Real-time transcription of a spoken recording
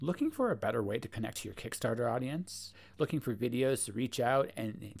Looking for a better way to connect to your Kickstarter audience? Looking for videos to reach out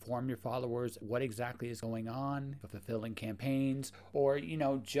and inform your followers what exactly is going on, fulfilling campaigns, or,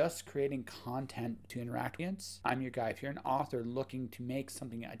 just creating content to interact with audience? I'm your guy. If you're an author looking to make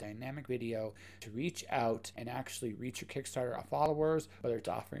something a dynamic video to reach out and actually reach your Kickstarter followers, whether it's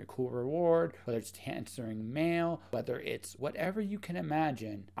offering a cool reward, whether it's answering mail, whether it's whatever you can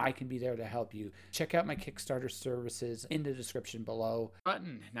imagine, I can be there to help you. Check out my Kickstarter services in the description below.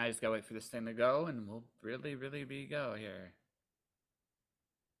 Button. Now I just gotta wait for this thing to go, and we'll really be go here.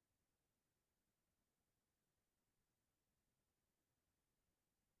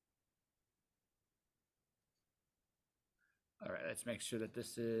 All right, let's make sure that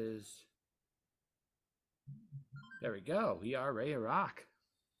this is. There we go. We are ready to rock.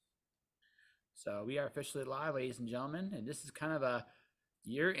 So we are officially live, ladies and gentlemen, and this is kind of a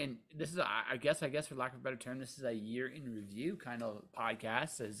year in. This is, I guess, for lack of a better term, this is a year in review kind of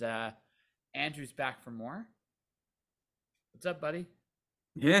podcast. As Andrew's back for more. What's up, buddy?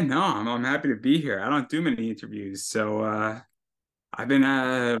 Yeah, no, I'm happy to be here. I don't do many interviews, so I've been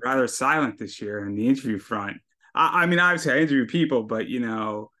rather silent this year in the interview front. I mean, obviously, I interview people, but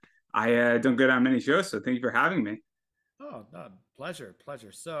I don't get on many shows. So thank you for having me. Oh, no, pleasure.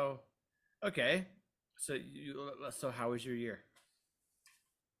 So, okay, so how was your year?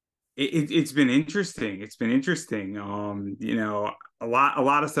 It's been interesting. It's been interesting. A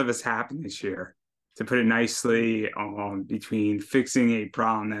lot of stuff has happened this year. To put it nicely, between fixing a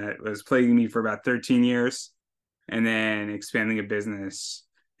problem that was plaguing me for about 13 years and then expanding a business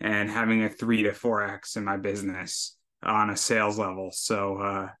and having a 3 to 4x in my business on a sales level.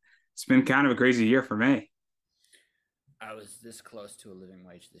 So it's been kind of a crazy year for me. I was this close to a living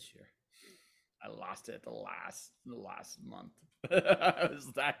wage this year. I lost it the last month. I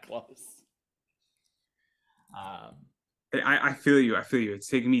was that close. Um, I feel you. I feel you. It's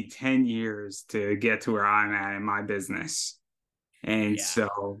taken me 10 years to get to where I'm at in my business. And yeah.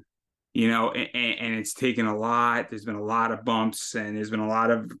 so, and it's taken a lot. There's been a lot of bumps and there's been a lot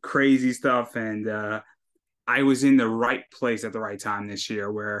of crazy stuff. And I was in the right place at the right time this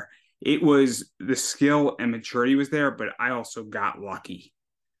year where it was the skill and maturity was there, but I also got lucky.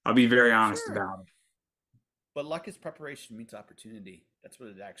 I'll be very honest Sure. about it. But luck is preparation meets opportunity. That's what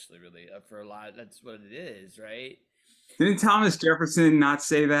it actually really, for a lot, that's what it is, right? Didn't Thomas Jefferson not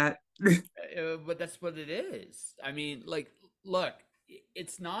say that? But that's what it is. I mean, like, look,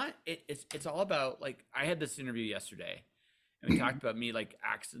 it's not, it's all about, like, I had this interview yesterday and we talked about me, like,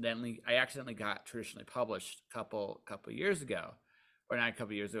 I accidentally got traditionally published a couple years ago, or not a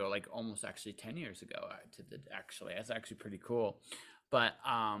couple years ago, like almost actually 10 years ago. Actually, that's actually pretty cool. But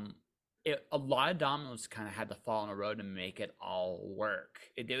a lot of dominoes kind of had to fall in a row to make it all work.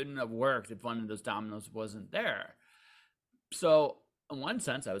 It didn't have worked if one of those dominoes wasn't there. So in one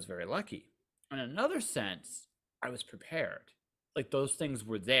sense, I was very lucky. In another sense, I was prepared. Like, those things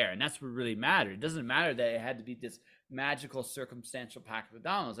were there, and that's what really mattered. It doesn't matter that it had to be this magical circumstantial pack of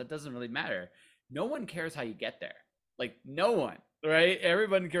dominoes. That doesn't really matter. No one cares how you get there. Like, no one, right?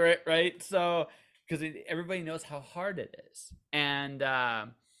 Everyone, right? So, because everybody knows how hard it is, and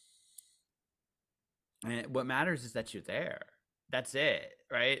what matters is that you're there. That's it,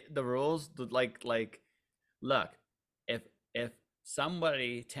 right? The rules, look, if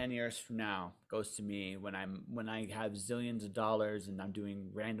somebody 10 years from now goes to me when I have zillions of dollars and I'm doing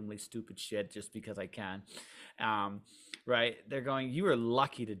randomly stupid shit just because I can, right? They're going, you were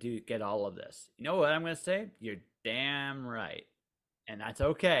lucky to get all of this. You know what I'm gonna say? You're damn right, and that's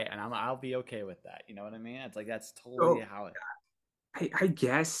okay, and I'll be okay with that. You know what I mean? It's like, that's totally So how it. I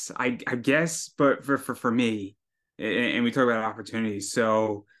guess, but for me, and we talk about opportunities.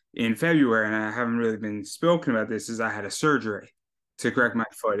 So in February, and I haven't really been spoken about this, is I had a surgery to correct my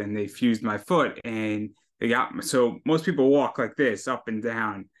foot, and they fused my foot, and they got me. So most people walk like this, up and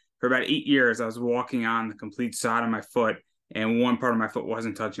down. For about 8 years, I was walking on the complete side of my foot, and one part of my foot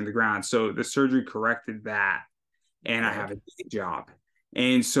wasn't touching the ground. So the surgery corrected that, and I have Good. a day job.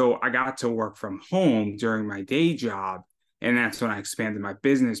 And so I got to work from home during my day job. And that's when I expanded my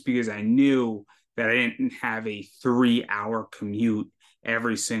business because I knew that I didn't have a 3 hour commute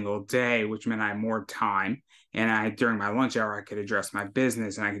every single day, which meant I had more time. And during my lunch hour, I could address my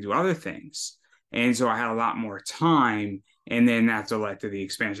business and I could do other things. And so I had a lot more time. And then that's what led to the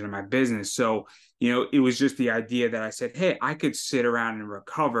expansion of my business. So, it was just the idea that I said, hey, I could sit around and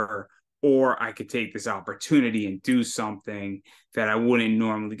recover, or I could take this opportunity and do something that I wouldn't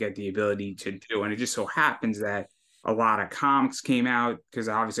normally get the ability to do. And it just so happens that a lot of comics came out because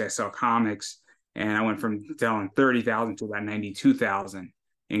obviously I sell comics, and I went from selling 30,000 to about 92,000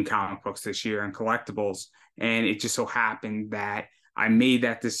 in comic books this year and collectibles. And it just so happened that I made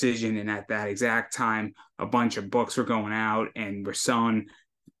that decision. And at that exact time, a bunch of books were going out and were selling,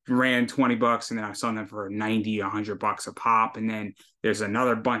 ran $20, and then I was selling them for 90, $100 a pop. And then there's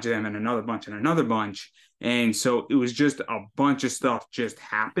another bunch of them and another bunch and another bunch. And so it was just a bunch of stuff just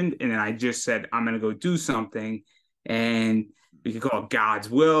happened. And then I just said, I'm going to go do something. And we could call it God's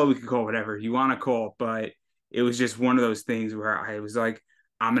will. We could call it whatever you want to call it. But it was just one of those things where I was like,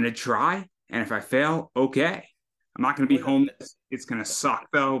 I'm going to try. And if I fail, okay. I'm not going to be Well, homeless. It's going to suck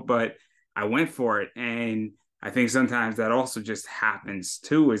though, but I went for it. And I think sometimes that also just happens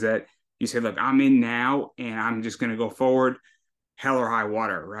too, is that you say, look, I'm in now and I'm just going to go forward, hell or high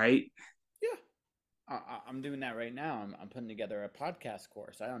water, right? yeah, I'm doing that right now. I'm putting together a podcast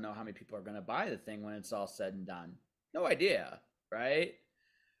course. I don't know how many people are going to buy the thing when it's all said and done. No idea, right?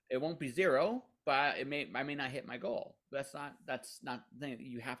 It won't be zero, but I may not hit my goal. That's not the thing.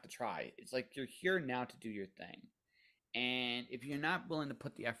 You have to try. It's like you're here now to do your thing. And if you're not willing to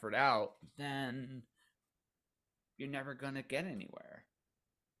put the effort out, then you're never going to get anywhere,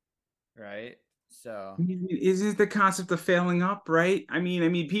 right? So, Is it the concept of failing up, right? I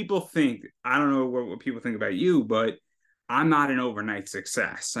mean, people think, I don't know what people think about you, but I'm not an overnight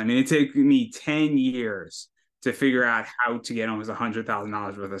success. I mean, it took me 10 years to figure out how to get almost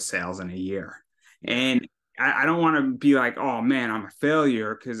 $100,000 worth of sales in a year. yeah. And I don't want to be like, oh man, I'm a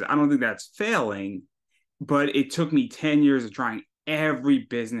failure, because I don't think that's failing. But it took me 10 years of trying every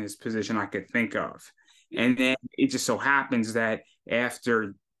business position I could think of. Yeah. And then it just so happens that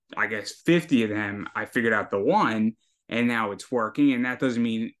after, I guess, 50 of them, I figured out the one, and now it's working. And that doesn't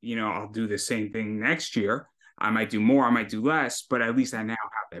mean, I'll do the same thing next year. I might do more, I might do less, but at least I now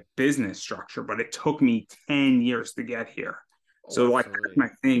have a business structure. But it took me 10 years to get here. Oh, So, like, that's absolutely. my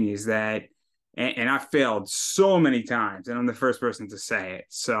thing is that, and I failed so many times, and I'm the first person to say it.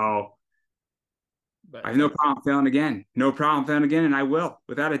 So, I But have no problem failing again. No problem failing again, and I will,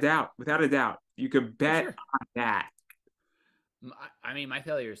 without a doubt. Without a doubt. You could for bet sure. on that. I mean, my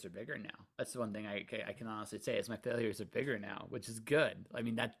failures are bigger now. That's the one thing I can honestly say is my failures are bigger now, which is good. I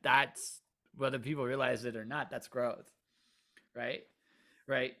mean, that's whether people realize it or not, that's growth, right?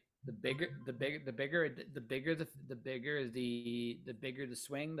 Right. The bigger the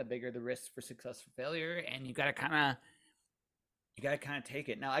swing, the bigger the risk for success or failure, and you gotta kind of take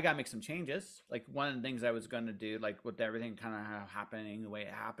it. Now I gotta make some changes. Like one of the things I was gonna do, like with everything kind of happening the way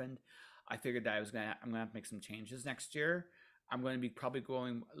it happened, I figured that I'm gonna have to make some changes next year. I'm going to be probably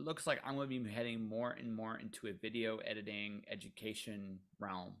going. It looks like I'm going to be heading more and more into a video editing education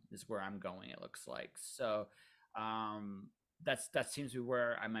realm. Is where I'm going. It looks like so. Um, that seems to be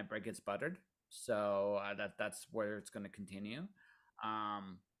where my bread gets buttered. So that's where it's going to continue.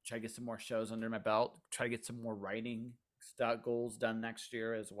 Try to get some more shows under my belt. Try to get some more writing goals done next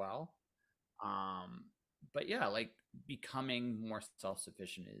year as well. Um, but yeah, like becoming more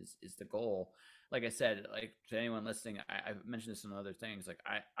self-sufficient is the goal. Like I said, like to anyone listening, I've mentioned this in other things. Like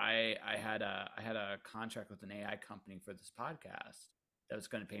I had a contract with an AI company for this podcast that was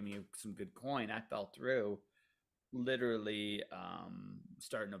going to pay me some good coin. I fell through literally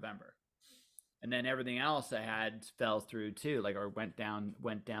start November, and then everything else I had fell through too. Like or went down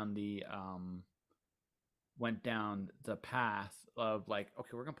the path of like, okay,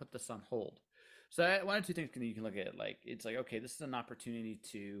 we're gonna put this on hold. So one or two things you can look at it like it's like, okay, this is an opportunity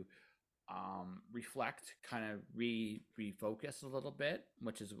to reflect, kind of refocus a little bit,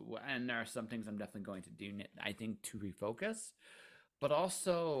 which is, and there are some things I'm definitely going to do, I think, to refocus, but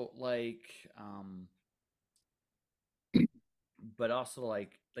also like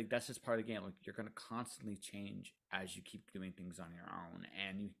that's just part of the game. Like you're gonna constantly change as you keep doing things on your own,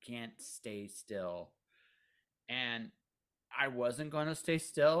 and you can't stay still. And I wasn't going to stay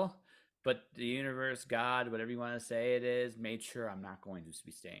still, but the universe, God, whatever you want to say it is, made sure I'm not going to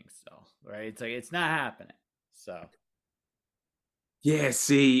be staying still. Right? It's like it's not happening. So Yeah,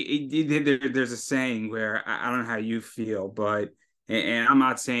 see, there's a saying where I don't know how you feel, but, and I'm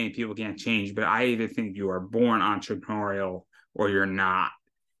not saying people can't change, but I either think you are born entrepreneurial or you're not.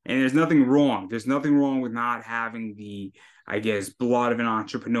 And there's nothing wrong. There's nothing wrong with not having the, I guess, blood of an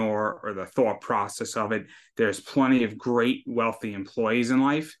entrepreneur or the thought process of it. There's plenty of great, wealthy employees in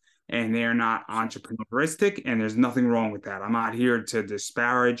life, and they're not sure, entrepreneuristic, and there's nothing wrong with that. I'm not here to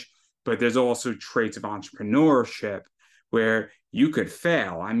disparage, but there's also traits of entrepreneurship where you could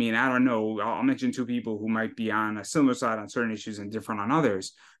fail. I mean, I don't know. I'll mention two people who might be on a similar side on certain issues and different on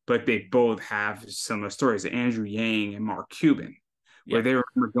others, but they both have similar stories. Andrew Yang and Mark Cuban, where yeah, they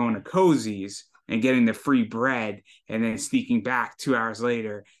remember going to Cozy's and getting the free bread and then sneaking back 2 hours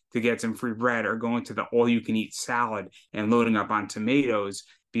later to get some free bread, or going to the all you can eat salad and loading up on tomatoes,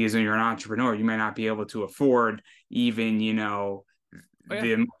 because when you're an entrepreneur, you might not be able to afford even, Oh yeah.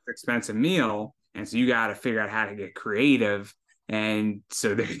 the most expensive meal, and so you got to figure out how to get creative. And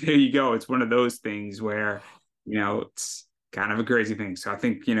so there you go. It's one of those things where it's kind of a crazy thing. So I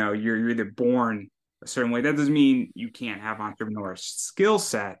think you're either born a certain way. That doesn't mean you can't have entrepreneur skill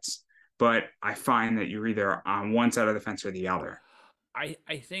sets, but I find that you're either on one side of the fence or the other. I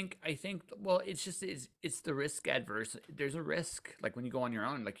think well it's the risk adverse. There's a risk like when you go on your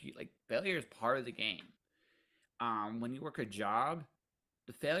own, like failure is part of the game. When you work a job,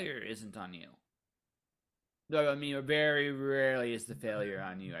 the failure isn't on you. No, I mean very rarely is the failure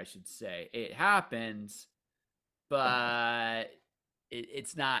on you, I should say. It happens, but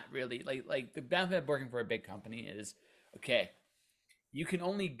it's not really like the benefit of working for a big company is okay, you can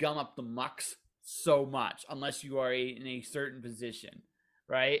only gum up the mucks so much unless you are in a certain position,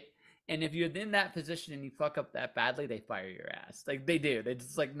 right? And if you're in that position and you fuck up that badly, they fire your ass. Like they do. They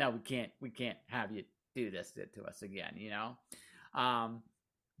just like, no, we can't have you do this to us again, you know? Um,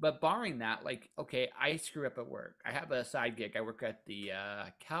 but barring that, like, okay, I screw up at work. I have a side gig. I work at the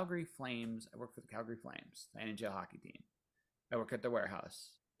Calgary Flames. I work for the Calgary Flames, the NHL hockey team. I work at the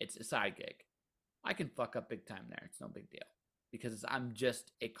warehouse. It's a side gig. I can fuck up big time there. It's no big deal because I'm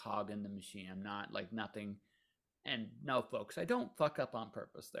just a cog in the machine. I'm not like nothing. And no, folks, I don't fuck up on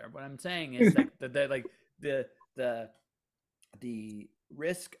purpose there. What I'm saying is like the the the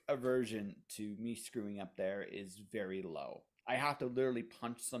risk aversion to me screwing up there is very low. I have to literally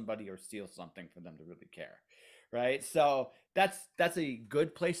punch somebody or steal something for them to really care, right? So that's a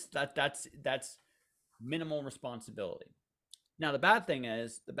good place. That's minimal responsibility. Now the bad thing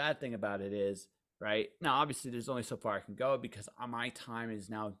about it is, right now, obviously, there's only so far I can go because my time is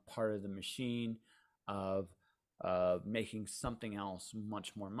now part of the machine of making something else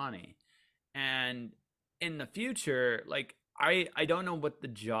much more money. And in the future, like I don't know what the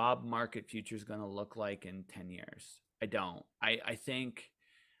job market future is going to look like in 10 years. I don't. I think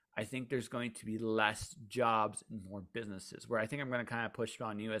there's going to be less jobs and more businesses. Where I think I'm going to kind of push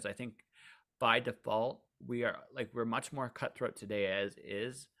on you as I think by default we're much more cutthroat today as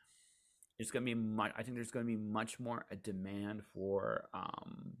is. It's going to be much. I think there's going to be much more a demand for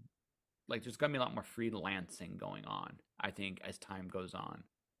like there's going to be a lot more freelancing going on. I think as time goes on.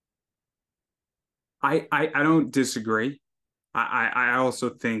 I don't disagree. I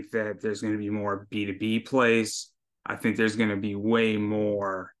also think that there's going to be more B2B plays. I think there's going to be way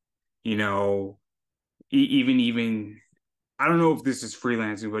more, you know, even I don't know if this is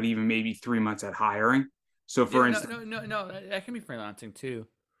freelancing, but even maybe 3 months at hiring. So Yeah, for no, instance, no, no, no. That can be freelancing too.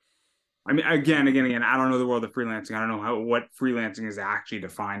 I mean, again, I don't know the world of freelancing. I don't know what freelancing is actually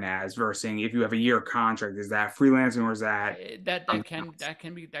defined as versus if you have a year contract, is that freelancing or is that That something else? that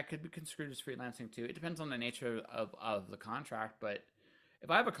could be construed as freelancing too. It depends on the nature of the contract. But if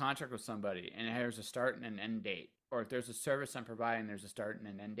I have a contract with somebody and there's a start and an end date, or if there's a service I'm providing, there's a start and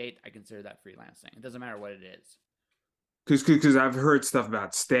an end date, I consider that freelancing. It doesn't matter what it is. Because I've heard stuff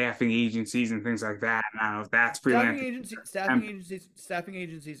about staffing agencies and things like that, and I don't know if that's freelancing. Staffing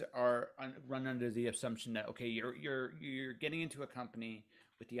agencies are run under the assumption that okay, you're getting into a company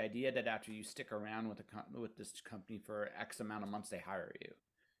with the idea that after you stick around with this company for X amount of months, they hire you.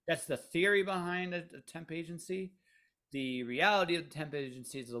 That's the theory behind a temp agency. The reality of the temp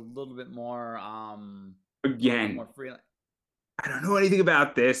agency is a little bit Again, more free. I don't know anything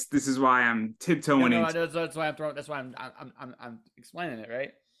about this. This is why I'm No, tiptoeing no, into. that's why I'm throwing. That's why I'm explaining it,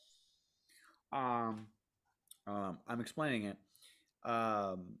 right? Um, I'm explaining it.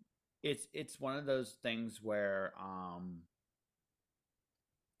 Um, it's one of those things where,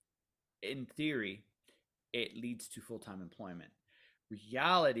 in theory, it leads to full time employment.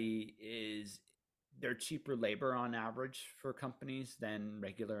 Reality is they're cheaper labor on average for companies than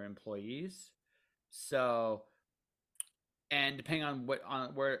regular employees. So, and depending on what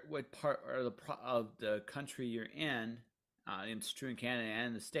part or of the country you're in, it's true in Canada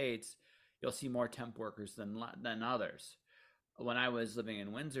and the States, you'll see more temp workers than others. When I was living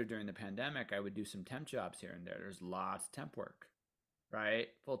in Windsor during the pandemic, I would do some temp jobs here and there. There's lots of temp work, right?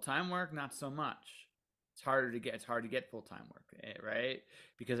 Full time work, not so much. It's harder to get. It's hard to get full time work, right?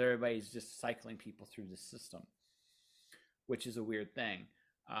 Because everybody's just cycling people through the system, which is a weird thing.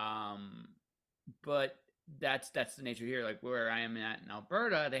 Um, but that's the nature here. Like where I am at in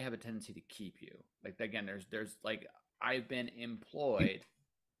Alberta, they have a tendency to keep you. Like again, there's like I've been employed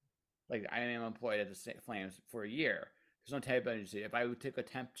like I am employed at the Flames for a year. There's no type of agency. If I would take a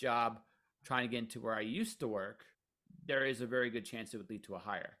temp job trying to get into where I used to work, there is a very good chance it would lead to a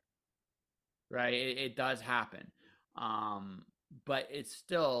hire. Right? It does happen. Um, but it's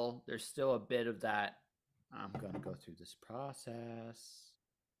still there's still a bit of that. I'm going to go through this process,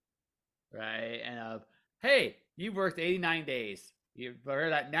 right? And of hey, you've worked 89 days. You for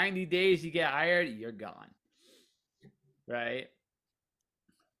that 90 days you get hired, you're gone, right?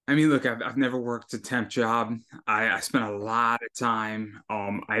 I mean, look, I've never worked a temp job. I spent a lot of time.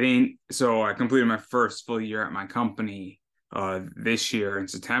 I didn't, so I completed my first full year at my company this year in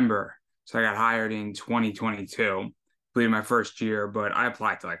September. So I got hired in 2022, completed my first year, but I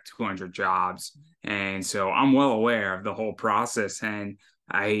applied to like 200 jobs. And so I'm well aware of the whole process. And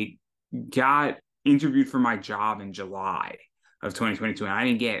I got interviewed for my job in July of 2022, and I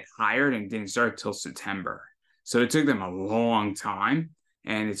didn't get hired and didn't start till September. So it took them a long time,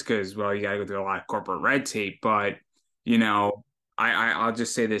 and it's because, well, you got to go through a lot of corporate red tape. But you know, I'll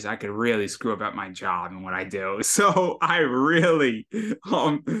just say this: I could really screw up at my job and what I do. So I really,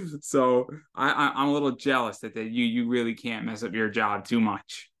 so I'm a little jealous that you really can't mess up your job too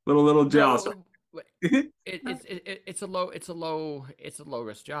much. Little jealous. No, it's a low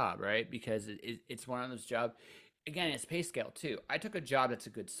risk job, right? Because it's one of those jobs. Again, it's pay scale too. I took a job that's a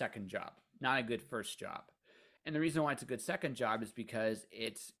good second job, not a good first job. And the reason why it's a good second job is because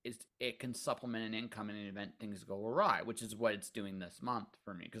it can supplement an income in an event things go awry, which is what it's doing this month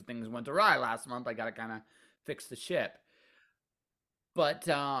for me. Because things went awry last month, I got to kind of fix the ship. But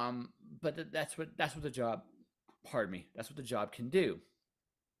that's what the job. Pardon me. That's what the job can do.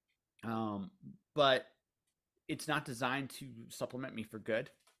 Um, but it's not designed to supplement me for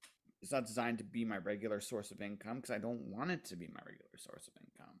good. It's not designed to be my regular source of income because I don't want it to be my regular source of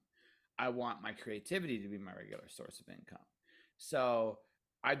income. I want my creativity to be my regular source of income. So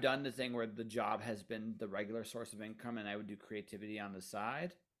I've done the thing where the job has been the regular source of income and I would do creativity on the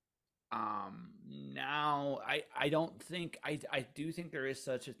side. Now I don't think I do think there is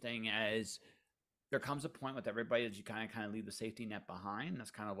such a thing as there comes a point with everybody that you kind of leave the safety net behind.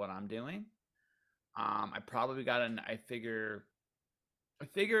 That's kind of what I'm doing. I probably got an I figure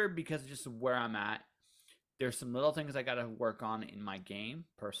because of just where I'm at, there's some little things I got to work on in my game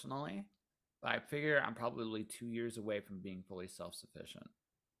personally. But I figure I'm probably 2 years away from being fully self sufficient,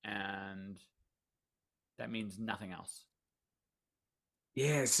 and that means nothing else.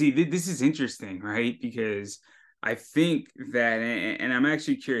 Yeah, see, this is interesting, right? Because I think that, and I'm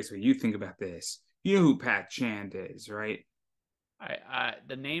actually curious what you think about this. You know who Pat Chand is, right?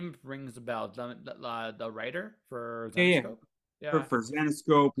 The name rings a bell. The writer for Yeah, yeah. Zenoscope. Yeah, For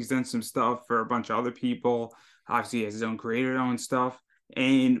Zenoscope, he's done some stuff for a bunch of other people. Obviously, he has his own creator own stuff.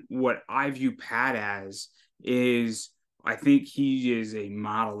 And what I view Pat as is, I think he is a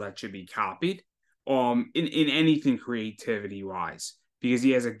model that should be copied, in anything creativity wise, because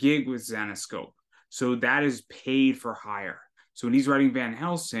he has a gig with Zenoscope. So that is paid for hire. So when he's writing Van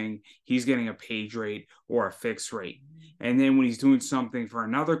Helsing, he's getting a page rate or a fixed rate. And then when he's doing something for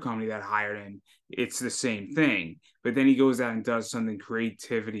another company that hired him, it's the same thing. But then he goes out and does something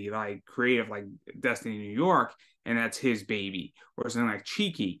creative like Destiny New York, and that's his baby, or something like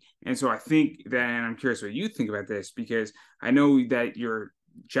Cheeky. And so I think that, and I'm curious what you think about this, because I know that your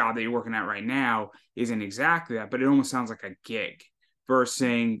job that you're working at right now isn't exactly that, but it almost sounds like a gig versus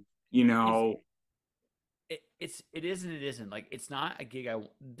saying, you it's know, it is and it isn't. Like it's not a gig.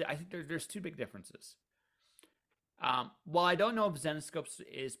 I think there's two big differences. While I don't know if Zenoscopes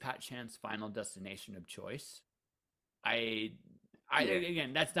is Pat Chan's final destination of choice, I yeah,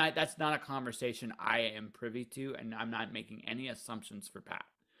 again that's not a conversation I am privy to, and I'm not making any assumptions for Pat.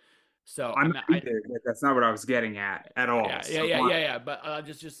 So I'm I'm not not, either. That's not what I was getting at all. yeah, yeah, So yeah, yeah, yeah. But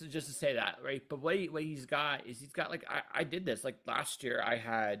just to say that, right? But what he's got is he's got like I did this like last year. I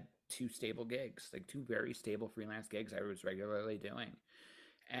had two stable gigs, like two very stable freelance gigs I was regularly doing,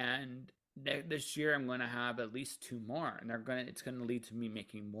 and this year I'm going to have at least two more, and it's going to lead to me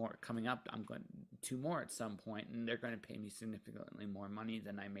making more coming up. I'm going two more at some point, and they're going to pay me significantly more money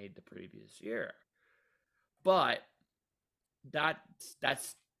than I made the previous year. But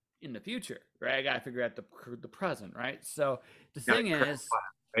that's in the future, right? I got to figure out the present, right? So the got thing a is,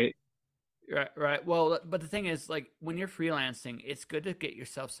 right? right. Well, but the thing is, like when you're freelancing, it's good to get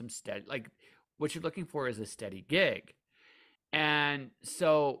yourself some steady. Like what you're looking for is a steady gig. And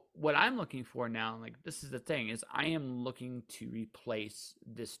so what I'm looking for now, like this is the thing, is I am looking to replace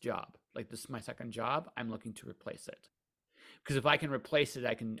this job. Like this is my second job. I'm looking to replace it. Because if I can replace it,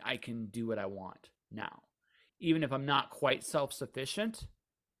 I can do what I want now. Even if I'm not quite self-sufficient,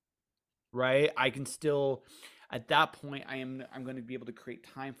 right? I can still at that point I'm going to be able to create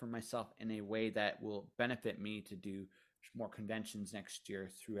time for myself in a way that will benefit me to do more conventions next year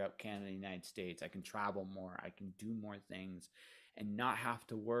throughout Canada and the United States. I can travel more, I can do more things and not have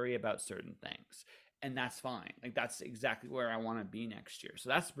to worry about certain things. And that's fine. Like that's exactly where I want to be next year. So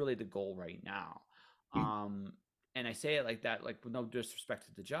that's really the goal right now. Um And I say it like that, like with no disrespect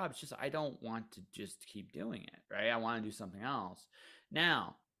to the job. It's just I don't want to just keep doing it, right? I want to do something else.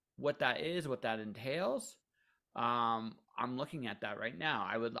 Now, what that is, what that entails, I'm looking at that right now.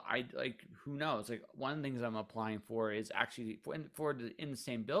 I like, who knows? Like, one of the things I'm applying for is actually in the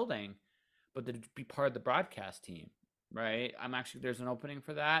same building, but to be part of the broadcast team, right? I'm actually, there's an opening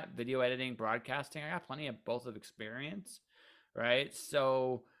for that, video editing, broadcasting. I got plenty of both of experience, right?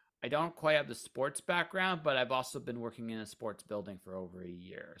 So I don't quite have the sports background, but I've also been working in a sports building for over a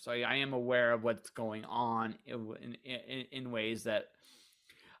year. So I am aware of what's going on in ways that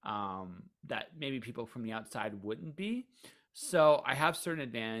that maybe people from the outside wouldn't be. So I have certain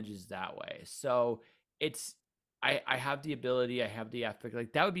advantages that way. So it's I have the ability, I have the ethic.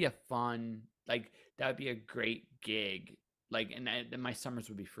 Like, that would be a fun, like, that would be a great gig. Like, and my summers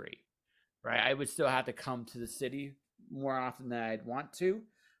would be free, right? I would still have to come to the city more often than I'd want to,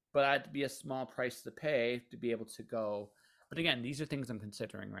 but I'd be a small price to pay to be able to go. But again, these are things I'm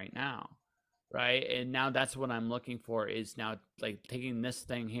considering right now, right? And now that's what I'm looking for, is now like taking this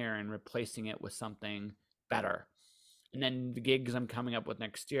thing here and replacing it with something better. And then the gigs I'm coming up with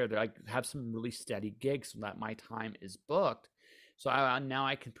next year, they're like, have some really steady gigs so that my time is booked. So now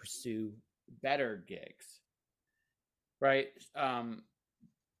I can pursue better gigs, right?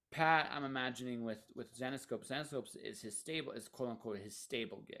 Pat, I'm imagining with Zenoscope. Zenoscope is his stable, is quote unquote his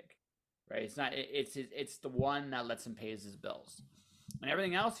stable gig, right? It's not. It's the one that lets him pay his bills, and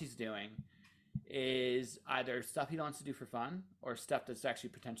everything else he's doing is either stuff he wants to do for fun or stuff that's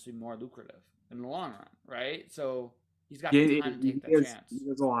actually potentially more lucrative in the long run, right? So he's got Yeah, the time to take that he chance.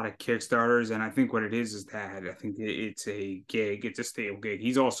 does a lot of Kickstarters, and I think what it is that I think it's a gig, it's a stable gig.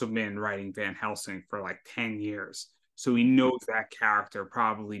 He's also been writing Van Helsing for like 10 years. So he knows that character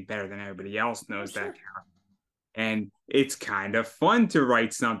probably better than everybody else Oh, knows that. sure. And it's kind of fun to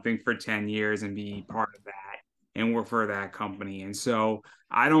write something for 10 years and be part of that and work for that company. And so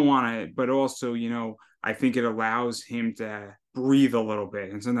I don't want to, but also, I think it allows him to breathe a little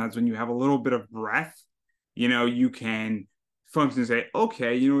bit. And sometimes when you have a little bit of breath, you can function and say,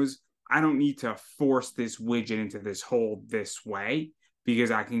 okay, I don't need to force this widget into this hole this way,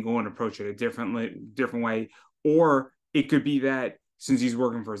 because I can go and approach it a different way. Or it could be that since he's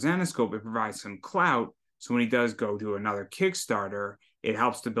working for Zenoscope, it provides some clout, so when he does go to another Kickstarter, it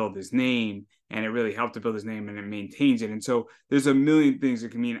helps to build his name, and it really helped to build his name, and it maintains it. And so there's a million things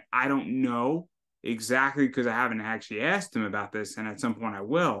that can mean. I don't know exactly, because I haven't actually asked him about this, and at some point I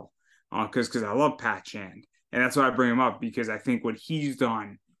will, because I love Pat Shand, and that's why I bring him up, because I think what he's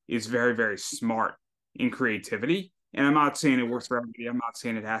done is very, very smart in creativity. And I'm not saying it works Sure. for everybody. I'm not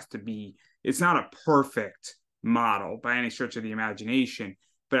saying it has to be. It's not a perfect model by any stretch of the imagination,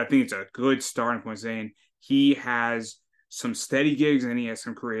 but I think it's a good starting point, saying he has some steady gigs and he has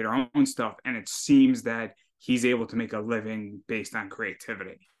some creator own stuff, and it seems that he's able to make a living based on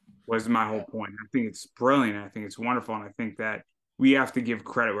creativity, was my whole Yeah. point. I think it's brilliant. I think it's wonderful, and I think that we have to give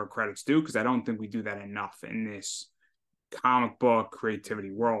credit where credit's due, because I don't think we do that enough in this comic book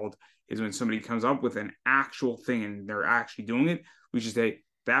creativity world. Is when somebody comes up with an actual thing and they're actually doing it, we should say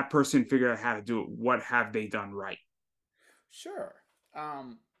that person figured out how to do it. What have they done right? Sure.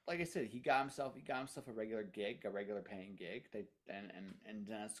 Like I said, he got himself a regular gig, a regular paying gig. They and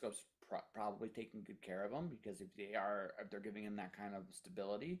Zenoscope's probably taking good care of him, because if they're giving him that kind of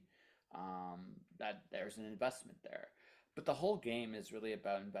stability, that there's an investment there. But the whole game is really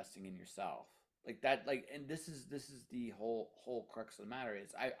about investing in yourself. Like that, like, and this is the whole crux of the matter.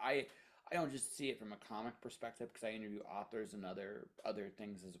 Is I don't just see it from a comic perspective, because I interview authors and other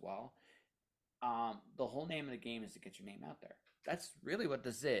things as well. The whole name of the game is to get your name out there. That's really what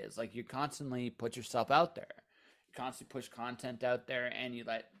this is. Like, you constantly put yourself out there. You constantly push content out there, and you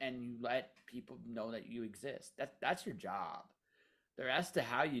let people know that you exist. That's your job. The rest of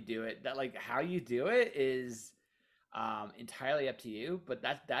how you do it, that like how you do it is entirely up to you. But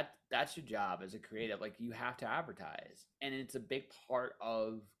that's your job as a creative. Like, you have to advertise, and it's a big part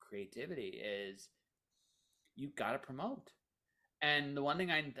of creativity is you got to promote. And the one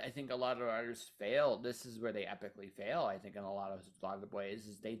thing I think a lot of artists fail, this is where they epically fail, I think, in a lot of ways,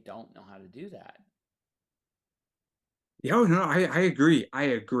 is they don't know how to do that. Yeah, no, I agree. I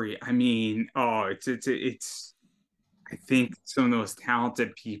agree. I mean, it's I think some of those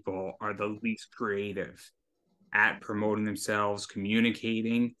talented people are the least creative at promoting themselves,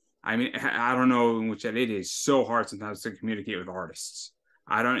 communicating. I mean, I don't know in which that it is so hard sometimes to communicate with artists.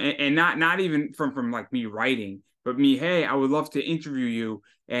 I don't, and not even from like me writing, but me, hey, I would love to interview you,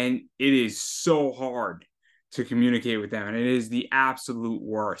 and it is so hard to communicate with them, and it is the absolute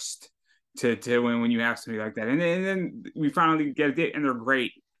worst to when you have somebody like that, and then we finally get a date, and they're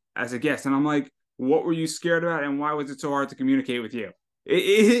great as a guest, and I'm like, what were you scared about, and why was it so hard to communicate with you?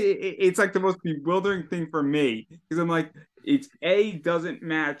 It's like the most bewildering thing for me because I'm like, it's A doesn't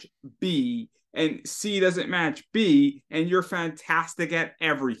match B, and C doesn't match B, and you're fantastic at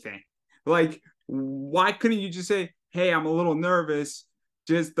everything. Like, why couldn't you just say, "Hey, I'm a little nervous.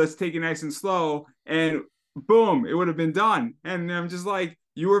 Just let's take it nice and slow," and boom, it would have been done. And I'm just like,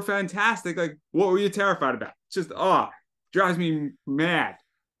 you were fantastic. Like, what were you terrified about? Just drives me mad.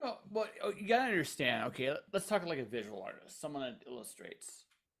 You gotta understand. Okay, let's talk like a visual artist, someone that illustrates.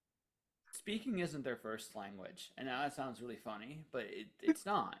 Speaking isn't their first language, and now that sounds really funny, but it's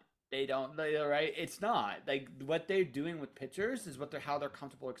not. They don't. Right? It's not like what they're doing with pictures is how they're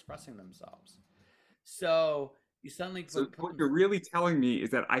comfortable expressing themselves. So you suddenly So put what them. you're really telling me is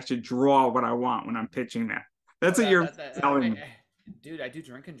that I should draw what I want when I'm pitching that. Oh, That's what you're telling me. dude, I do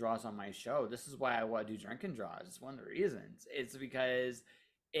drinking draws on my show. This is why I want to do drinking draws. It's one of the reasons. It's because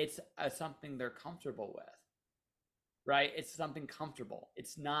it's something they're comfortable with, right? It's something comfortable.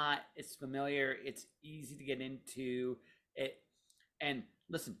 It's not. It's familiar. It's easy to get into. It and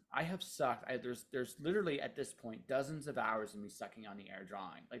listen, I have sucked. There's literally at this point dozens of hours of me sucking on the air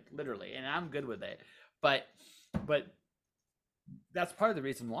drawing, like literally, and I'm good with it. But but that's part of the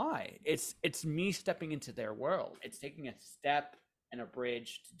reason why it's me stepping into their world. It's taking a step and a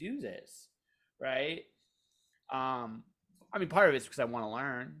bridge to do this, right? um I mean, part of it's because I want to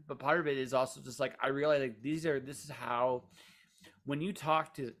learn, but part of it is also just like I realize like this is how when you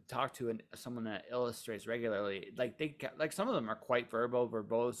someone that illustrates regularly, like like some of them are quite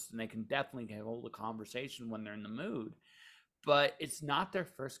verbose, and they can definitely hold a conversation when they're in the mood, but it's not their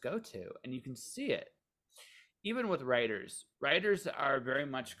first go-to, and you can see it even with writers are very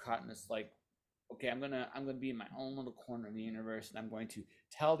much caught in this like, okay, I'm gonna be in my own little corner of the universe, and I'm going to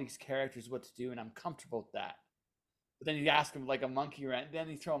tell these characters what to do, and I'm comfortable with that. But then you ask them like a monkey wrench, then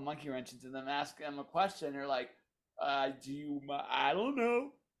you throw a monkey wrench into them, ask them a question, and they're like, I don't know,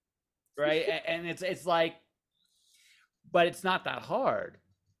 right? And it's like, but it's not that hard,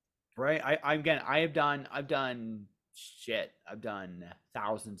 right? Again, I've done shit. I've done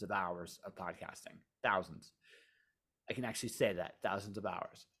thousands of hours of podcasting, thousands. I can actually say that, thousands of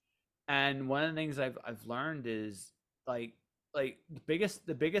hours. And one of the things I've learned is like the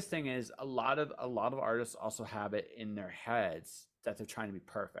biggest thing is a lot of artists also have it in their heads that they're trying to be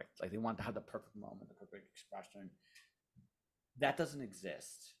perfect. Like they want to have the perfect moment, the perfect expression. That doesn't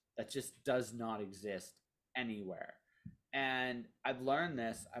exist. That just does not exist anywhere. And I've learned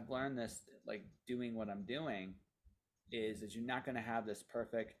this like doing what I'm doing is that you're not going to have this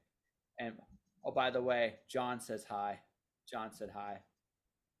perfect. And oh, by the way, John says hi. John said hi.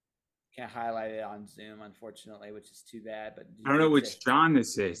 Can't highlight it on Zoom, unfortunately, which is too bad. But I don't know did say which John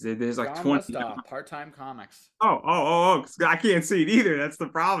this is. There's like John 20. Westoff, part-time comics. I can't see it either. That's the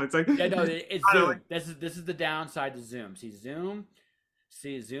problem. It's like Yeah, no, he's it's kind of like Zoom. This is the downside to Zoom.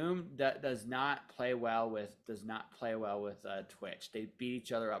 Zoom does not play well with Twitch. They beat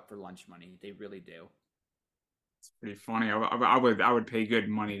each other up for lunch money. They really do. pretty funny. I would pay good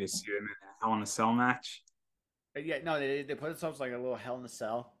money to see them in a Hell in a Cell match. But yeah, no, they put themselves like a little hell in a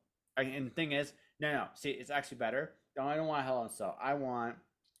cell. And the thing is, no. See, it's actually better. No, I don't want a hell in a cell. I want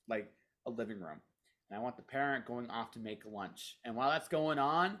like a living room, and I want the parent going off to make lunch. And while that's going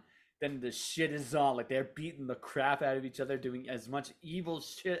on, then the shit is on. Like they're beating the crap out of each other, doing as much evil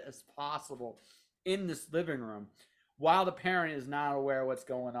shit as possible in this living room, while the parent is not aware of what's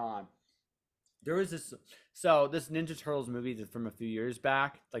going on. There was this Ninja Turtles movie from a few years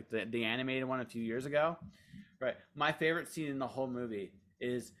back, like the animated one a few years ago. Right. My favorite scene in the whole movie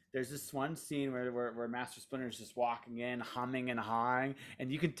is there's this one scene where Master Splinter is just walking in, humming and hawing,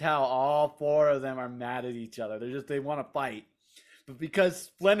 and you can tell all four of them are mad at each other. They want to fight. But because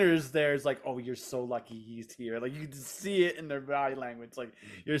Splinter's there, it's like, oh, you're so lucky he's here. Like you can see it in their body language. Like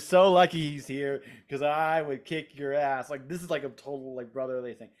you're so lucky he's here because I would kick your ass. Like this is like a total like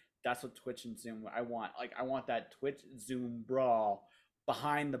brotherly thing. That's what Twitch and Zoom I want. Like I want that Twitch Zoom brawl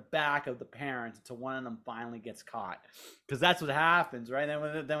behind the back of the parents until one of them finally gets caught, because that's what happens, right? Then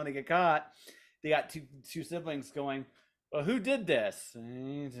when they get caught, they got two siblings going, well, who did this?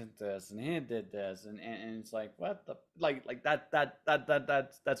 And he did this, and he did this, and it's like what the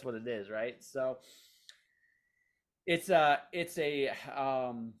that's what it is, right? So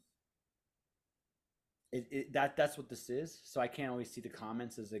that's what this is. So I can't always see the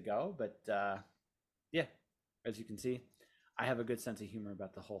comments as they go, but yeah, as you can see, I have a good sense of humor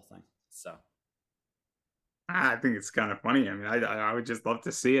about the whole thing. So I think it's kind of funny. I mean, I would just love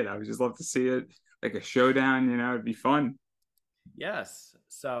to see it. I would just love to see it like a showdown. It'd be fun. yes.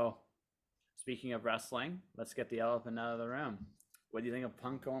 So speaking of wrestling, let's get the elephant out of the room. What do you think of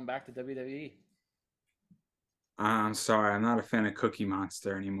Punk going back to WWE? I'm sorry, I'm not a fan of Cookie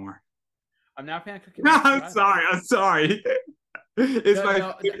Monster anymore. I'm not a fan of Cookie No, Monster I'm either. sorry. I'm sorry. It's No, my no,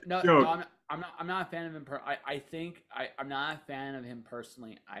 no, favorite no, no. joke. I'm not a fan of him. I think I'm not a fan of him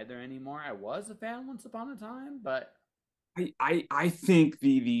personally either anymore. I was a fan once upon a time, but I think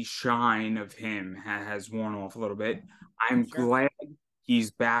the shine of him has worn off a little bit. I'm sure. glad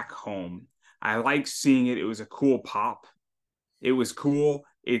he's back home. I like seeing it. It was a cool pop. It was cool.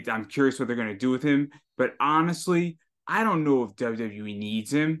 I'm curious what they're going to do with him. But honestly, I don't know if WWE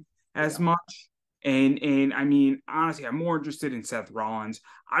needs him They as don't. much. And I mean, honestly, I'm more interested in Seth Rollins.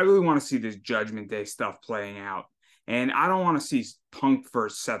 I really want to see this Judgment Day stuff playing out. And I don't want to see Punk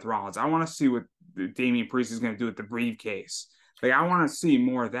versus Seth Rollins. I want to see what Damian Priest is going to do with the briefcase. Like, I want to see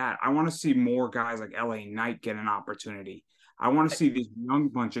more of that. I want to see more guys like LA Knight get an opportunity. I want to I, see this young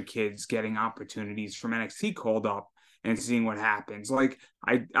bunch of kids getting opportunities from NXT called up and seeing what happens. Like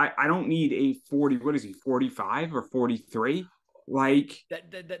I don't need a 40, what is he, 45 or 43? Like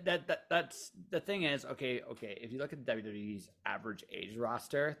that's the thing is okay. If you look at WWE's average age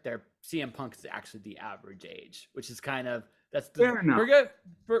roster, their CM Punk is actually the average age, which is kind of that's the fair enough.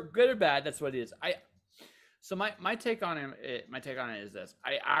 for good or bad. That's what it is. So my take on him, my take on it is this: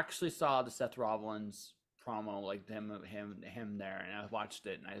 I actually saw the Seth Rollins promo, like him there, and I watched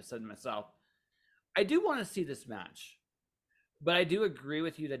it, and I said to myself, I do want to see this match, but I do agree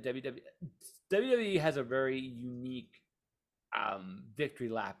with you that WWE has a very unique victory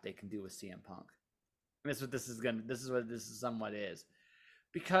lap they can do with CM Punk. And that's what this is gonna. This is what this is somewhat is,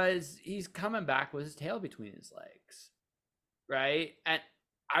 because he's coming back with his tail between his legs, right? And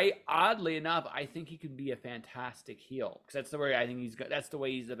I oddly enough, I think he could be a fantastic heel because that's the way I think he's. That's the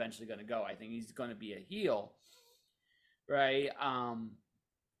way he's eventually going to go. I think he's going to be a heel, right?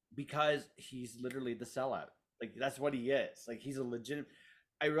 Because he's literally the sellout. Like that's what he is. Like he's a legitimate.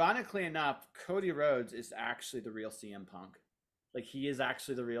 Ironically enough, Cody Rhodes is actually the real CM Punk. Like he is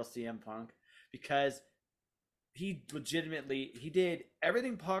actually the real CM Punk because he legitimately he did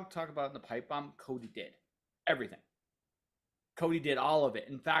everything Punk talked about in the pipe bomb. Cody did everything. Cody did all of it.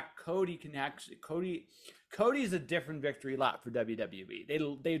 In fact, Cody's a different victory lap for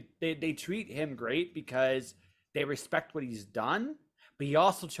WWE. They treat him great because they respect what he's done, but he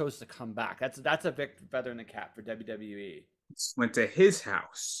also chose to come back. That's a victory feather in the cap for WWE. Went to his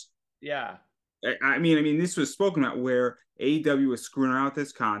house. Yeah. I mean, this was spoken about where AEW was screwing around with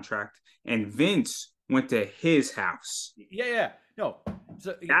this contract, and Vince went to his house. Yeah. No.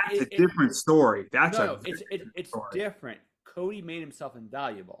 So That's a different story. That's a no, it's story. different. Cody made himself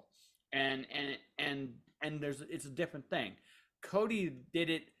invaluable, and there's it's a different thing. Cody did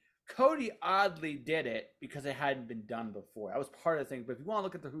it. Cody oddly did it because it hadn't been done before. That was part of the thing. But if you want to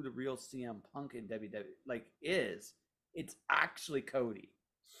look at who the real CM Punk in WWE like is, it's actually Cody,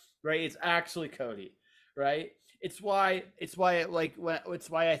 right? It's actually Cody, right? It's why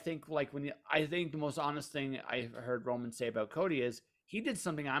I think like I think the most honest thing I heard Roman say about Cody is he did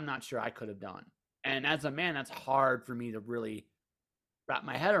something I'm not sure I could have done. And as a man, that's hard for me to really wrap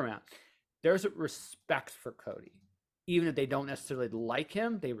my head around. There's a respect for Cody. Even if they don't necessarily like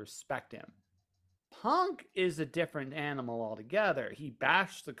him, they respect him. Punk is a different animal altogether. He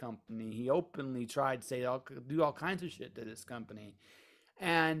bashed the company. He openly tried to do all kinds of shit to this company.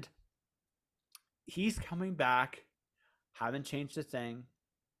 And he's coming back, haven't changed a thing,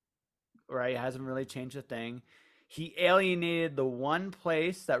 right? Hasn't really changed a thing. He alienated the one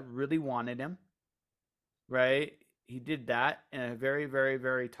place that really wanted him, right? He did that in a very, very,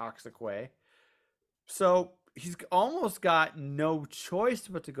 very toxic way. So he's almost got no choice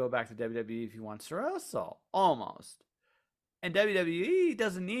but to go back to WWE if he wants to wrestle. Almost. And WWE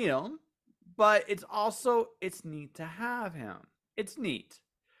doesn't need him, but it's neat to have him. It's neat,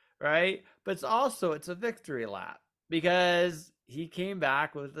 right? But it's a victory lap because he came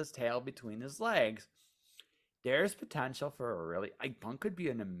back with his tail between his legs. There's potential for a really like Punk could be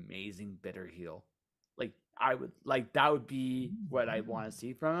an amazing bitter heel. Like I would like that would be what I want to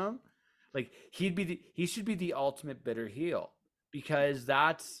see from him. Like he should be the ultimate bitter heel because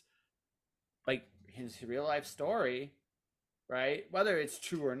that's like his real life story, right? Whether it's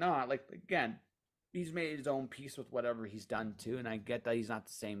true or not, like again, he's made his own peace with whatever he's done too, and I get that he's not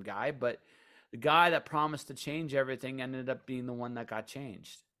the same guy, but the guy that promised to change everything ended up being the one that got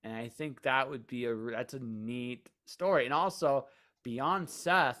changed. And I think that would be that's a neat story. And also beyond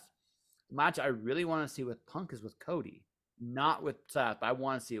Seth, the match I really want to see with Punk is with Cody, not with Seth. I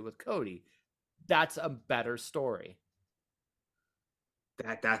want to see it with Cody. That's a better story.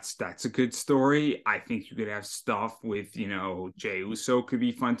 That's a good story. I think you could have stuff with Jey Uso could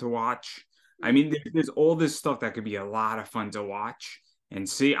be fun to watch. I mean, there's all this stuff that could be a lot of fun to watch, And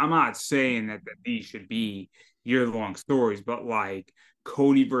see, I'm not saying that these should be year-long stories, but like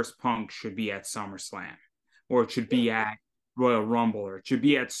Cody versus Punk should be at SummerSlam, or it should Yeah. be at Royal Rumble, or it should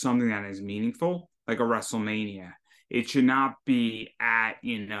be at something that is meaningful, like a WrestleMania. It should not be at,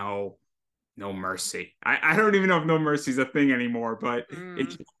 No Mercy. I don't even know if No Mercy is a thing anymore, but it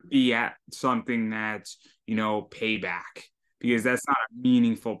Mm. should be at something that's, payback, because that's not a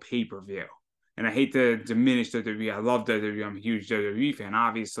meaningful pay-per-view. And I hate to diminish WWE. I love WWE. I'm a huge WWE fan,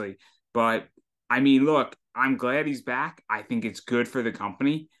 obviously. But I mean, look, I'm glad he's back. I think it's good for the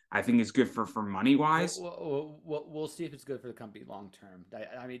company. I think it's good for money We'll, wise. we'll see if it's good for the company long term.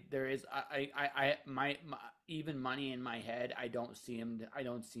 I mean, there is my even money in my head. I don't see him. I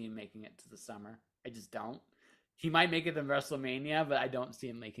don't see him making it to the summer. I just don't. He might make it to WrestleMania, but I don't see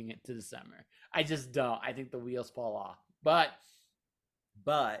him making it to the summer. I just don't. I think the wheels fall off. But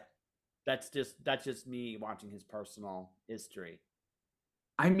that's just me watching his personal history.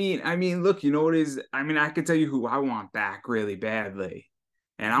 Look, you know what is? I mean, I can tell you who I want back really badly,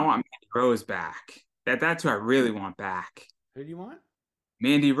 and I Mm-hmm. want Mandy Rose back. That's who I really want back. Who do you want?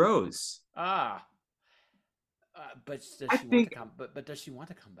 Mandy Rose. Ah, but does I she want to think come? But does she want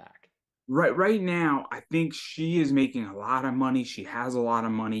to come back? right now, I think she is making a lot of money. She has a lot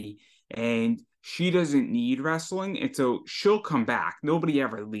of money, and she doesn't need wrestling, and so she'll come back. Nobody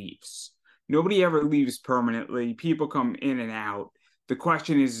ever leaves. Nobody ever leaves permanently. People come in and out. The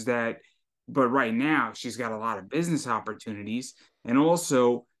question is that, but right now she's got a lot of business opportunities, and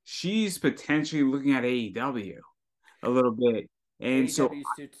also she's potentially looking at AEW a little bit. And so AEW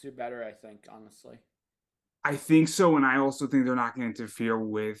suits her better, I think, honestly. I think so, and I also think they're not going to interfere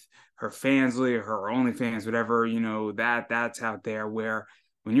with her Fansly or her OnlyFans, whatever that's out there. Where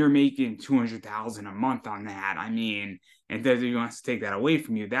when you're making 200,000 a month on that, I mean, and WWE wants to take that away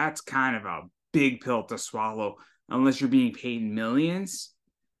from you, that's kind of a big pill to swallow. Unless you're being paid millions,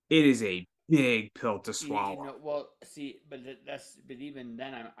 it is a big pill to swallow. Well, see, but even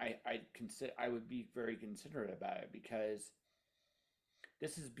then, I consider I would be very considerate about it because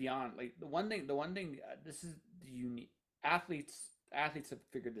this is beyond like the one thing this is the unique athletes have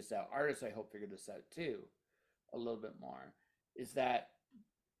figured this out. Artists, I hope, figured this out too a little bit more. Is that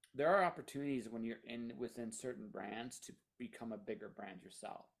there are opportunities when you're in within certain brands to become a bigger brand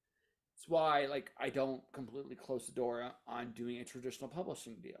yourself. It's why like I don't completely close the door on doing a traditional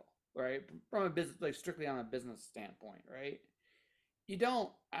publishing deal, right? From a business, like strictly on a business standpoint, right? You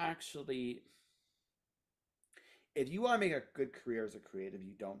don't actually, if you want to make a good career as a creative,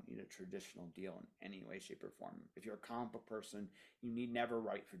 you don't need a traditional deal in any way, shape, or form. If you're a comic book person, you need never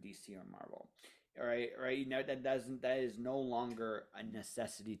write for DC or Marvel. All right, right. You know that is no longer a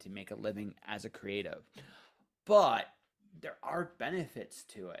necessity to make a living as a creative, but there are benefits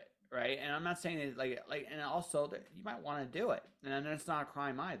to it, right? And I'm not saying that and also that you might want to do it, and it's not a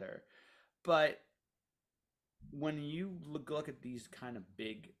crime either. But when you look at these kind of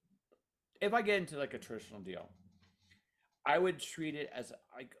big, if I get into like a traditional deal, I would treat it as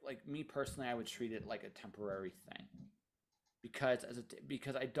like me personally, I would treat it like a temporary thing because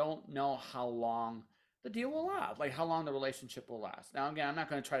I don't know how long the deal will last, like how long the relationship will last. Now again, I'm not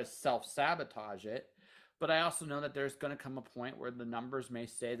going to try to self sabotage it, but I also know that there's going to come a point where the numbers may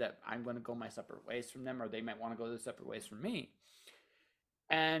say that I'm going to go my separate ways from them, or they might want to go their separate ways from me.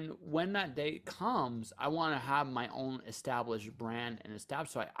 And when that day comes, I want to have my own established brand and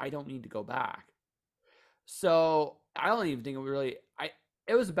established, so I don't need to go back. So I don't even think it really.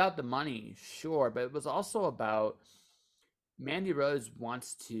 It was about the money, sure, but it was also about Mandy Rose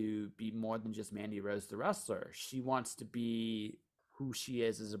wants to be more than just Mandy Rose the wrestler. She wants to be who she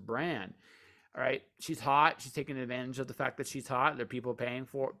is as a brand. All right, she's hot. She's taking advantage of the fact that she's hot. There are people paying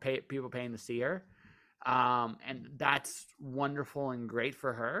to see her, and that's wonderful and great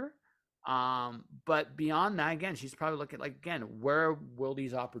for her. But beyond that, again, she's probably looking like again, where will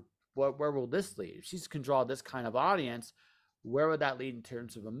this lead? If she can draw this kind of audience, where would that lead in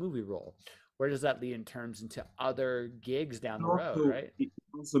terms of a movie role? Where does that lead in terms into other gigs down the road, right? It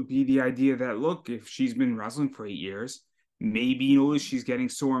could also be the idea that look, if she's been wrestling for 8 years, maybe she's getting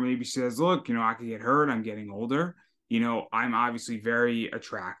sore. Maybe she says, "Look, I could get hurt. I'm getting older. I'm obviously very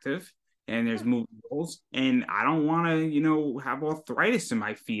attractive, and there's Yeah. moving roles, and I don't want to, have arthritis in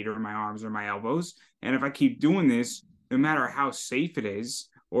my feet or my arms or my elbows. And if I keep doing this, no matter how safe it is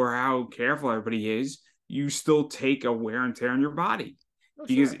or how careful everybody is, you still take a wear and tear on your body Oh,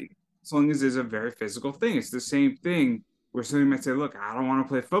 because." sure. As long as it's a very physical thing, it's the same thing where somebody might say, look, I don't want to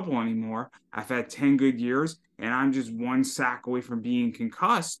play football anymore. I've had 10 good years and I'm just one sack away from being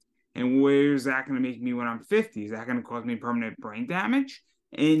concussed. And where's that going to make me when I'm 50? Is that going to cause me permanent brain damage?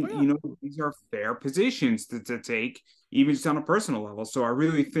 Oh, And, yeah. these are fair positions to take. even just on a personal level. So I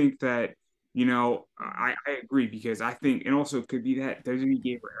really think that, I agree because I think, and also it could be that Disney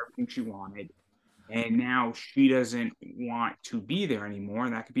gave her everything she wanted, and now she doesn't want to be there anymore,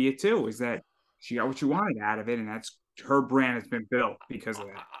 and that could be it too. Is that she got what she wanted out of it, and that's her brand has been built because of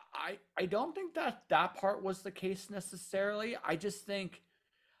that. I don't think that that part was the case necessarily. I just think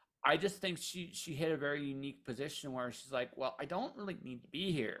she hit a very unique position where she's like, well, I don't really need to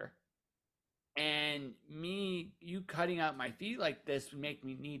be here, and you cutting out my feet like this would make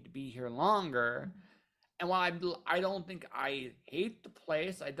me need to be here longer. And while I don't think I hate the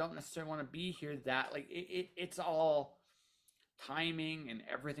place, I don't necessarily want to be here. That like it's all timing and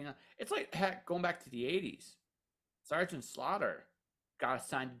everything. It's like heck going back to the '80s. Sergeant Slaughter got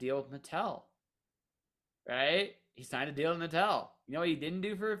signed a deal with Mattel, right? He signed a deal with Mattel. You know what he didn't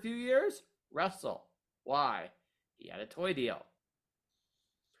do for a few years? Wrestle. Why? He had a toy deal.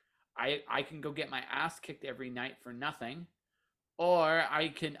 I can go get my ass kicked every night for nothing, or I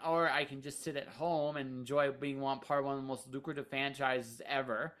can just sit at home and enjoy being part of one of the most lucrative franchises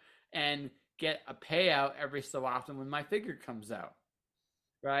ever and get a payout every so often when my figure comes out.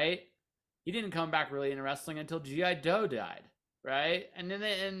 Right? He didn't come back really into wrestling until G.I. Joe died, right? And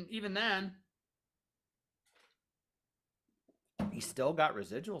even then, he still got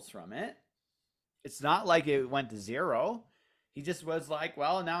residuals from it. It's not like it went to zero. He just was like,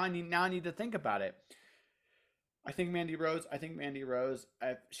 well, now I need to think about it. I think Mandy Rose.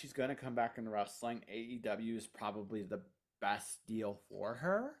 She's gonna come back into wrestling. AEW is probably the best deal for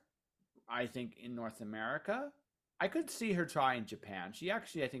her. I think in North America, I could see her try in Japan. She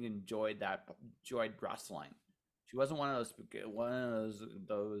actually, I think, enjoyed wrestling. She wasn't one of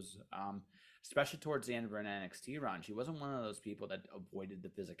those, especially towards the end of her NXT run. She wasn't one of those people that avoided the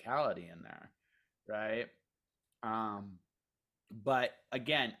physicality in there, right? Um, but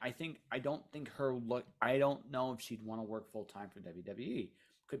again, I don't think her look. I don't know if she'd want to work full time for WWE.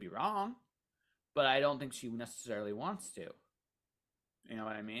 Could be wrong, but I don't think she necessarily wants to. You know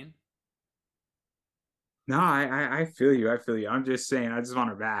what I mean? No, I feel you. I feel you. I'm just saying, I just want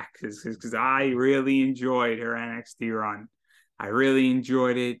her back because I really enjoyed her NXT run. I really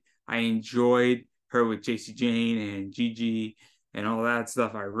enjoyed it. I enjoyed her with JC Jane and Gigi and all that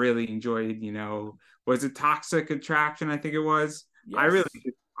stuff. I really enjoyed, was it Toxic Attraction? I think it was. I really,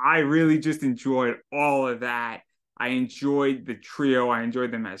 Yes. I really just enjoyed all of that. I enjoyed the trio. I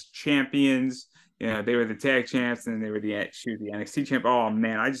enjoyed them as champions. They were the tag champs and they were the NXT champ. Oh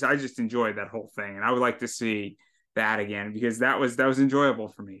man, I just enjoyed that whole thing, and I would like to see that again because that was enjoyable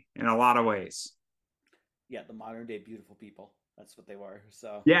for me in a lot of ways. Yeah, the modern day beautiful people. That's what they were.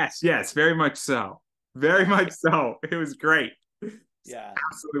 So Yes, yes, very much so, very yeah, much so. It was great. It's yeah,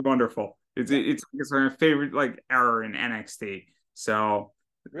 absolutely wonderful. It's yeah. it's my favorite like era in NXT. So,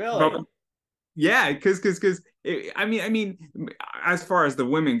 but Really? yeah, because I mean, as far as the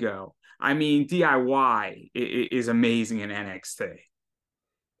women go, I mean, DIY is amazing in NXT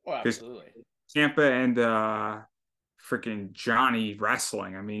Oh, because absolutely. Tampa and freaking Johnny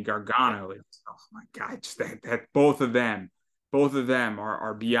wrestling. I mean, Yep. Gargano. Oh my God, just that both of them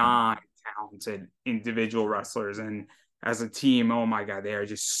are beyond talented individual wrestlers, and as a team, oh my God, they are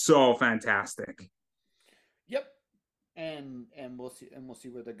just so fantastic. Yep. And we'll see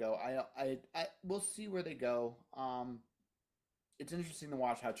where they go. I we'll see where they go. It's interesting to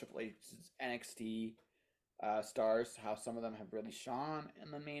watch how Triple H's NXT stars, how some of them have really shone in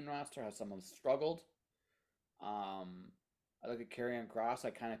the main roster, how some of them struggled. I look at Karrion Cross.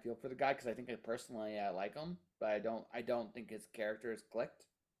 I kind of feel for the guy because I think personally I like him, but I don't think his character is clicked.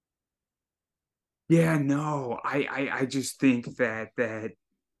 Yeah, no, I just think that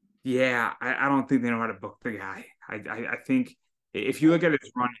yeah, I don't think they know how to book the guy. I think if you Well, look at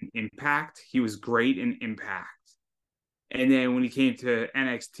his run in Impact, he was great in Impact. And then when he came to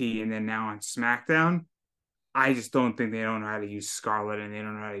NXT and then now on SmackDown, I just don't think they don't know how to use Scarlett and they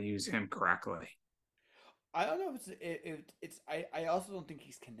don't know how to use him correctly. I don't know if it's I also don't think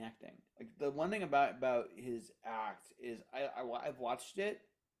he's connecting. Like the one thing about his act is I've watched it.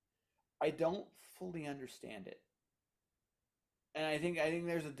 I don't fully understand it, and I think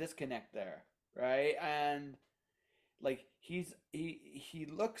there's a disconnect there, right? And like he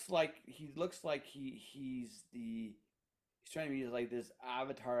looks like he's trying to be like this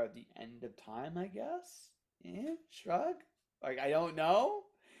avatar of the end of time, I guess. Yeah, shrug. Like I don't know.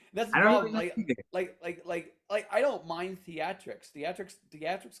 That's the I don't problem. know either. Like I don't mind theatrics.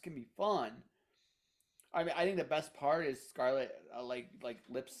 Theatrics can be fun. I mean, I think the best part is Scarlett like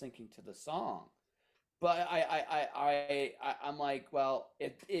lip syncing to the song. But I'm like, well,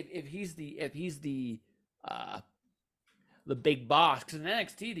 if he's the uh the big boss. Because in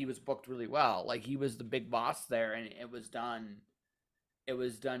NXT he was booked really well. Like he was the big boss there, and it was done. It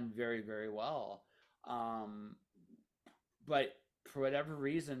was done very very well. Um, but for whatever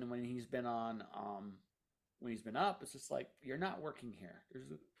reason, when he's been up, it's just like you're not working here.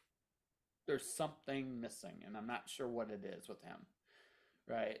 There's something missing, and I'm not sure what it is with him.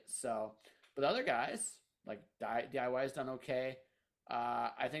 Right. So, but other guys like DIY's done okay.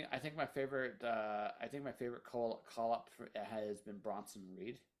 I think my favorite call up has been Bronson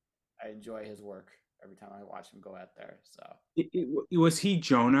Reed. I enjoy his work every time I watch him go out there. So Was he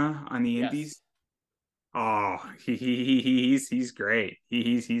Jonah on the yes, Indies? Oh, he's great.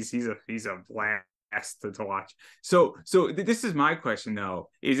 He's a blast to watch. So this is my question though,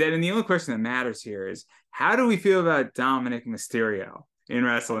 is that, and the only question that matters here is how do we feel about Dominic Mysterio in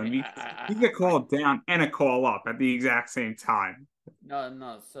I wrestling? mean Because he get I called down and a call up at the exact same time. no.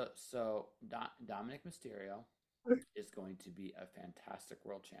 Dominic Mysterio is going to be a fantastic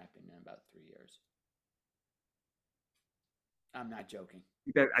world champion in about 3 years. I'm not joking.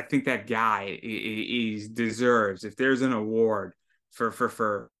 That I think that guy is deserves, if there's an award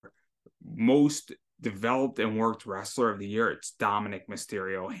for most developed and worked wrestler of the year, it's Dominic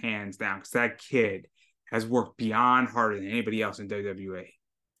Mysterio, hands down, because that kid has worked beyond harder than anybody else in WWE.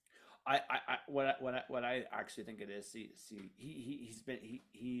 What I actually think it is. He's been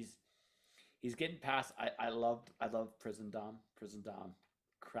he's getting past. I love Prison Dom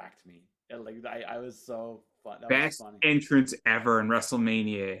cracked me. Like I was so fun. That was Best funny. entrance ever in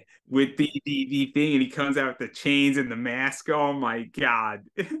WrestleMania with the thing, and he comes out with the chains and the mask. Oh my god!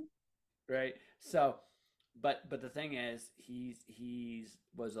 Right. So, but the thing is, he's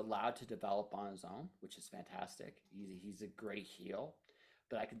was allowed to develop on his own, which is fantastic. He's a great heel,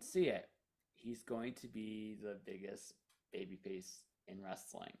 but I can see it. He's going to be the biggest babyface in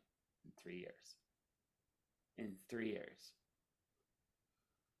wrestling in 3 years. In 3 years.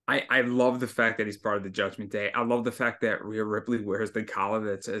 I love the fact that he's part of the Judgment Day. I love the fact that Rhea Ripley wears the collar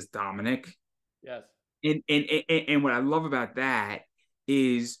that says Dominic. Yes. And what I love about that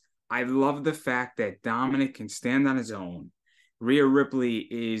is I love the fact that Dominic can stand on his own. Rhea Ripley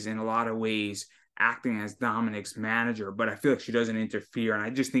is in a lot of ways acting as Dominic's manager, but I feel like she doesn't interfere. And I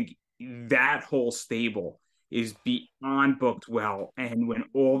just think that whole stable is beyond booked well. And when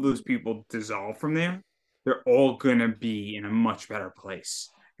all those people dissolve from there, they're all gonna be in a much better place.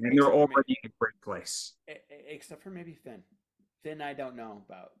 And they're Except for me, already in a great place. except for maybe Finn. Finn, I don't know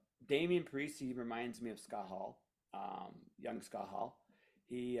about. Damian Priest, he reminds me of Scott Hall, young Scott Hall.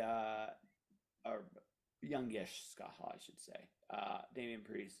 He, or youngish Scott Hall, I should say. Damian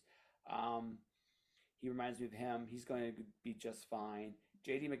Priest. Um, he reminds me of him. He's going to be just fine.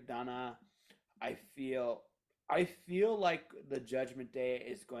 JD McDonough, I feel I feel like the Judgment Day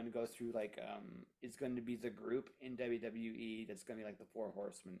is going to go through like it's going to be the group in WWE that's going to be like the Four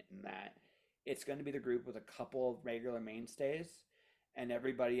Horsemen in that. It's going to be the group with a couple of regular mainstays and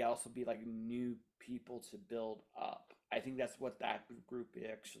everybody else will be like new people to build up. I think that's what that group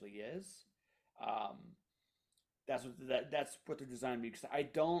actually is. Um that's what they're designed to be because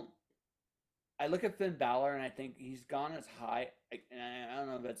I look at Finn Balor and I think he's gone as high. And I don't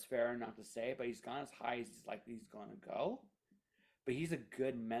know if that's fair or not to say, but he's gone as high as he's likely he's going to go. But he's a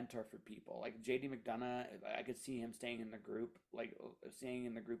good mentor for people. Like JD McDonough, I could see him staying in the group, like staying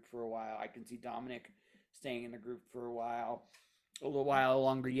in the group for a while. I can see Dominic staying in the group for a little while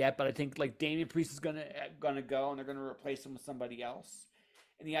longer yet. But I think like Damian Priest is gonna go, and they're gonna replace him with somebody else.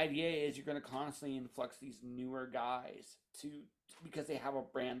 And the idea is you're gonna constantly influx these newer guys to because they have a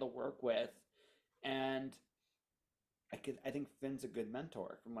brand to work with and I think Finn's a good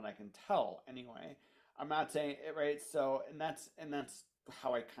mentor from what I can tell anyway. I'm not saying it right, so and that's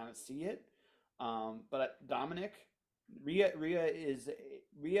how I kind of see it. But Dominic, Rhea is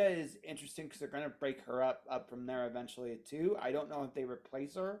interesting because they're gonna break her up from there eventually too. I don't know if they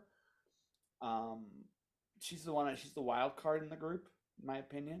replace her. Um, she's the wild card in the group, in my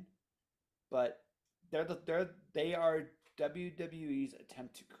opinion. But they are WWE's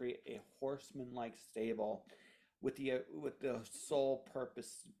attempt to create a horseman like stable with the sole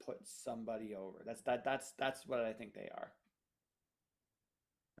purpose to put somebody over. That's what I think they are.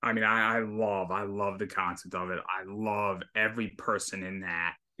 I mean, I love the concept of it. I love every person in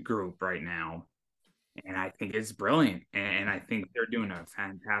that group right now. And I think it's brilliant. And I think they're doing a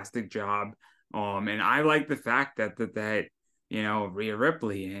fantastic job. And I like the fact that Rhea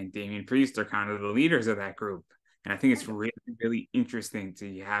Ripley and Damian Priest are kind of the leaders of that group. And I think it's Kind of. really, really interesting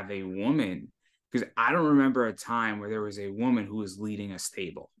to have a woman because I don't remember a time where there was a woman who was leading a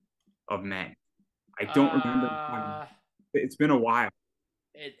stable of men. I don't remember the time. Uh It's been a while.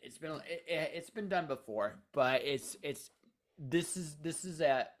 it's been done before, but this is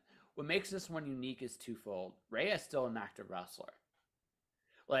at what makes this one unique is twofold. Rhea is still an active wrestler.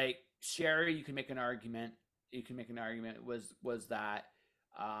 Like Sherry, you can make an argument. You can make an argument was that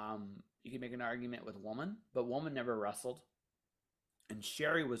you can make an argument with Woman, but Woman never wrestled, and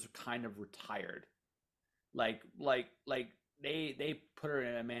Sherry was kind of retired. Like they put her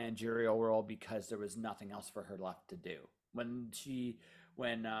in a managerial role because there was nothing else for her left to do. When she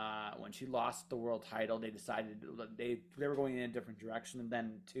lost the world title, they decided they were going in a different direction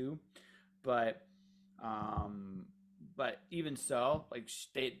then too, but um, but even so, like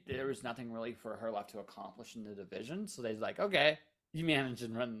there was nothing really for her left to accomplish in the division. So they're like, okay, you manage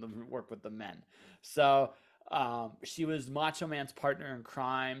and work with the men. So she was Macho Man's partner in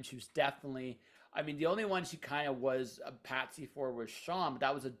crime. She was definitely. I mean, the only one she kind of was a patsy for was Shawn, but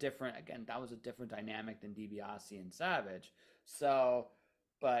that was a different. Again, that was a different dynamic than DiBiase and Savage. So,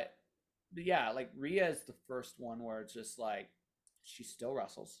 but, but yeah, like Rhea is the first one where it's just like she still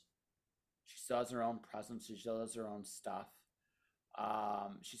wrestles. She still has her own presence. She still has her own stuff.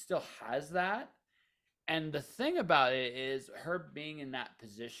 She still has that. And the thing about it is, her being in that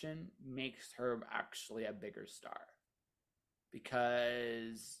position makes her actually a bigger star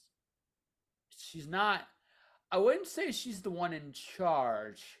because she's not. I wouldn't say she's the one in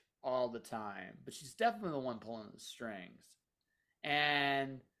charge all the time, but she's definitely the one pulling the strings.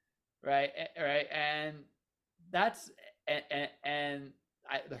 And right, and that's and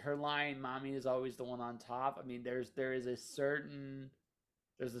her line, "Mommy is always the one on top." I mean, there's a certain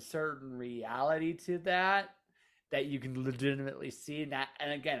reality to that you can legitimately see, and that,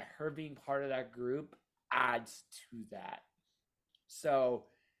 and again, her being part of that group adds to that. So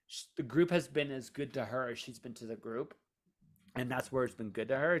the group has been as good to her as she's been to the group, and that's where it's been good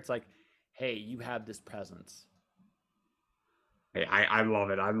to her. It's like, hey, you have this presence. I love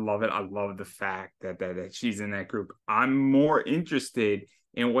it. I love it. I love the fact that she's in that group. I'm more interested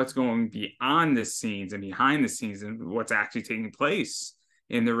in what's going beyond the scenes and behind the scenes and what's actually taking place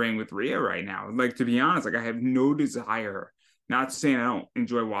in the ring with Rhea right now. Like, to be honest, like I have no desire, not saying I don't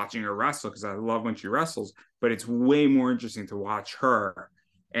enjoy watching her wrestle because I love when she wrestles, but it's way more interesting to watch her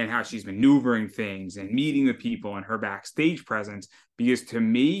and how she's maneuvering things and meeting the people and her backstage presence. Because to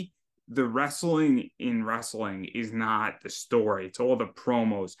me, the wrestling in wrestling is not the story. It's all the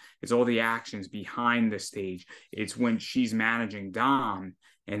promos. It's all the actions behind the stage. It's when she's managing Dom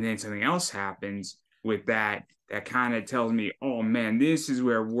and then something else happens with that kind of tells me, oh man, this is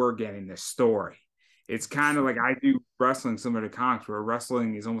where we're getting the story. It's kind of like I do wrestling similar to comics, where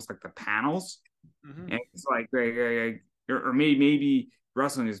wrestling is almost like the panels, Mm-hmm. and it's like, or maybe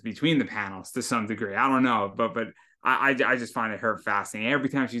wrestling is between the panels to some degree. I don't know, but I just find it her fascinating. Every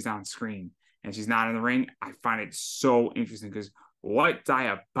time she's on screen and she's not in the ring, I find it so interesting because what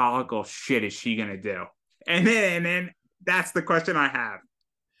diabolical shit is she gonna do? And then that's the question I have.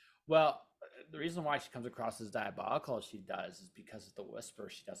 Well, the reason why she comes across as diabolical as she does is because of the whisper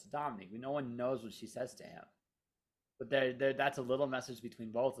she does to Dominic. No one knows what she says to him, but that's a little message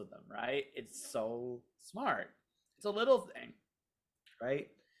between both of them, right? It's so smart. It's a little thing, right?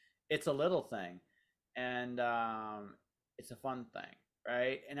 It's a little thing, and it's a fun thing,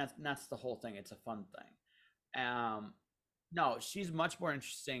 right? And that's the whole thing. It's a fun thing. No, she's much more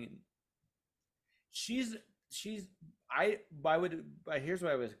interesting. She's she's I would but here's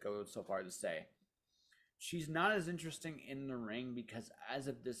what I would go so far to say. She's not as interesting in the ring because as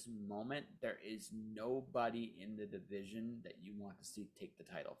of this moment, there is nobody in the division that you want to see take the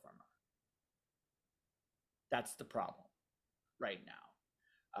title from her. That's the problem right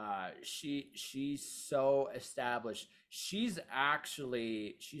now. She's so established. She's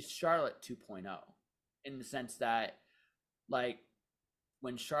Charlotte 2.0 in the sense that, like,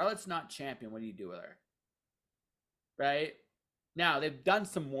 when Charlotte's not champion, what do you do with her? Right? Now they've done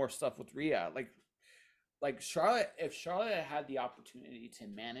some more stuff with Rhea, like Charlotte. If Charlotte had the opportunity to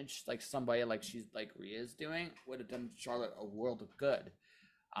manage like somebody like she's like Rhea's doing, would have done Charlotte a world of good.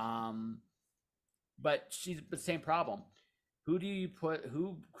 Um, but she's the same problem. Who do you put?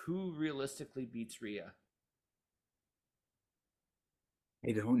 Who realistically beats Rhea?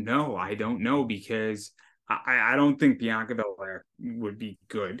 I don't know. I don't know because I don't think Bianca Belair would be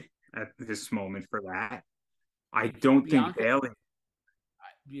good at this moment for that. I don't think Bianca, Bailey.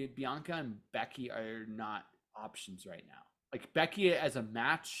 Bianca and Becky are not options right now. Like Becky as a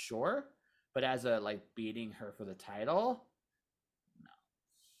match, sure, but as a like beating her for the title,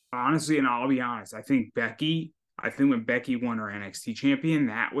 no. Honestly, and I'll be honest, I think Becky. I think when Becky won her NXT champion,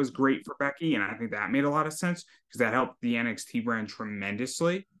 that was great for Becky, and I think that made a lot of sense because that helped the NXT brand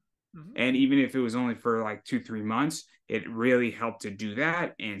tremendously. Mm-hmm. And even if it was only for like 2, 3 months, it really helped to do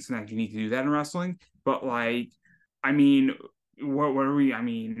that. And sometimes you need to do that in wrestling. But like I mean, what are we? I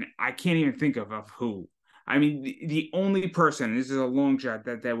mean, I can't even think of who. I mean, the only person, this is a long shot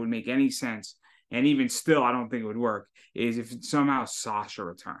that would make any sense, and even still, I don't think it would work, is if somehow Sasha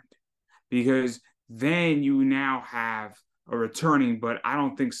returned, because then you now have a returning, but I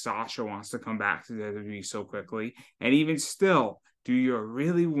don't think Sasha wants to come back to the WWE so quickly. And even still, do you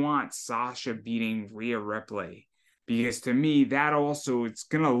really want Sasha beating Rhea Ripley? Because to me, that also it's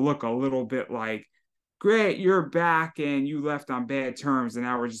gonna look a little bit like, great, you're back and you left on bad terms, and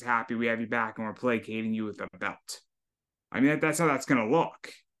now we're just happy we have you back and we're placating you with a belt. I mean, that's how that's gonna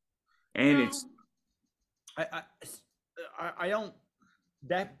look. And No, it's I I, I don't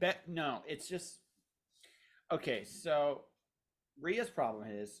that no. It's just okay. So Rhea's problem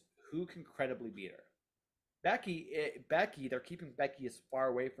is who can credibly beat her. Becky, they're keeping Becky as far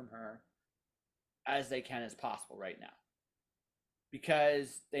away from her as they can as possible right now.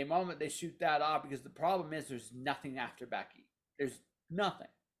 Because the moment they shoot that off, because the problem is there's nothing after Becky. There's nothing,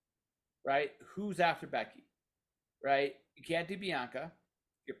 right? Who's after Becky, right? You can't do Bianca.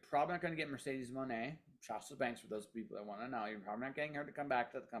 You're probably not going to get Mercedes Monet, Shasta Banks for those people that want to know. You're probably not getting her to come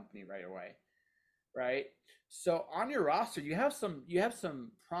back to the company right away, right? So on your roster, you have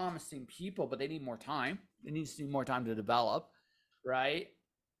some promising people, but they need more time. They need more time to develop, right?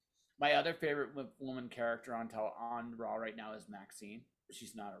 My other favorite woman character on Raw right now is Maxine.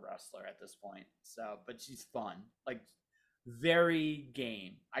 She's not a wrestler at this point, so but she's fun, like very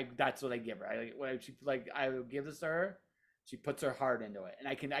game. That's what I give her. I will give this to her. She puts her heart into it, and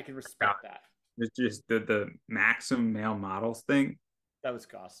I can respect that. it's just the Maxim male models thing. That was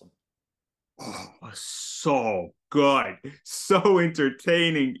awesome. Oh, so good, so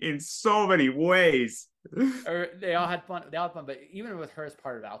entertaining in so many ways. Or they all had fun. They all had fun, but even with her as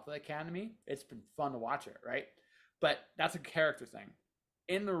part of Alpha Academy, it's been fun to watch her, right? But that's a character thing.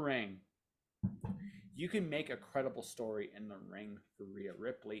 In the ring, you can make a credible story in the ring for Rhea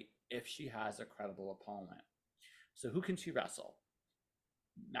Ripley if she has a credible opponent. So who can she wrestle?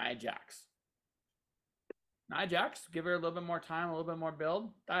 Nia Jax. Nia Jax, give her a little bit more time, a little bit more build.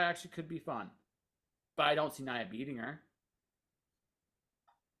 That actually could be fun. But I don't see Nia beating her.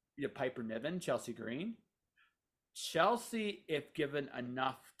 You have Piper Niven, Chelsea Green. Chelsea, if given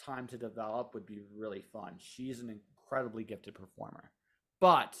enough time to develop, would be really fun. She's an incredibly gifted performer.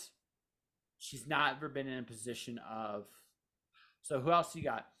 But she's not ever been in a position of. So who else you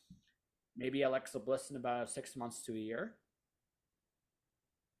got? Maybe Alexa Bliss in about 6 months to a year.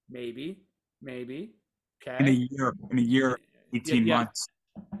 Maybe. Okay. In a year, Yeah, 18 yeah. months.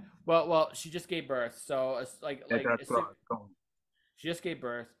 Well, she just gave birth, so it's That's what I was going. she just gave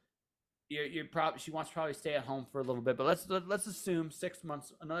birth. You're probably she wants to probably stay at home for a little bit, but let's assume 6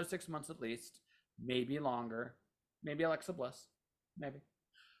 months, another 6 months at least, maybe longer, maybe Alexa Bliss, maybe.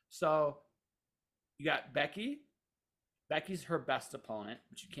 So you got Becky. Becky's her best opponent,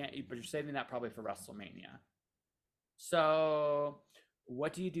 but you can't. But you're saving that probably for WrestleMania. So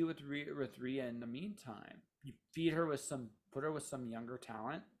what do you do with Rhea in the meantime? You feed her with put her with some younger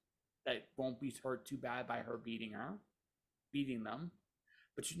talent that won't be hurt too bad by her beating them.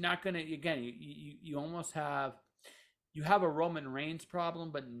 But you're not gonna again. You almost have a Roman Reigns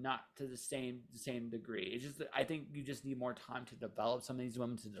problem, but not to the same degree. It's just I think you just need more time to develop some of these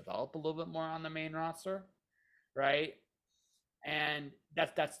women to develop a little bit more on the main roster, right? And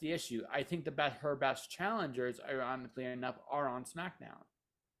that's the issue. I think her best challengers, ironically enough, are on SmackDown.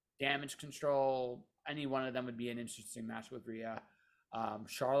 Damage Control, any one of them would be an interesting match with Rhea.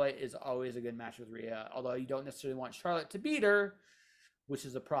 Charlotte is always a good match with Rhea, although you don't necessarily want Charlotte to beat her, which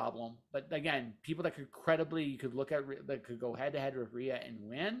is a problem. But again, people that you could look at that could go head to head with Rhea and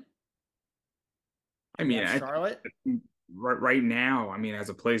win. I You mean, have Charlotte. right now, I mean, as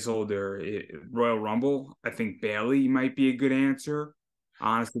a placeholder, Royal Rumble, I think Bailey might be a good answer.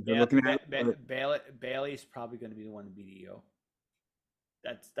 Honestly, if you're looking at it, Bailey's probably going to be the one to beat Io.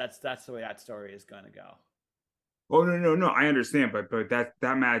 That's the way that story is going to go. oh no, I understand, but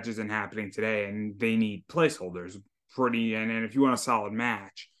that match isn't happening today, and they need placeholders. And if you want a solid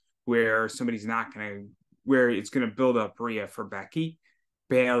match where somebody's not gonna where it's gonna build up Rhea for Becky,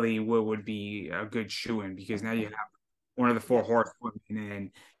 Bailey would be a good shoe in because now you have one of the four Yeah, horsewomen,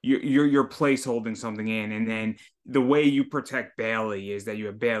 and you're placeholding something in, and then the way you protect Bailey is that you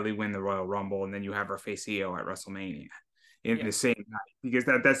have Bailey win the Royal Rumble, and then you have her face Io at WrestleMania in yeah. the same night because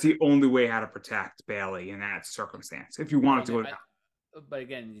that's the only way how to protect Bailey in that circumstance. If you But wanted to you go know, to but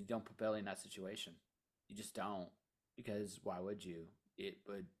again, you don't put Bailey in that situation. You just don't, because why would you? It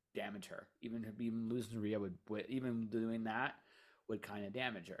would damage her. Even losing to Rhea would even doing that would kind of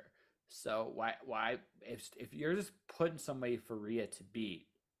damage her. So why if you're just putting somebody for Rhea to beat,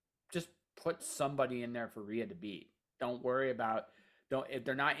 just put somebody in there for Rhea to beat. Don't worry about don't if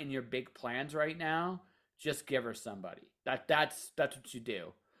they're not in your big plans right now, just give her somebody. That's what you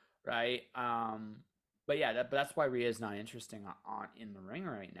do, right? But yeah, but that's why Rhea is not interesting on in the ring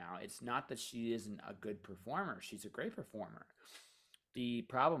right now. It's not that she isn't a good performer; she's a great performer. The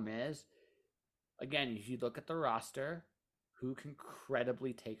problem is, again, if you look at the roster, who can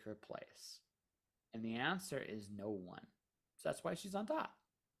credibly take her place? And the answer is no one. So that's why she's on top.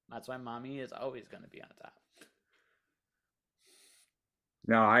 That's why mommy is always going to be on top.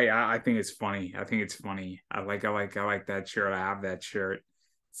 No, I think it's funny. I think it's funny. I like that shirt. I have that shirt. It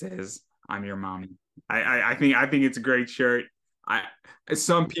says I'm your mommy. I think it's a great shirt. I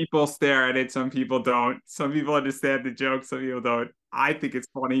Some people stare at it, some people don't. Some people understand the joke, some people don't. I think it's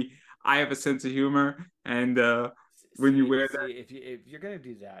funny. I have a sense of humor, and when you wear See, if you're gonna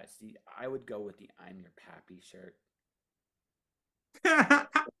do that, see, I would go with the "I'm Your Pappy" shirt. that,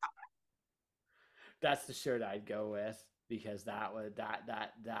 That's the shirt I'd go with because that would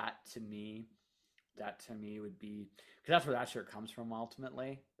that to me would be because that's where that shirt comes from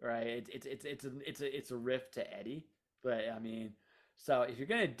ultimately, right? It's a riff to Eddie, but I mean, so if you're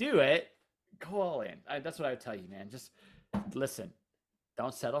gonna do it, go all in. That's what I would tell you, man. Just listen.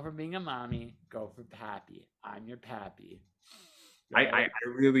 Don't settle for being a mommy. Go for pappy. I'm your pappy. I Right?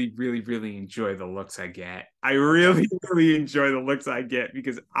 really, really, really enjoy the looks I get. I Okay. really, really enjoy the looks I get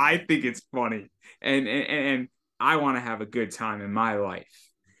because I think it's funny, and I want to have a good time in my life,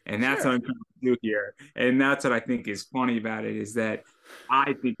 and that's what Sure. I'm trying to do here. And that's what I think is funny about it is that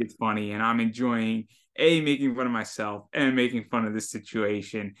I think it's funny, and I'm enjoying making fun of myself and making fun of this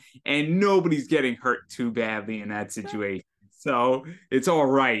situation, and nobody's getting hurt too badly in that No. situation, so it's all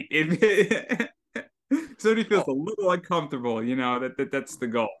right. Somebody feels a Oh. little uncomfortable, that's the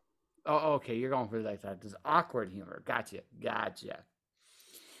goal. Oh, okay. You're going for like that. This awkward humor. Gotcha. Gotcha.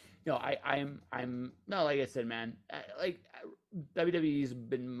 No, I'm no, like I said, man. WWE's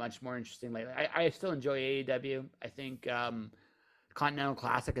been much more interesting lately. I still enjoy AEW. I think Continental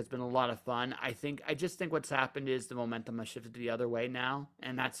Classic has been a lot of fun. I just think what's happened is the momentum has shifted the other way now,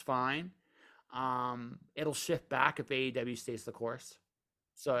 and that's fine. It'll shift back if AEW stays the course.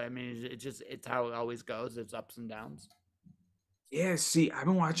 So I mean, it's how it always goes. It's ups and downs. Yeah, see, I've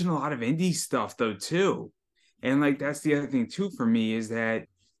been watching a lot of indie stuff though too. And like that's the other thing too for me is that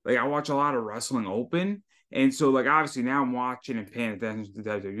like I watch a lot of wrestling open. And so like obviously now I'm watching and paying attention to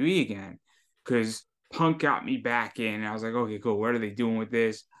WWE again because Punk got me back in. And I was like, okay, cool. What are they doing with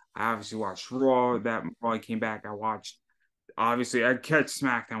this? I obviously watched Raw. That Raw came back. I watched obviously I catch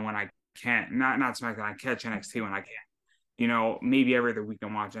SmackDown when I can. Not SmackDown, I catch NXT when I can. Maybe every other week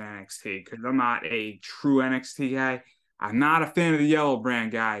I'm watching NXT because I'm not a true NXT guy. I'm not a fan of the yellow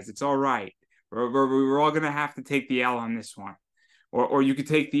brand, guys. It's all right. We're all going to have to take the L on this one. Or you could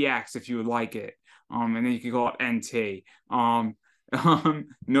take the X if you would like it. And then you could call it NT. No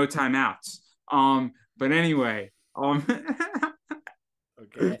timeouts. But anyway, Okay.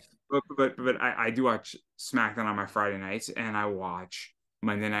 but I do watch SmackDown on my Friday nights, and I watch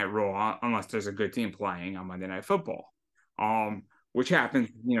Monday Night Raw unless there's a good team playing on Monday Night Football, which happens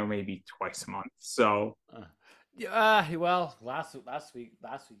maybe twice a month. So Yeah. Well, last week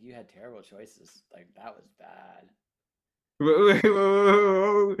you had terrible choices. Like that was bad.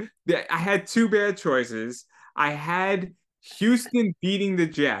 I had two bad choices. I had Houston beating the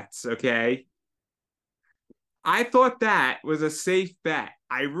Jets. Okay, I thought that was a safe bet.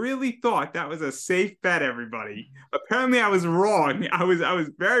 I really thought that was a safe bet, everybody. Apparently I was wrong. I was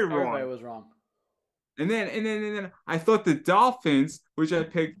very Everybody wrong. was wrong. And then I thought the Dolphins, which I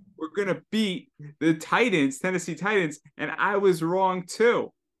picked, were gonna beat the Titans, Tennessee Titans, and I was wrong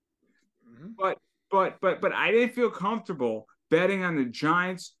too. Mm-hmm. But but I didn't feel comfortable betting on the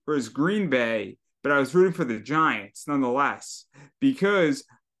Giants versus Green Bay, but I was rooting for the Giants nonetheless because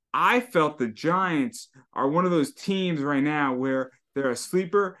I felt the Giants are one of those teams right now where they're a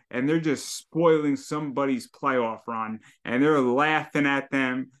sleeper and they're just spoiling somebody's playoff run and they're laughing at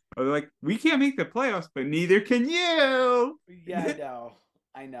them. They're like, we can't make the playoffs, but neither can you. Yeah, I know.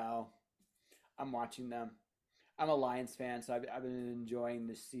 I know. I'm watching them. I'm a Lions fan, so I've been enjoying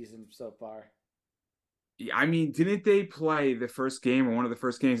this season so far. I mean, didn't they play the first game or one of the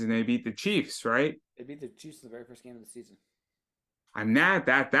first games and they beat the Chiefs, right? They beat the Chiefs in the very first game of the season. I'm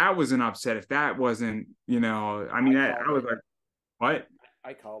that was an upset. If that wasn't, I I mean, called I was it. like, what?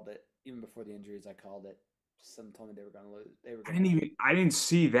 I called it even before the injuries. I called it. Some told me they were going to lose. They were I going to didn't win. even, I didn't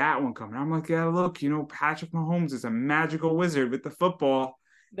see that one coming. I'm like, yeah, look, Patrick Mahomes is a magical wizard with the football,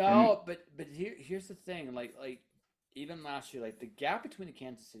 and No, but here's the thing. Like even last year, like the gap between the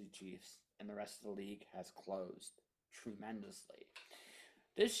Kansas City Chiefs and the rest of the league has closed tremendously.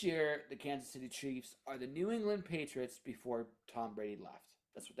 This year, the Kansas City Chiefs are the New England Patriots before Tom Brady left.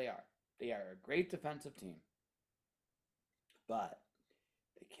 That's what they are. They are a great defensive team, but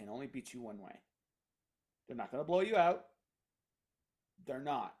they can only beat you one way. They're not going to blow you out. They're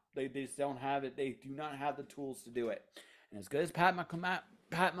not. They just don't have it. They do not have the tools to do it. And as good as Pat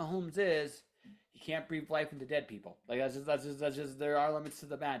Mahomes is, he can't breathe life into dead people. Like that's just there are limits to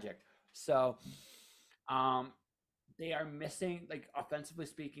the magic. So, they are missing, like, offensively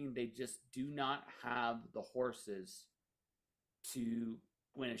speaking, they just do not have the horses to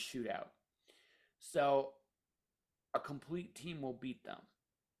win a shootout. So a complete team will beat them.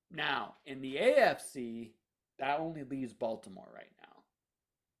 Now, in the AFC, that only leaves Baltimore right now.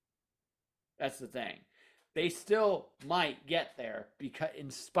 That's the thing. They still might get there because, in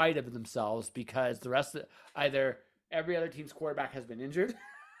spite of themselves, because the rest of either every other team's quarterback has been injured,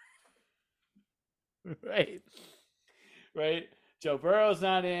 right? Right. Joe Burrow's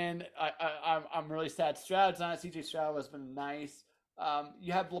not in. I'm really sad. Stroud's not. CJ Stroud has been nice.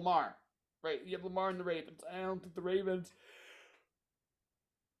 You have Lamar, right? You have Lamar and the Ravens. I don't think the Ravens.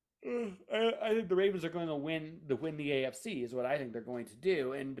 I think the Ravens are going to win the AFC is what I think they're going to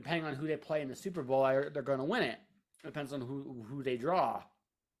do, and depending on who they play in the Super Bowl, they're going to win it. It depends on who they draw,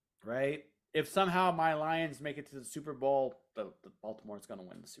 right? If somehow my Lions make it to the Super Bowl, the Baltimore's going to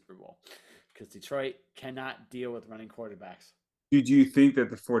win the Super Bowl because Detroit cannot deal with running quarterbacks. Do you think that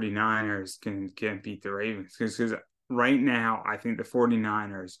the 49ers can beat the Ravens? Because right now, I think the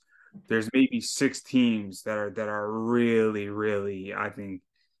 49ers, there's maybe 6 teams that are really, really, I think,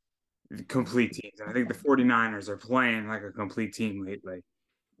 complete teams. And I think the 49ers are playing like a complete team lately.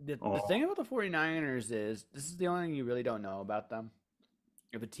 The thing about the 49ers is this is the only thing you really don't know about them.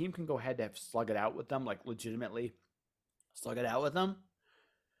 If a team can go ahead to slug it out with them, like legitimately slug it out with them,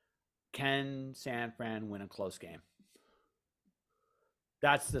 can San Fran win a close game?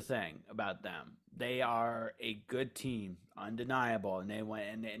 That's the thing about them. They are a good team, undeniable, and they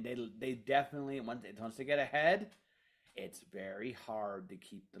went and they definitely once they get ahead, it's very hard to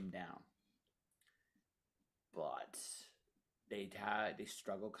keep them down. But they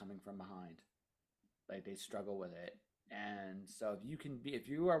struggle coming from behind. Like they struggle with it. And so if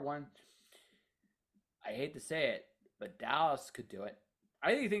you are one, I hate to say it, but Dallas could do it.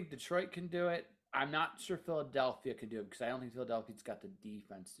 I think Detroit can do it. I'm not sure Philadelphia can do it because I don't think Philadelphia's got the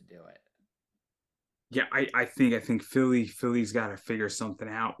defense to do it. Yeah, I think Philly's got to figure something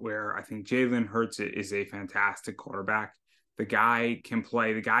out where I think Jalen Hurts is a fantastic quarterback. The guy can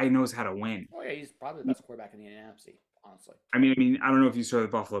play. The guy knows how to win. Oh yeah, he's probably the best quarterback in the NFC, honestly. I don't know if you saw the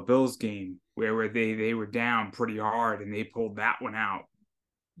Buffalo Bills game where they were down pretty hard and they pulled that one out.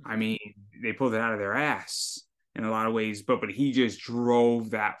 I mean, they pulled it out of their ass in a lot of ways, but he just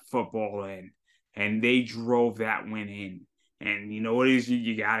drove that football in, and they drove that win in. And you know what it is,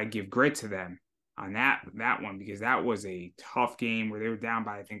 you got to give grit to them on that one because that was a tough game where they were down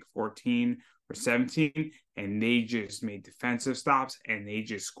by I think 14 or 17, and they just made defensive stops and they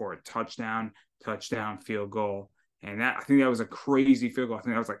just scored touchdown, field goal. And I think that was a crazy field goal. I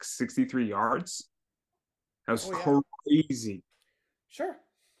think that was like 63 yards. That was crazy. Sure.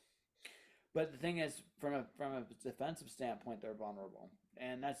 But the thing is, from a defensive standpoint, they're vulnerable,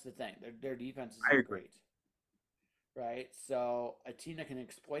 and that's the thing. Their defense isn't great, right? So a team that can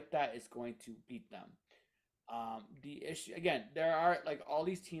exploit that is going to beat them. The issue again, there are like all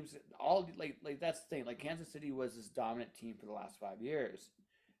these teams, all like that's the thing. Like Kansas City was this dominant team for the last 5 years.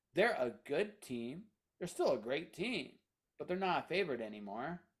 They're a good team. They're still a great team, but they're not a favorite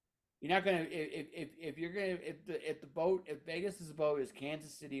anymore. You're not gonna if you're gonna if Vegas's boat is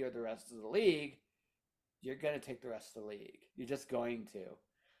Kansas City or the rest of the league, you're gonna take the rest of the league. You're just going to,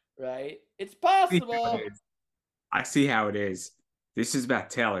 right? It's possible. I see how it is. This is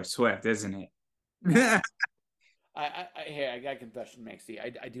about Taylor Swift, isn't it? No. I got a confession to make. See,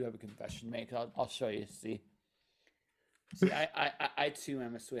 I do have a confession to make. I'll show you. See, I too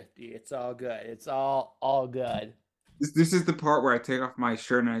am a Swiftie. It's all good. It's all good. This is the part where I take off my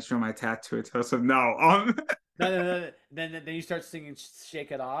shirt and I show my tattoo. It tells him no. No. Then you start singing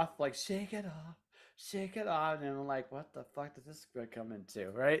 "Shake It Off," like "Shake It Off, Shake It Off," and I'm like, "What the fuck does this come into?"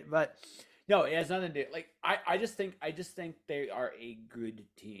 Right? But no, it has nothing to do. Like I just think they are a good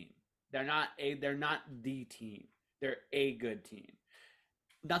team. They're not the team. They're a good team.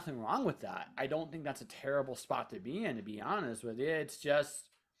 Nothing wrong with that. I don't think that's a terrible spot to be in. To be honest with you, it's just.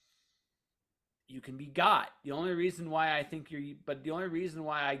 You can be got. The only reason why I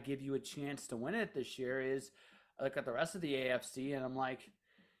give you a chance to win it this year is I look at the rest of the AFC and I'm like,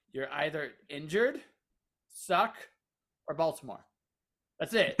 you're either injured, suck, or Baltimore.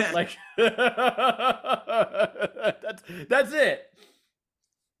 That's it. Like that's it.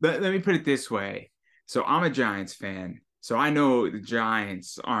 let me put it this way. So I'm a Giants fan. So I know the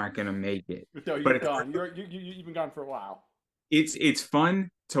Giants aren't going to make it. No, But you've gone. You've been gone for a while. it's fun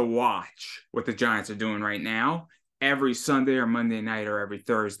to watch what the Giants are doing right now every Sunday or Monday night or every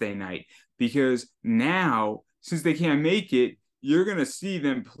Thursday night because now since they can't make it, you're going to see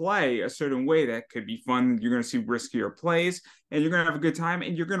them play a certain way that could be fun. You're going to see riskier plays and you're going to have a good time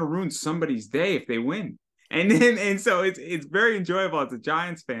and you're going to ruin somebody's day if they win. And so it's very enjoyable as a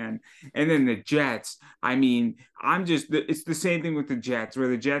Giants fan. And then the Jets, I mean, it's the same thing with the Jets where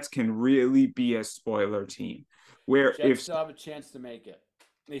the Jets can really be a spoiler team The where Jets if still have a chance to make it.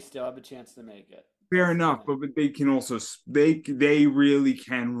 They still have a chance to make it. fair That's the enough, thing. but they can also they really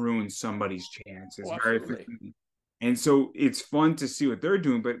can ruin somebody's chances Oh, very absolutely. frequently. And so it's fun to see what they're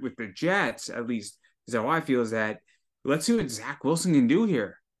doing. But with the Jets, at least is how I feel, is that let's see what Zach Wilson can do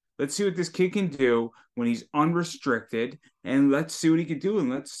here. Let's see what this kid can do when he's unrestricted, and let's see what he can do, and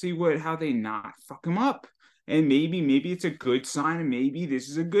let's see what how they not fuck him up. And maybe it's a good sign, and maybe this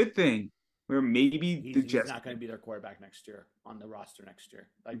is a good thing, where maybe the He's Jets not going to be their quarterback next year on the roster next year.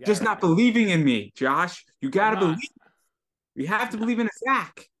 Like, I just already not know. believing in me, Josh. You I'm got to believe. not. You have I'm to not. believe in a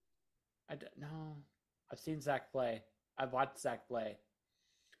Zach. No. I've seen Zach play. I've watched Zach play.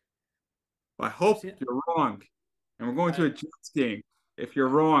 Well, I I've hope seen. you're wrong. And we're going to I, a Jets game if you're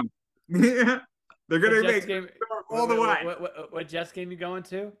wrong. They're what going to Jets make game? all the way. What Jets game you going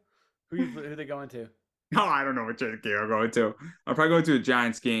to? Who they going to? No, I don't know what Jets game I'm going to. I'm probably going to a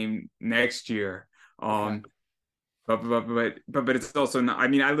Giants game next year. Okay. Um, but it's also not. I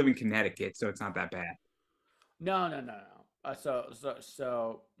mean, I live in Connecticut, so it's not that bad. No.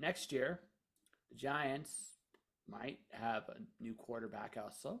 So next year, the Giants might have a new quarterback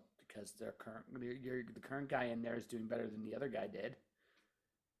also because the current guy in there is doing better than the other guy did.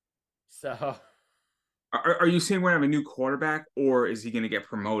 So Are you saying we're gonna have a new quarterback, or is he going to get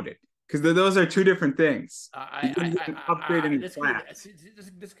promoted? Because those are two different things. He's going to get an upgrade in his class.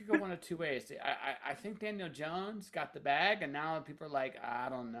 this could go one of two ways. I think Daniel Jones got the bag, and now people are like, I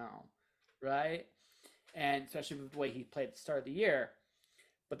don't know, right? And especially with the way he played at the start of the year.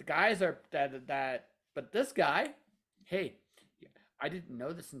 But the guys are that. But this guy, hey, I didn't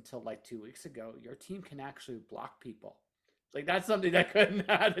know this until like 2 weeks ago. Your team can actually block people. Like that's something that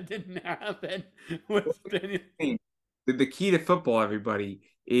that didn't happen with Daniel. The key to football, everybody,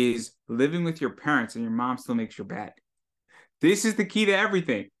 is living with your parents and your mom still makes your bed. This is the key to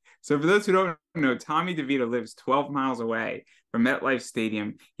everything. So for those who don't know, Tommy DeVito lives 12 miles away from MetLife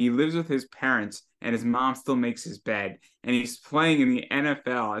Stadium. He lives with his parents, and his mom still makes his bed. And he's playing in the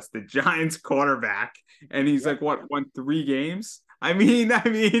NFL as the Giants quarterback. And he's Yep. like, what, won 3 games? I mean,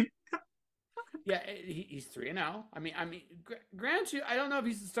 Yeah, he's 3-0. Grant you, I don't know if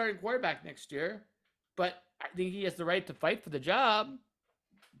he's the starting quarterback next year, but I think he has the right to fight for the job.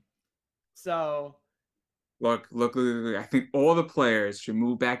 So look. I think all the players should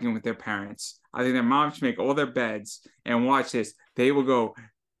move back in with their parents. I think their moms should make all their beds and watch this. They will go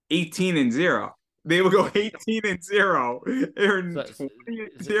 18-0. They will go 18-0. They're so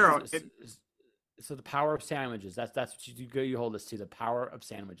 20-0. so the power of sandwiches. That's what you hold us to, the power of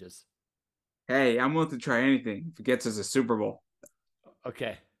sandwiches. Hey, I'm willing to try anything if it gets us a Super Bowl.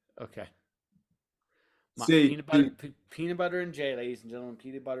 Okay. See, Peanut butter and J, ladies and gentlemen,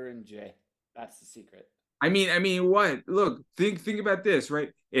 peanut butter and J. That's the secret. I mean, what? Look, think about this, right?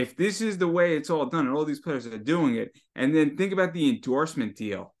 If this is the way it's all done, and all these players are doing it, and then think about the endorsement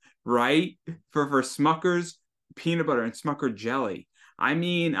deal, right? For Smucker's peanut butter and Smucker jelly. I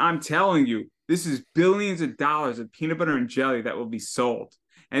mean, I'm telling you, this is billions of dollars of peanut butter and jelly that will be sold.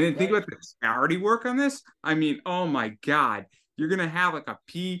 And then think Right. about the charity work on this. I mean, oh my God, you're gonna have like a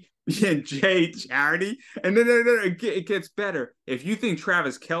PB&J charity, and then it gets better. If you think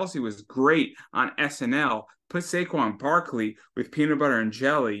Travis Kelce was great on SNL, put Saquon Barkley with peanut butter and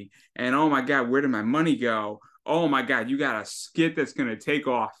jelly, and oh my God, where did my money go? Oh my God, you got a skit that's gonna take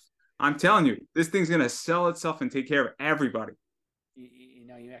off. I'm telling you, this thing's gonna sell itself and take care of everybody.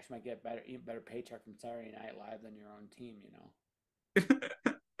 You actually might get even better paycheck from Saturday Night Live than your own team.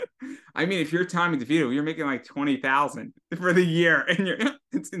 I mean, if you're Tommy DeVito, you're making like 20,000 for the year, and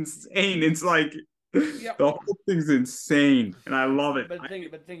it's insane. It's like the Yep. whole thing's insane, and I love it. But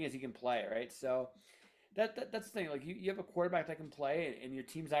the thing is, he can play, right? So that's the thing. Like you have a quarterback that can play, and your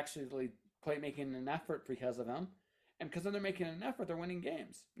team's actually making an effort because of him, and because they're making an effort, they're winning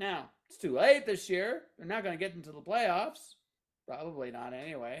games. Now it's too late this year. They're not going to get into the playoffs. Probably not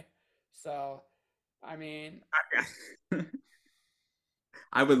anyway. So, I mean,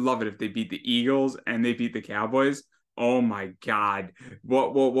 I would love it if they beat the Eagles and they beat the Cowboys. Oh my God.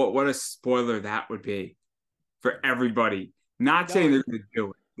 What a spoiler that would be for everybody. Not no, saying they're going to do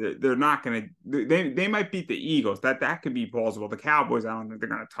it, they're not going to. They might beat the Eagles. That could be plausible. The Cowboys, I don't think they're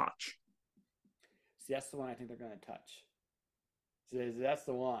going to touch. See, that's the one I think they're going to touch. So that's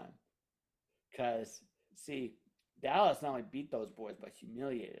the one. Because, see, Dallas not only beat those boys, but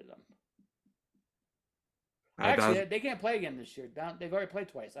humiliated them. Actually, they can't play again this year. They've already played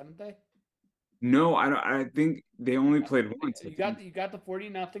twice, haven't they? No, I don't. I think they only played once. You got the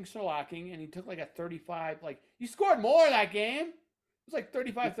 40-0 shellacking, and you took like a 35. Like you scored more that game. It was like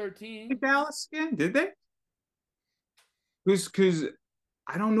 35-13. Dallas again? Did they? Because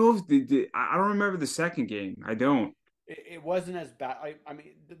I don't know if they did. I don't remember the second game. I don't. It wasn't as bad. I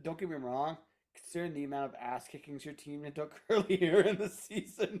mean, don't get me wrong. Considering the amount of ass kickings your team took earlier in the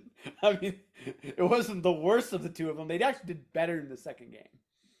season, I mean, it wasn't the worst of the two of them. They actually did better in the second game,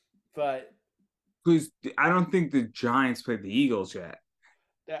 but because I don't think the Giants played the Eagles yet.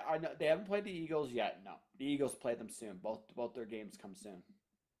 They haven't played the Eagles yet. No, the Eagles play them soon. Both their games come soon.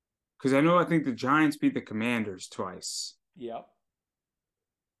 Because I think the Giants beat the Commanders twice. Yep.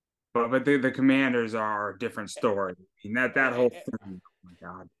 But the Commanders are a different story. I mean, that whole thing. Oh my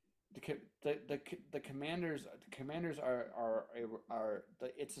God. The Commanders are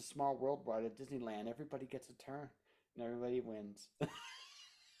it's a small world right at Disneyland. Everybody gets a turn and everybody wins.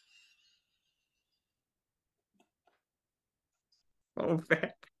 So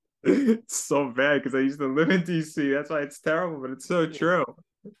bad. It's so bad because I used to live in DC. That's why it's terrible, but it's so true.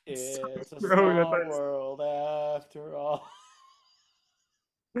 It's so a small world after all.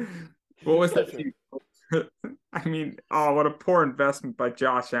 What was that? I mean, what a poor investment by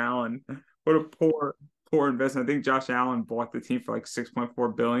Josh Allen. What a poor investment. I think Josh Allen bought the team for like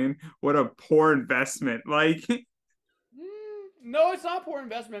 $6.4 billion. What a poor investment. Like no, it's not a poor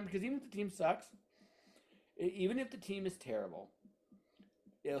investment because even if the team sucks, even if the team is terrible,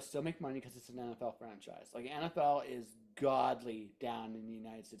 it'll still make money because it's an NFL franchise. Like NFL is godly down in the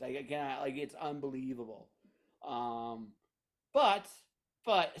United States. Like it's unbelievable. But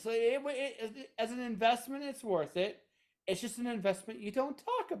so as an investment, it's worth it. It's just an investment you don't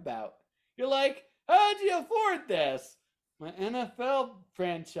talk about. You're like, how do you afford this? My NFL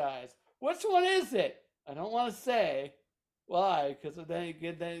franchise. Which one is it? I don't want to say. Why? Because then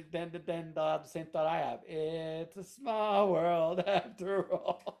they'll have the same thought I have. It's a small world after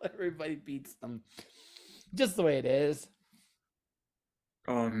all. Everybody beats them. Just the way it is.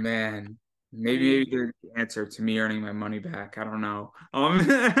 Oh man. Maybe the answer to me earning my money back. I don't know.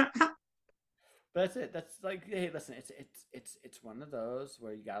 That's it. That's like, hey, listen, it's one of those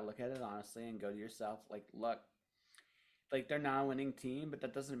where you gotta look at it honestly and go to yourself, like, look, like they're not a winning team, but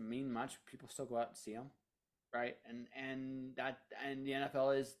that doesn't mean much. People still go out and see them, right? And the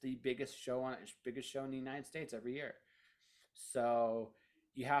NFL is the biggest show in the United States every year. So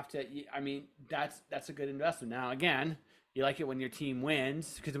you have to. I mean, that's a good investment. Now, again, you like it when your team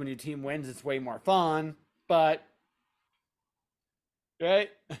wins because when your team wins, it's way more fun. But right.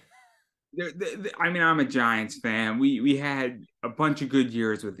 I mean, I'm a Giants fan. We had a bunch of good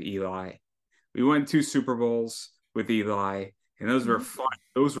years with Eli. We won 2 Super Bowls with Eli, and those were fun.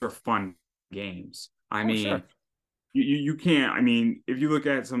 Those were fun games. I mean, sure. you can't. I mean, if you look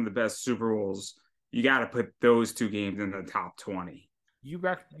at some of the best Super Bowls, you got to put those 2 games in the top 20. You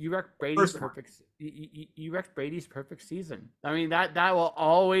wrecked Brady's perfect. You wrecked Brady's perfect season. I mean that will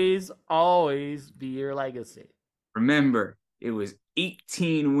always be your legacy. Remember, it was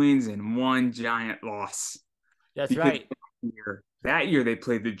 18 wins and 1 Giant loss. That's right. That year they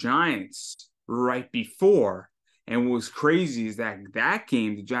played the Giants right before. And what was crazy is that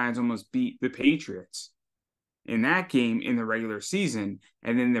game, the Giants almost beat the Patriots in that game in the regular season.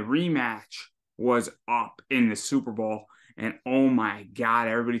 And then the rematch was up in the Super Bowl. And oh my God,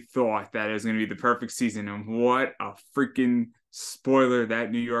 everybody thought that it was going to be the perfect season. And what a freaking spoiler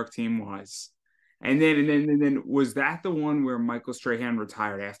that New York team was. And then was that the one where Michael Strahan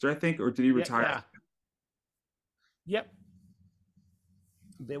retired after, I think, or did he retire? Yeah. Yep.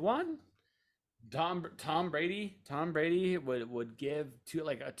 They won. Tom Brady would give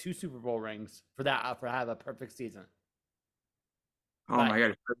 2 Super Bowl rings for have a perfect season. Oh my God,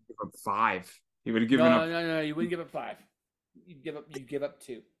 he would give up 5. He would have given up. No, you wouldn't give up 5. You give up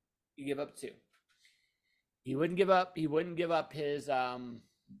 2. You give up 2. He wouldn't give up his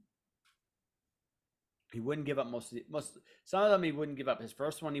he wouldn't give up most. Some of them he wouldn't give up. His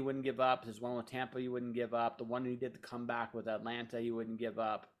first one he wouldn't give up. His one with Tampa he wouldn't give up. The one he did the comeback with Atlanta he wouldn't give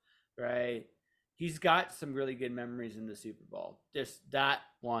up. Right? He's got some really good memories in the Super Bowl. Just that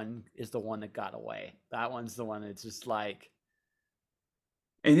one is the one that got away. That one's the one that's just like.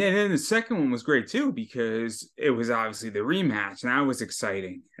 And then the second one was great too because it was obviously the rematch, and that was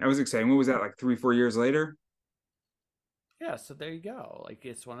exciting. What was that, like 3-4 years later? Yeah, so there you go. Like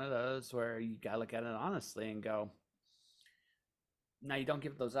it's one of those where you gotta look at it honestly and go, now you don't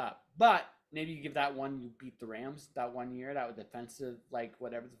give those up. But maybe you give that one you beat the Rams that 1 year, that was defensive, like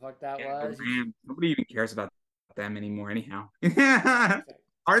whatever the fuck that Yeah, the was. Rams. Nobody even cares about them anymore, anyhow. Yeah, exactly.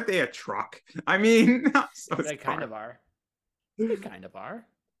 Aren't they a truck? I mean, I'm so They kind sorry. of are. They kind of are.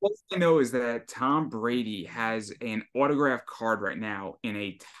 All I know is that Tom Brady has an autographed card right now in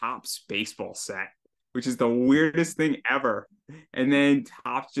a Topps baseball set, which is the weirdest thing ever. And then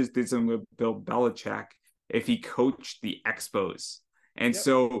Topps just did something with Bill Belichick if he coached the Expos. And Yep.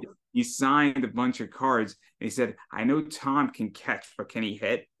 so he signed a bunch of cards and he said, I know Tom can catch, but can he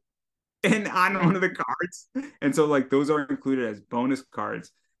hit? And on Yeah. one of the cards. And so like those are included as bonus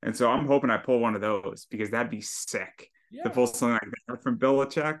cards. And so I'm hoping I pull one of those because that'd be sick to Yeah. pull something like that from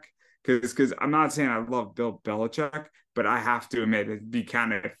Belichick. Because I'm not saying I love Bill Belichick, but I have to admit it'd be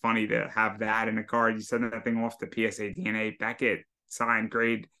kind of funny to have that in a card. You send that thing off to PSA DNA, Beckett, signed,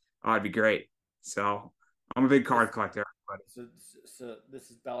 grade. Oh, it'd be great. So I'm a big This, card collector. so this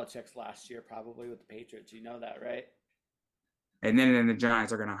is Belichick's last year probably with the Patriots. You know that, right? And then the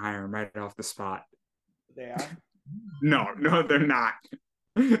Giants are going to hire him right off the spot. They are. No, they're not.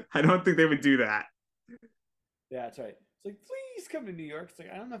 I don't think they would do that. Yeah, that's right. It's like, please come to New York. It's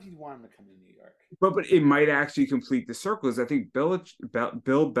like, I don't know if you'd want him to come to New York. But it might actually complete the circles. I think Bill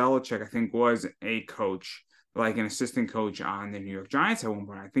Belichick, I think, was a coach, like an assistant coach on the New York Giants at one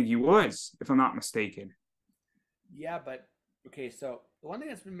point. I think he was, if I'm not mistaken. Yeah, but okay, so the one thing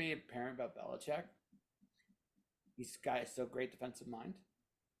that's been made apparent about Belichick, he's got so great defensive mind,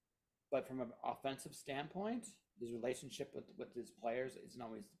 but from an offensive standpoint, his relationship with his players isn't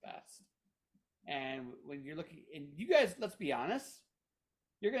always the best. And when you're looking, and you guys, let's be honest,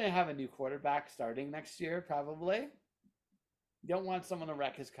 you're going to have a new quarterback starting next year, probably. You don't want someone to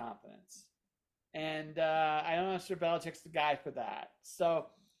wreck his confidence. And I'm not sure Belichick's the guy for that. So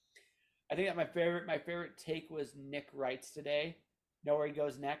I think that my favorite take was Nick writes today. Know where he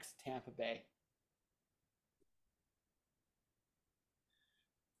goes next? Tampa Bay.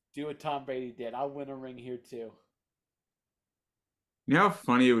 Do what Tom Brady did. I'll win a ring here too. You know how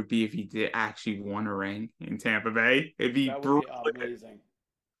funny it would be if he did actually won a ring in Tampa Bay? It'd be That would be brutal. amazing.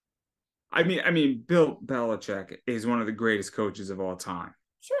 I mean, Bill Belichick is one of the greatest coaches of all time.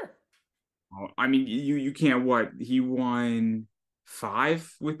 Sure. I mean, you can't what he won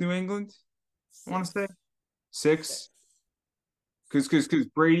 5 with New England. I want to say Six. 6. Six. Because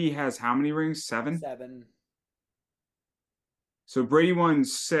Brady has how many rings? 7. 7. So Brady won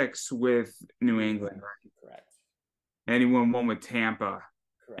 6 with New New England, England. right? Correct. And he won 1 with Tampa,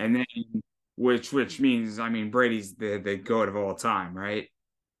 Correct. and then which means I mean Brady's the goat of all time, right?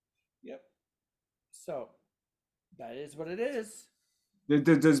 Yep. So that is what it is.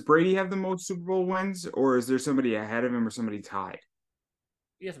 Does Brady have the most Super Bowl wins, or is there somebody ahead of him or somebody tied?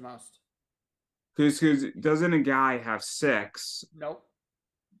 He has the most. Because doesn't a guy have 6? Nope.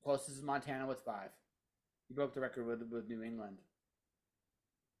 Closest is Montana with 5. He broke the record with New England.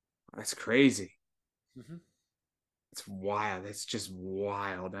 That's crazy. Mm-hmm. It's wild. It's just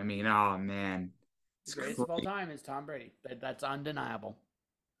wild. I mean, oh man, The it's greatest crazy. of all time is Tom Brady. That's undeniable.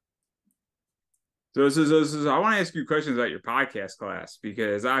 So I want to ask you questions about your podcast class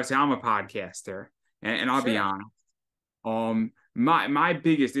because obviously I'm a podcaster, and I'll be Sure. honest. My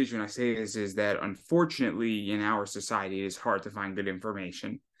biggest issue, and I say this, is that unfortunately in our society it is hard to find good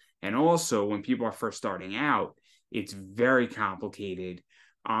information, and also when people are first starting out, it's very complicated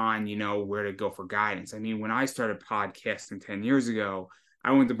on where to go for guidance. I mean, when I started podcasting 10 years ago,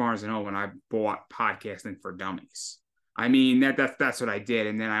 I went to Barnes and Noble and I bought Podcasting for Dummies. I mean that's what I did,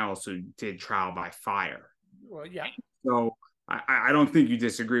 and then I also did Trial by Fire. Well, yeah. So I don't think you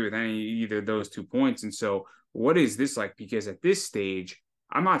disagree with either of those 2 points. And so what is this like? Because at this stage,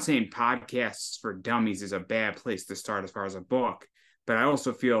 I'm not saying podcasts for dummies is a bad place to start as far as a book, but I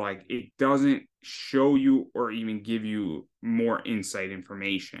also feel like it doesn't show you or even give you more insight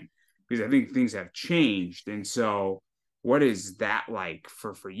information because I think things have changed. And so what is that like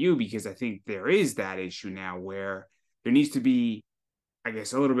for you? Because I think there is that issue now where there needs to be, I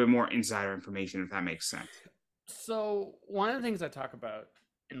guess, a little bit more insider information, if that makes sense. So one of the things I talk about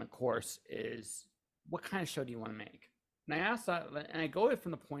in the course is what kind of show do you want to make? And I ask that, and I go it from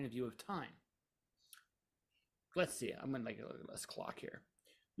the point of view of time. Let's see. I'm going to look at this clock here.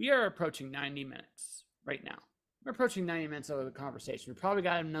 We are approaching 90 minutes right now. We're approaching 90 minutes of the conversation. We probably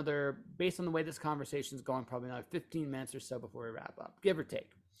got another, based on the way this conversation is going, probably another 15 minutes or so before we wrap up, give or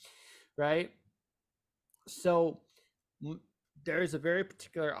take. Right? So there's a very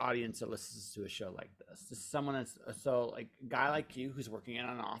particular audience that listens to a show like this. This is someone that's so like a guy like you who's working in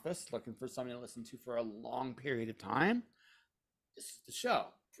an office looking for somebody to listen to for a long period of time. this is the show.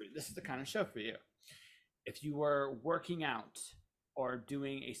 This is the kind of show for you. If you were working out or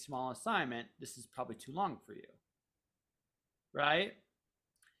doing a small assignment, this is probably too long for you, right?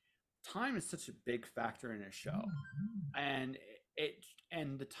 Time is such a big factor in a show, and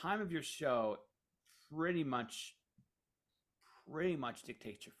the time of your show pretty much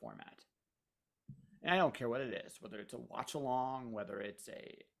dictates your format. And I don't care what it is, whether it's a watch along, whether it's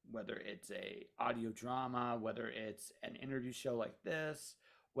a audio drama, whether it's an interview show like this,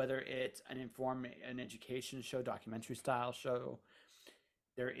 whether it's an education show, documentary style show.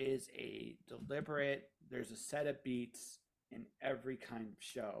 There's a set of beats in every kind of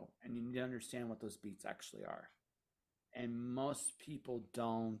show, and you need to understand what those beats actually are. And most people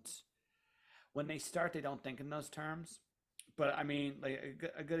don't, when they start, they don't think in those terms. But I mean,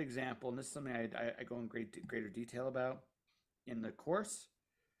 like a good example, and this is something I go in greater detail about in the course.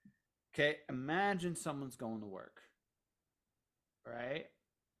 Okay, imagine someone's going to work, right?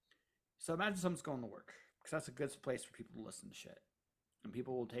 So imagine someone's going to work, because that's a good place for people to listen to shit. And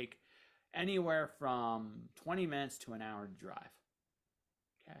people will take anywhere from 20 minutes to an hour to drive.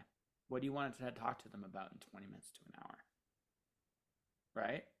 Okay, what do you want to talk to them about in 20 minutes to an hour?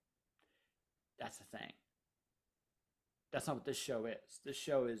 Right? That's the thing. That's not what this show is. This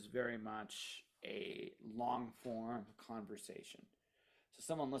show is very much a long form conversation. So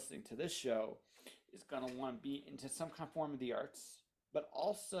someone listening to this show is going to want to be into some kind of form of the arts, but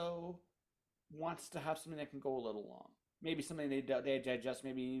also wants to have something that can go a little long. Maybe something they digest,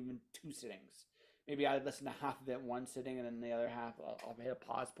 maybe even 2 sittings. Maybe I listen to half of it one sitting, and then the other half I'll hit a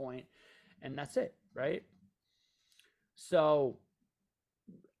pause point, and that's it, right? So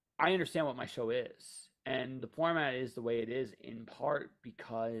I understand what my show is, and the format is the way it is in part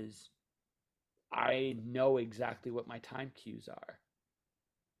because I know exactly what my time cues are,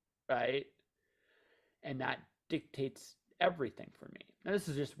 right? And that dictates everything for me. Now, this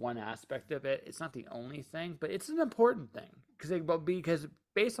is just one aspect of it. It's not the only thing, but it's an important thing because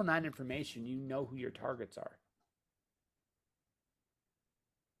based on that information, you know who your targets are.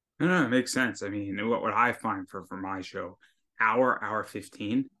 No, it makes sense. I mean, what I find for my show, hour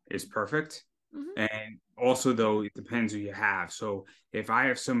 15 is perfect. Mm-hmm. And also, though, it depends who you have. So if I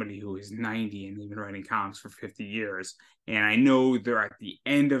have somebody who is 90 and they've been writing comics for 50 years, and I know they're at the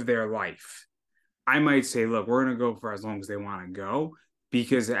end of their life, I might say, look, we're going to go for as long as they want to go,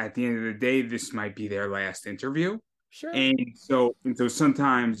 because at the end of the day, this might be their last interview. Sure. And so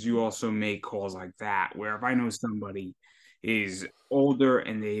sometimes you also make calls like that, where if I know somebody is older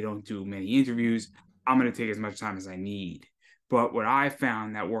and they don't do many interviews, I'm going to take as much time as I need. But what I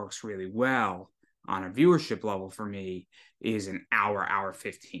found that works really well on a viewership level for me is an hour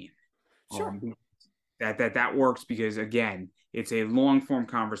 15. Sure. That works because, again, it's a long form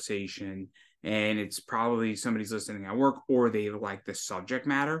conversation, and it's probably somebody's listening at work, or they like the subject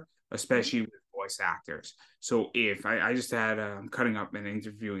matter, especially with voice actors. So if I just had cutting up and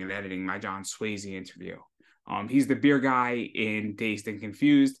interviewing and editing my John Swayze interview. He's the beer guy in Dazed and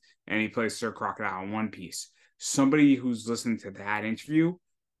Confused, and he plays Sir Crocodile in One Piece. Somebody who's listening to that interview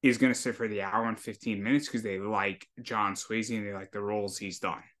is going to sit for the hour and 15 minutes because they like John Swayze and they like the roles he's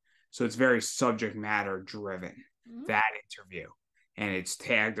done. So it's very subject matter driven, that interview. And it's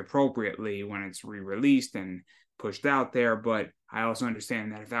tagged appropriately when it's re-released and pushed out there. But I also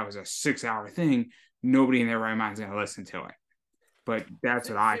understand that if that was a 6-hour thing, nobody in their right mind is going to listen to it. But that's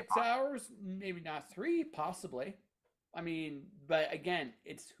what I 6 hours, maybe not 3, possibly. I mean, but again,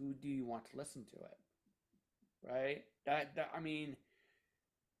 it's who do you want to listen to it, right? I mean,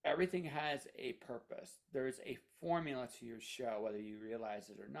 everything has a purpose. There's a formula to your show, whether you realize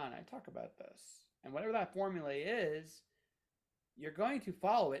it or not. And I talk about this, and whatever that formula is, you're going to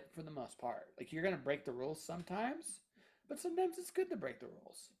follow it for the most part. Like, you're going to break the rules sometimes, but sometimes it's good to break the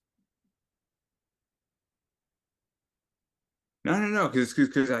rules. No,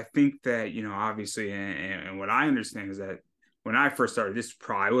 because I think that, obviously, and what I understand is that when I first started, this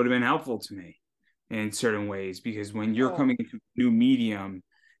probably would have been helpful to me in certain ways, because when you're coming into a new medium,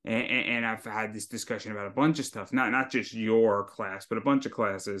 and I've had this discussion about a bunch of stuff, not just your class, but a bunch of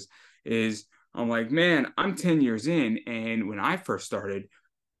classes, is I'm like, man, I'm 10 years in, and when I first started,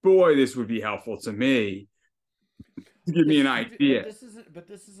 boy, this would be helpful to me to give me an idea. But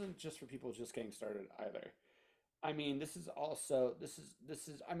this isn't just for people just getting started either. I mean, this is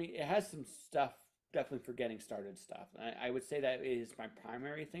I mean, it has some stuff definitely for getting started stuff. I would say that is my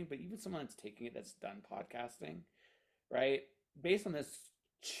primary thing, but even someone that's taking it, that's done podcasting, right? Based on this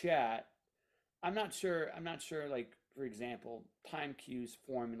chat, I'm not sure, like, for example, time cues,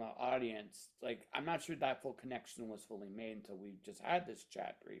 formula, audience, like, I'm not sure that full connection was fully made until we just had this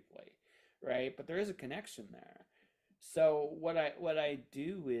chat briefly, right? But there is a connection there. So what I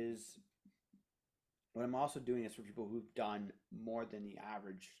do is what I'm also doing is for people who've done more than the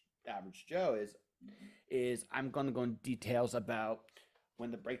average Joe is I'm going to go into details about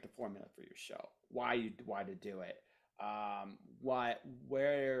when to break the formula for your show, why to do it, why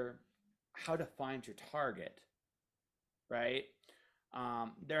where how to find your target, right?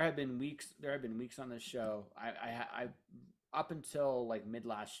 There have been weeks on this show. I up until like mid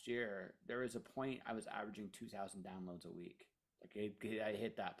last year, there was a point I was averaging 2,000 downloads a week. Like I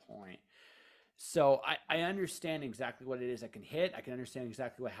hit that point. So I understand exactly what it is I can hit. I can understand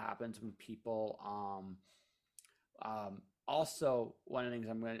exactly what happens when people also, one of the things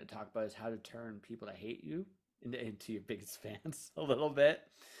I'm going to talk about is how to turn people that hate you into your biggest fans a little bit,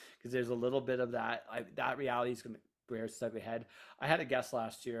 because there's a little bit of that. That reality is going to rear its ugly head. I had a guest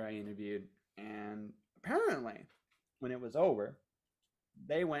last year I interviewed, and apparently, when it was over,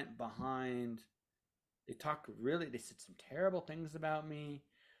 they went behind. They said some terrible things about me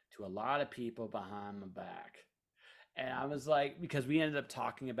to a lot of people behind my back. And I was like, because we ended up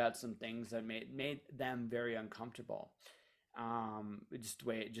talking about some things that made them very uncomfortable. Just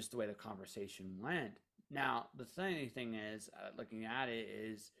the way the conversation went. Now, the funny thing is, looking at it,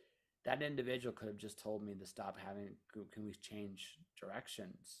 is that individual could have just told me to stop having. Can we change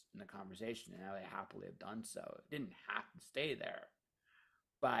directions in the conversation? And I would happily have done so. It didn't have to stay there,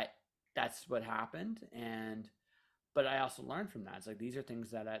 but that's what happened. And but I also learned from that. It's like these are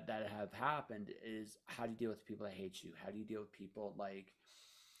things that have happened. Is how do you deal with people that hate you? How do you deal with people like?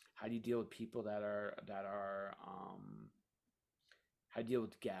 How do you deal with people that are how do you deal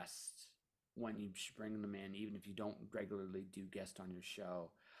with guests when you bring them in, even if you don't regularly do guests on your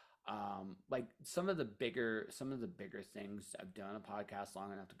show? Like some of the bigger things. I've done a podcast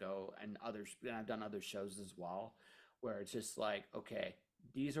long enough to go, and I've done other shows as well, where it's just like, okay,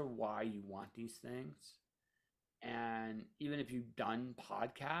 these are why you want these things. And even if you've done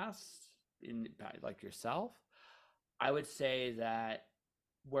podcasts in like yourself, I would say that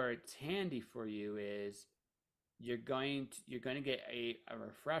where it's handy for you is you're going to get a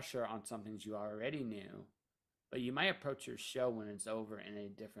refresher on some things you already knew, but you might approach your show when it's over in a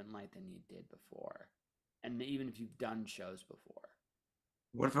different light than you did before. And even if you've done shows before,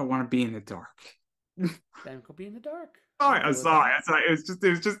 What if I want to be in the dark? then go be in the dark. Sorry, I'm I'm good with sorry. that. I'm sorry. It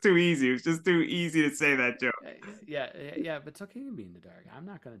was just too easy. It was just too easy to say that joke. Yeah, but it's okay to be in the dark. I'm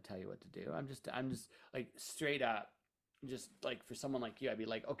not going to tell you what to do. I'm just like straight up, just like for someone like you, I'd be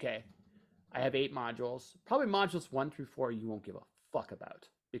like, okay, I have 8 modules. Probably modules 1 through 4 you won't give a fuck about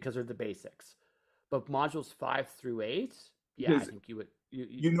because they're the basics. But modules 5 through 8, yeah, I Because think you would.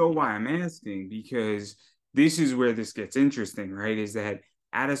 you know Yeah, why I'm asking, because this is where this gets interesting, right? Is that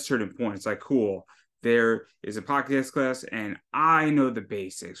at a certain point, it's like, cool, there is a podcast class and I know the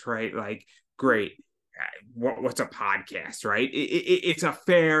basics, right? Like, great. What's a podcast, right? It's a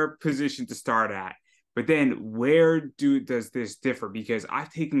fair position to start at. But then does this differ? Because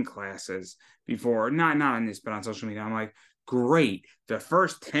I've taken classes before, not on this, but on social media. I'm like, great. The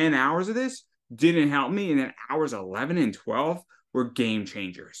first 10 hours of this didn't help me. And then hours 11 and 12 were game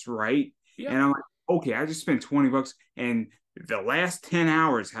changers, right? yeah, And I'm like, okay, I just spent $20 and the last 10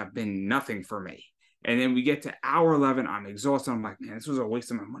 hours have been nothing for me. And then we get to hour 11, I'm exhausted. I'm like, man, this was a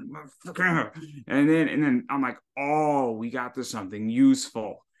waste of my money, motherfucker. And then I'm like, oh, we got to something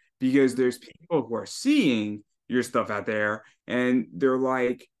useful, because there's people who are seeing your stuff out there and they're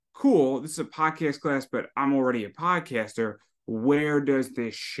like, cool, this is a podcast class, but I'm already a podcaster. Where does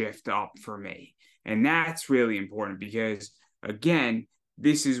this shift up for me? And that's really important, because, again,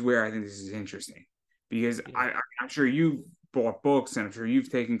 this is where I think this is interesting, because yeah, I'm sure you've bought books and I'm sure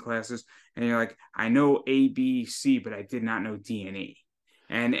you've taken classes and you're like, I know A, B, C, but I did not know D and E.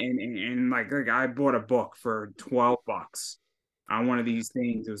 And like I bought a book for $12 on one of these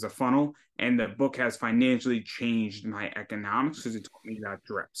things. It was a funnel, and the book has financially changed my economics because it taught me about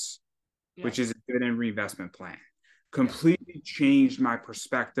drips, yeah, which is a dividend reinvestment plan. yeah. Completely changed my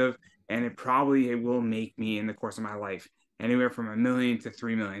perspective, and it will make me in the course of my life anywhere from $1 million to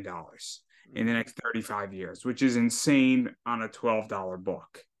 $3 million in the Mhm. next 35 years, which is insane on a $12 book.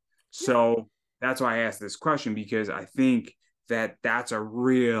 Yeah, So that's why I asked this question, because I think that that's a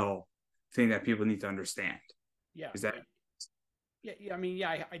real thing that people need to understand. yeah, Is that yeah. I mean,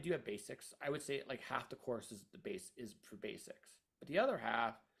 yeah, I do have basics. I would say like half the course is the base is for basics, but the other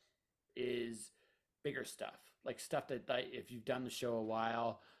half is bigger stuff, like stuff that if you've done the show a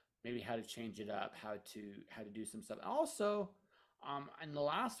while, maybe how to change it up, how to do some stuff. Also, and the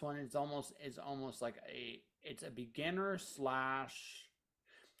last one is almost like it's a beginner slash.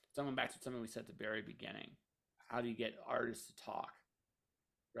 Going back to something we said at the very beginning. How do you get artists to talk?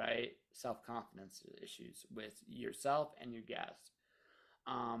 right? Self-confidence issues with yourself and your guest.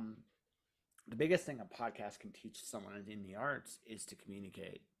 The biggest thing a podcast can teach someone in the arts is to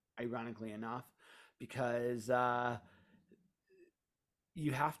communicate, ironically enough, because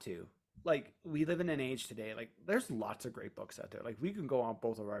you have to. Like, we live in an age today, like, there's lots of great books out there. Like, we can go on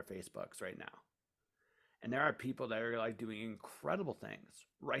both of our Facebooks right now, and there are people that are like doing incredible things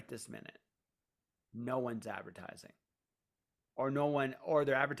right this minute. No one's advertising, or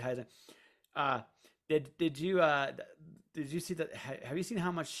they're advertising. Uh, did you see that? Have you seen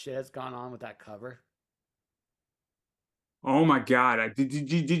how much shit has gone on with that cover? Oh my God.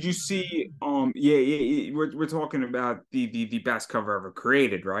 Did you see yeah, we're talking about the best cover ever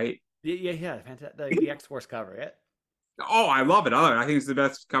created, right? Yeah, fantastic. The X Force cover, yeah. Oh, I love it. I love it. I think it's the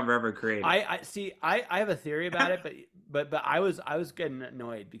best cover ever created. I see. I have a theory about it, but I was getting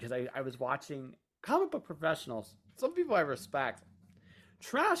annoyed because I was watching comic book professionals, some people I respect,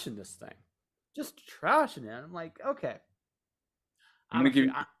 trashing this thing, just trashing it. I'm like, okay, I'm I'm gonna a give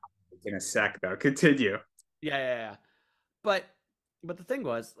free. you in a sec though. Continue. Yeah. But the thing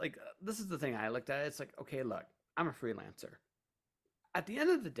was, like, this is the thing I looked at. It's like, okay, look, I'm a freelancer. At the end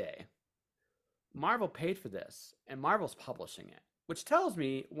of the day, Marvel paid for this, and Marvel's publishing it, which tells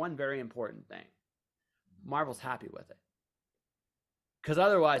me one very important thing: Marvel's happy with it, because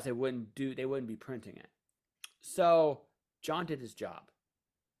otherwise they wouldn't be printing it. So John did his job,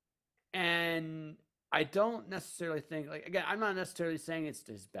 and I don't necessarily think, like, again, I'm not necessarily saying it's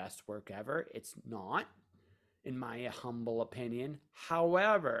his best work ever. It's not, in my humble opinion.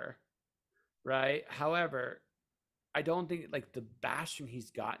 However, right? However, I don't think, like, the bashing he's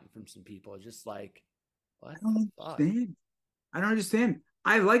gotten from some people is just like, what I the don't fuck? understand. I don't understand.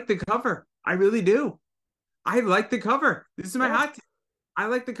 I like the cover. I really do. I like the cover. This is my Yeah, hot take. I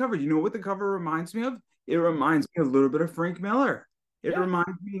like the cover. You know what the cover reminds me of? It reminds me a little bit of Frank Miller. It yeah,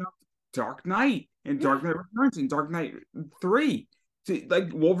 reminds me of Dark Knight and yeah, Dark Knight Returns and Dark Knight 3.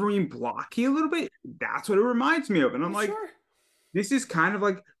 Like Wolverine blocky a little bit. That's what it reminds me of. And I'm well, like, sure. this is kind of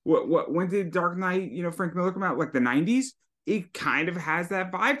like what when did Dark Knight, Frank Miller come out? Like the 90s? It kind of has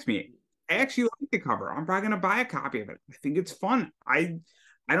that vibe to me. I Yeah. actually like the cover. I'm probably gonna buy a copy of it. I think it's fun. I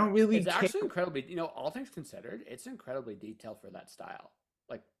don't really It's care. actually incredibly, all things considered, it's incredibly detailed for that style.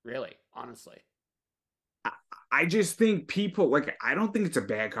 Like, really, honestly. I just think people like I don't think it's a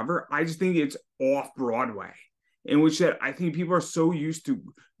bad cover. I just think it's off Broadway. In which that I think people are so used to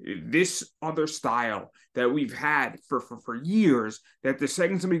this other style that we've had for years that the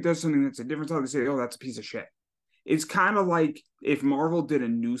second somebody does something that's a different style, they say, oh, that's a piece of shit. It's kind of like if Marvel did a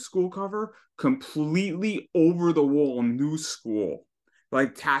new school cover, completely over the wall new school,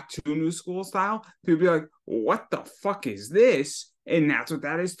 like tattoo new school style. People be like, what the fuck is this? And that's what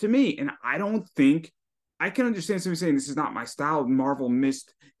that is to me. And I don't think I can understand somebody saying this is not my style. Marvel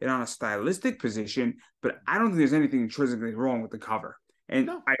missed it on a stylistic position, but I don't think there's anything intrinsically wrong with the cover. And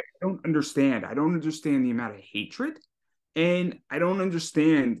No. I don't understand. I don't understand the amount of hatred, and I don't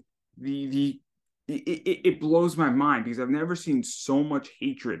understand the it blows my mind because I've never seen so much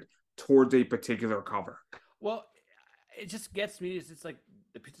hatred towards a particular cover. Well, it just gets me. Is It's like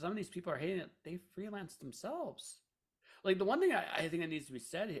some of these people are hating it. They freelance themselves. Like, the one thing I think that needs to be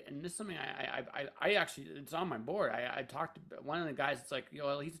said here, and this is something I actually, it's on my board. I talked to one of the guys. It's like, he's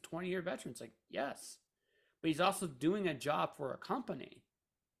a 20-year veteran. It's like, yes, but he's also doing a job for a company,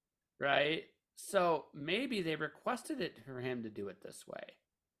 right? So maybe they requested it for him to do it this way.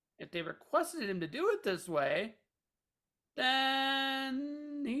 If they requested him to do it this way,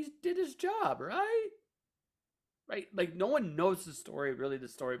 then he did his job, right? Right? Like, no one knows the story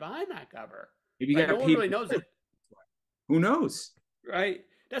behind that cover. If you Right? No got one people, really knows it. who knows? Right?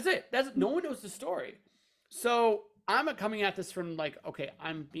 That's it. No one knows the story. So I'm coming at this from, like, okay,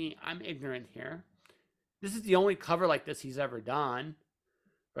 I'm ignorant here. This is the only cover like this he's ever done.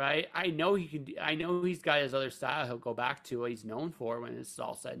 Right? I know he's got his other style he'll go back to, what he's known for when it's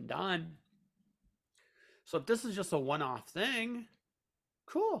all said and done. So if this is just a one-off thing,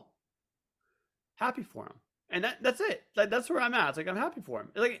 cool. Happy for him. And that's it. That's where I'm at. It's like, I'm happy for him.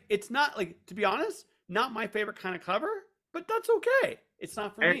 Like, it's not, like, to be honest, not my favorite kind of cover, but that's okay. It's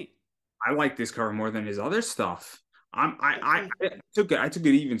not for me. I like this cover more than his other stuff. I took it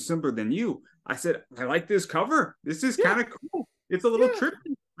even simpler than you. I said, I like this cover. This is Yeah. kind of cool. It's a little Yeah.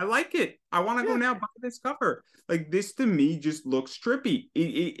 trippy. I like it. I want to go Yeah. now buy this cover. Like this to me just looks trippy.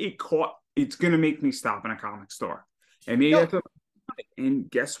 It's gonna make me stop in a comic store. And maybe No, that's what, and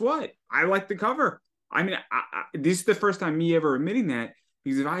guess what? I like the cover. I mean, this is the first time me ever admitting that,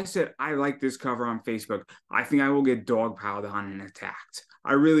 because if I said I like this cover on Facebook, I think I will get dogpiled on and attacked.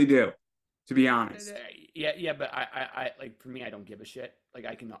 I really do. to be honest. Yeah, but I like, for me, I don't give a shit. Like,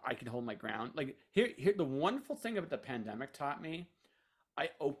 I can hold my ground. Like, here, the wonderful thing about the pandemic taught me, I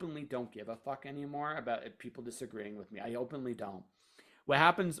openly don't give a fuck anymore about if people disagreeing with me. I openly don't. What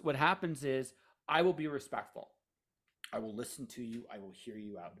happens is I will be respectful. I will listen to you. I will hear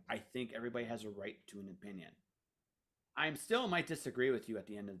you out. I think everybody has a right to an opinion. I still might disagree with you at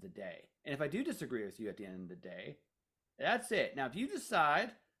the end of the day. And if I do disagree with you at the end of the day, that's it. Now, if you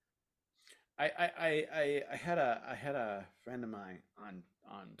decide, I had a friend of mine on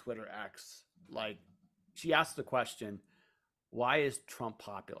Twitter X, like, she asked the question, why is Trump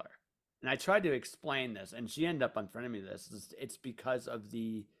popular? And I tried to explain this, and she ended up unfriending me this. It's because of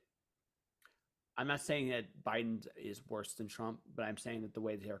I'm not saying that Biden is worse than Trump, but I'm saying that the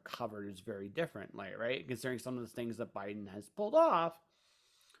way they're covered is very different, like, right? Considering some of the things that Biden has pulled off,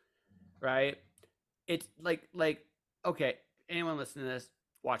 right? It's like okay, anyone listening to this,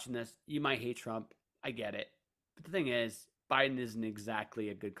 watching this, you might hate Trump. I get it. But the thing is, Biden isn't exactly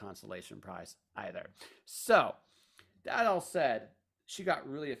a good consolation prize either. So, that all said, she got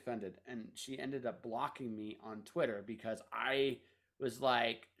really offended and she ended up blocking me on Twitter because I was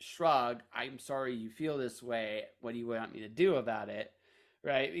like, shrug, I'm sorry you feel this way. What do you want me to do about it?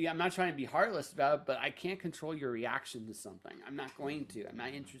 Right? I'm not trying to be heartless about it, but I can't control your reaction to something. I'm not going to. I'm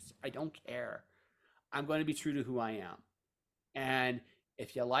not interested. I don't care. I'm going to be true to who I am. And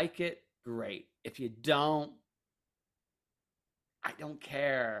if you like it, great. If you don't, I don't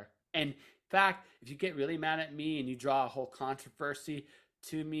care. And in fact, if you get really mad at me and you draw a whole controversy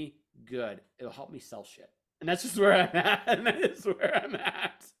to me, good. It'll help me sell shit. And that's just where I'm at. And that is where I'm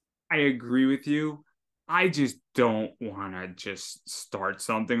at. I agree with you. I just don't want to just start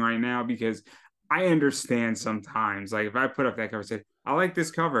something right now because I understand sometimes, like if I put up that cover and say, I like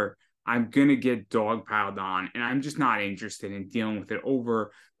this cover, I'm going to get dogpiled on. And I'm just not interested in dealing with it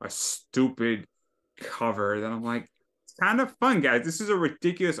over a stupid cover that I'm like, it's kind of fun, guys. This is a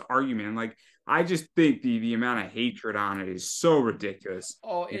ridiculous argument. Like, I just think the amount of hatred on it is so ridiculous.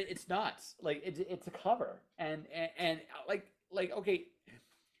 Oh, it's nuts. Like, it's a cover. And like, okay,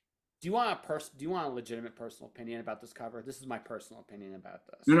 do you want a legitimate personal opinion about this cover? This is my personal opinion about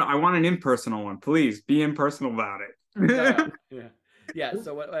this. No, I want an impersonal one. Please be impersonal about it. No, yeah.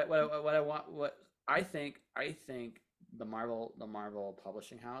 So what I want, what I think the Marvel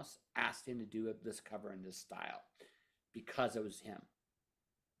publishing house asked him to do this cover in this style because it was him.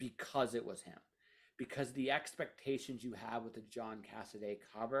 Because it was him. Because the expectations you have with the John Cassaday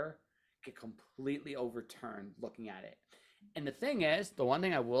cover get completely overturned looking at it. And the thing is, the one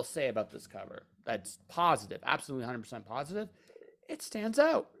thing I will say about this cover that's positive, absolutely 100% positive, it stands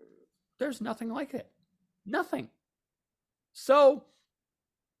out. There's nothing like it. Nothing. So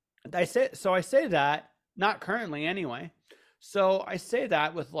I say that, not currently anyway. So I say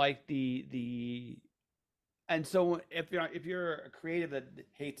that with like and so if you're a creative that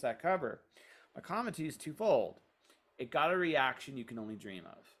hates that cover, my comment to you is twofold. It got a reaction you can only dream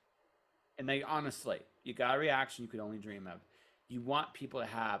of. And honestly, you got a reaction you could only dream of. You want people to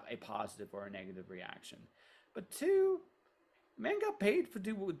have a positive or a negative reaction. But two, man got paid to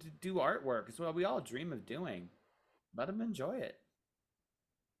do artwork. It's what we all dream of doing. Let him enjoy it.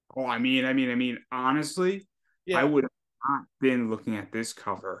 Oh, I mean, honestly, Yeah. I would have not been looking at this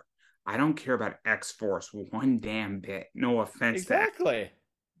cover. I don't care about X-Force one damn bit. No offense to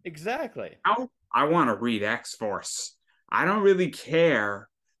Exactly. I want to read X-Force. I don't really care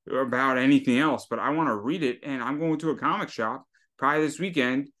about anything else, but I want to read it, and I'm going to a comic shop probably this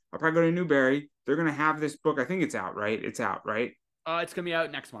weekend. I'll probably go to Newberry. They're going to have this book. I think it's out, right? It's out, right? It's going to be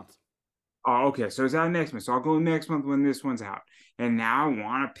out next month. Oh, okay. So it's out next month. So I'll go next month when this one's out. And now I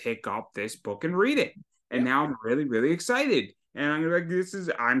want to pick up this book and read it. And now I'm really, really excited. And I'm like,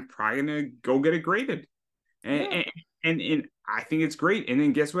 I'm probably going to go get it graded. And I think it's great. And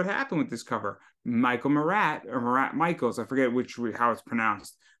then guess what happened with this cover? Michael Marat or Marat Michaels, I forget how it's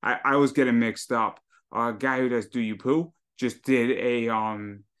pronounced. I always get it mixed up. A guy who does Do You Poo just did a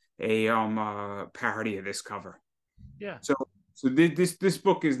parody of this cover. Yeah. So this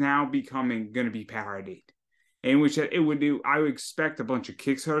book is now going to be parodied, in which it would do. I would expect a bunch of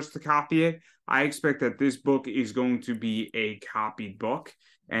Kickstarters to copy it. I expect that this book is going to be a copied book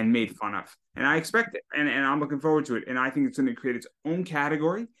and made fun of, and I expect it, and I'm looking forward to it, and I think it's going to create its own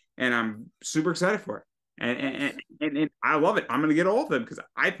category, and I'm super excited for it, and I love it. I'm going to get all of them because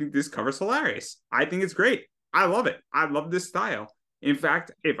I think this cover's hilarious. I think it's great. I love it. I love this style. In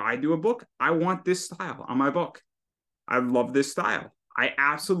fact, if I do a book, I want this style on my book. I love this style. I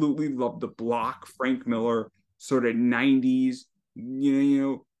absolutely love the block Frank Miller sort of 90s,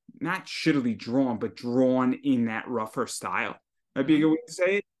 not shittily drawn, but drawn in that rougher style. That'd be a good way to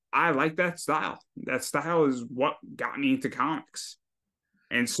say it. I like that style. That style is what got me into comics.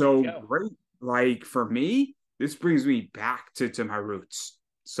 And There you so go. great. Like for me, this brings me back to my roots.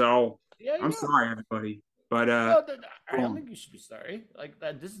 So Yeah, I'm you go. sorry, everybody. But No, I go don't on. think you should be sorry. Like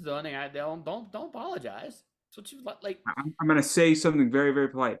that. This is the only thing I don't apologize. It's what you like. I'm gonna say something very, very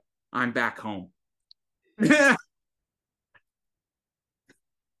polite. I'm back home.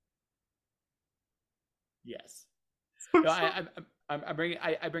 Yes. No, I bring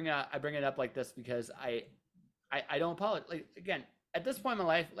it up like this because I don't apologize. Like again, at this point in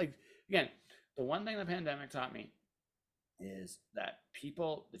my life, like again, the one thing the pandemic taught me is that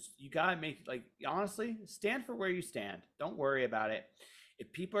people, you gotta make, like, honestly, stand for where you stand. Don't worry about it.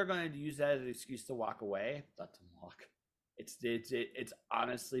 If people are going to use that as an excuse to walk away, let them walk. It's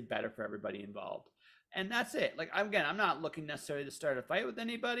honestly better for everybody involved. And that's it. Like, I'm not looking necessarily to start a fight with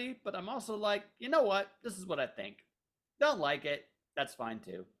anybody, but I'm also like, you know what? This is what I think. Don't like it. That's fine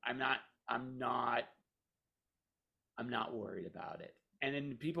too. I'm not I'm not worried about it. And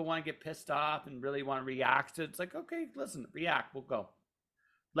then people want to get pissed off and really want to react to it. It's like, okay, listen, react. We'll go.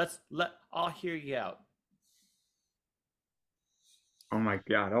 I'll hear you out. Oh my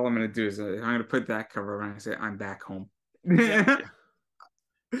God. All I'm gonna do is I'm gonna put that cover when I say I'm back home. Yep.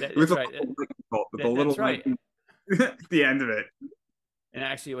 With That's a right. little lightning bolt, with a little That's right. lightning at the end of it. And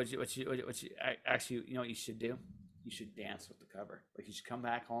actually, actually, you know what you should do? You should dance with the cover. Like, you should come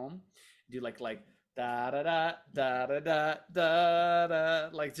back home, do like da da da da da da da da,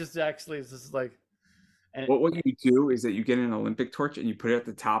 like, just actually, it's just like, and What you do is that you get an Olympic torch and you put it at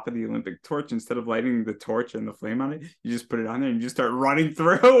the top of the Olympic torch instead of lighting the torch and the flame on it. You just put it on there and you just start running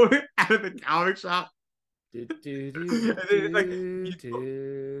through out of the comic shop. do do do And then it's like do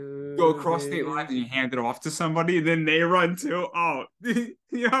you go do across state do. lines and you hand it off to somebody and then they run too. Oh, you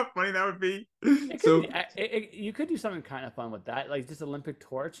know how funny that would be? It could So be. You could do something kind of fun with that, like just Olympic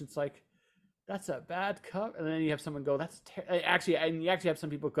torch. It's like, that's a bad cover, and then you have someone go, that's actually, and you actually have some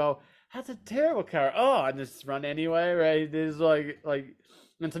people go, that's a terrible cover. Oh, and just run anyway, right? There's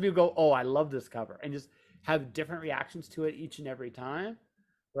and some people go, oh, I love this cover, and just have different reactions to it each and every time,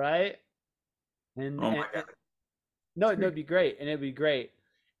 right? And oh and, my God. and no, it'd be great, and it'd be great,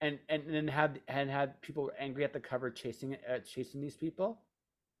 and then have people angry at the cover chasing it, chasing these people.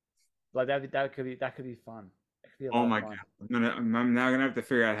 Like that could be fun. It could be a Oh lot of my God. fun. I'm now gonna have to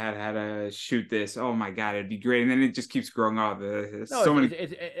figure out how to shoot this. Oh my God, it'd be great. And then it just keeps growing. Oh, there's No, so many.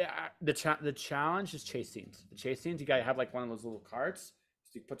 the challenge is chase scenes. The chase scenes, you gotta have like one of those little carts.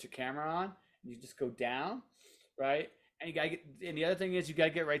 So you put your camera on and you just go down, right? And you gotta get. And the other thing is you gotta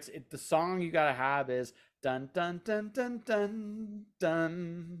get right. The song you gotta have is dun dun dun dun dun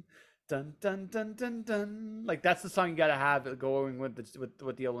dun dun dun dun dun dun. Like, that's the song you gotta have going with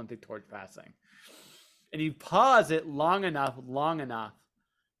the Olympic torch passing. And you pause it long enough,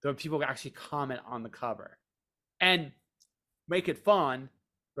 that people actually comment on the cover. And make it fun,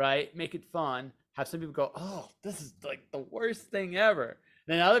 right? Make it fun. Have some people go, "Oh, this is like the worst thing ever." And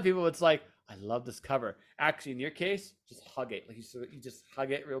then other people, it's like, "I love this cover." Actually, in your case, just hug it. Like, you just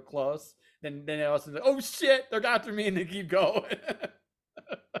hug it real close. Then it also, like, "Oh shit, they're after me," and they keep going.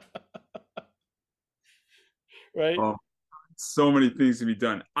 Right? Oh, so many things to be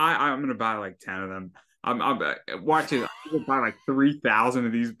done. I'm gonna buy like 10 of them. I'm watching. I'm gonna buy like 3,000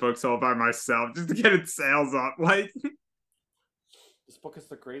 of these books all by myself just to get its sales up. Like, This book is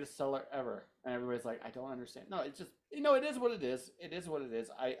the greatest seller ever, and everybody's like, "I don't understand." No, it's just, it is what it is. It is what it is.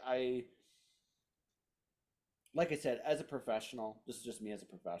 I like I said, as a professional, this is just me as a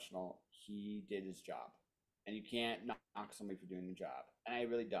professional. He did his job, and you can't knock somebody for doing the job, and I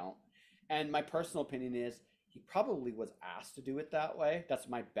really don't. And my personal opinion is he probably was asked to do it that way. That's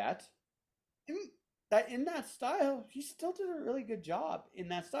my bet. And that in that style, he still did a really good job in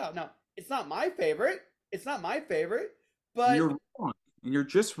that style. Now, it's not my favorite. It's not my favorite, but you're wrong. And you're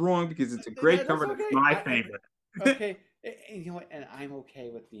just wrong because it's a great that's cover. That's okay. my favorite. Okay, and you know what? And I'm okay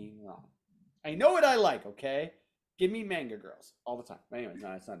with being wrong. I know what I like. Okay, give me manga girls all the time. But anyway,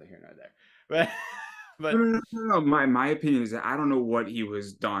 no, it's neither here nor there. But No, but no, no, no, no. My opinion is that I don't know what he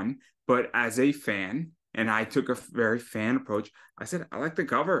was done, but as a fan, and I took a very fan approach. I said, I like the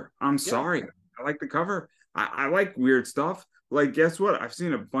cover. I'm yeah, sorry. I like the cover. I like weird stuff. Like, guess what? I've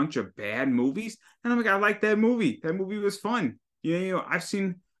seen a bunch of bad movies, and I'm like, I like that movie. That movie was fun. I've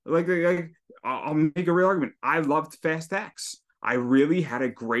seen like I'll make a real argument. I loved Fast X. I really had a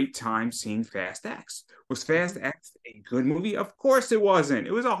great time seeing Fast X. Was mm-hmm. Fast X a good movie? Of course it wasn't.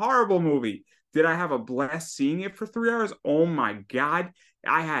 It was a horrible movie. Did I have a blast seeing it for 3 hours? Oh my God.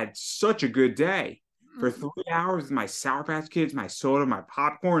 I had such a good day. For 3 hours with my Sour Patch Kids, my soda, my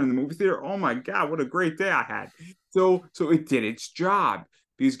popcorn in the movie theater. Oh my God, what a great day I had. So it did its job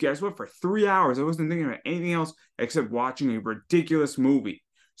because guess what? For 3 hours, I wasn't thinking about anything else except watching a ridiculous movie.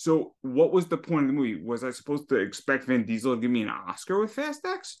 So what was the point of the movie? Was I supposed to expect Vin Diesel to give me an Oscar with Fast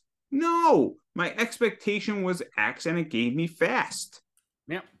X? No, my expectation was X, and it gave me Fast.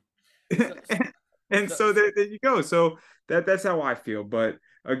 Yeah. And so there you go. So that's how I feel. But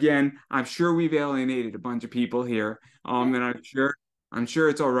again, I'm sure we've alienated a bunch of people here. And I'm sure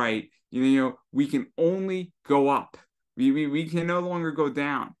it's all right. We can only go up. We can no longer go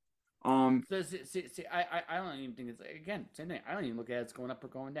down. I don't even think it's, again, same thing. I don't even look at it as going up or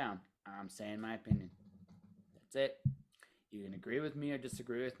going down. I'm saying my opinion. That's it. You can agree with me or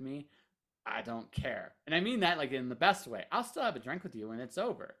disagree with me. I don't care. And I mean that like in the best way. I'll still have a drink with you when it's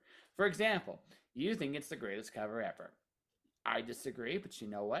over. For example, you think it's the greatest cover ever. I disagree, but you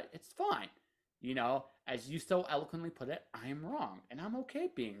know what? It's fine. As you so eloquently put it, I am wrong, and I'm okay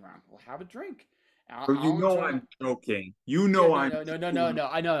being wrong. We'll have a drink. I'm joking. No. I'm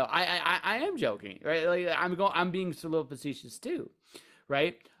I know. I am joking, right? Like I'm being a little facetious too,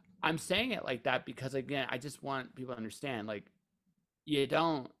 right? I'm saying it like that because again, I just want people to understand, like, you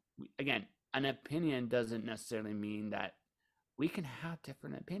don't. Again, an opinion doesn't necessarily mean that we can have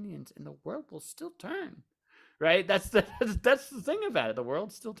different opinions and the world will still turn, right? That's the thing about it. The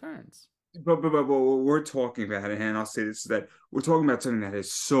world still turns. But we're talking about it, and I'll say this, that we're talking about something that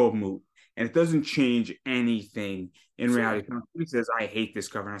is so moot, and it doesn't change anything in reality. If somebody says, I hate this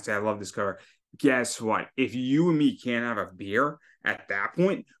cover, and I say, I love this cover, guess what? If you and me can't have a beer at that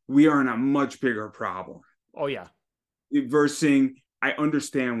point, we are in a much bigger problem. Oh, yeah. Versus, I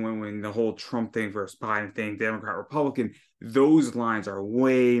understand when the whole Trump thing versus Biden thing, Democrat, Republican, those lines are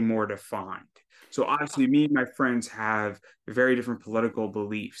way more defined. So obviously, me and my friends have very different political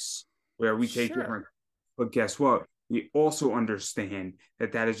beliefs where we take different. But guess what? We also understand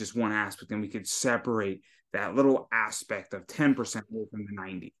that is just one aspect, and we could separate that little aspect of 10% away from the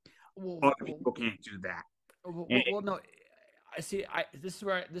 90. Other people can't do that. No. I see. This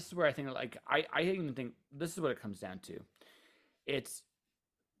is where I think, like, I even think this is what it comes down to. It's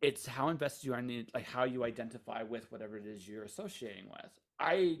how invested you are in like how you identify with whatever it is you're associating with.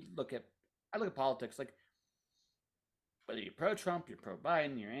 I look at politics like whether you're pro-Trump, you're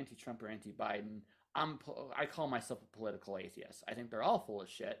pro-Biden, you're anti-Trump or anti-Biden. I call myself a political atheist. I think they're all full of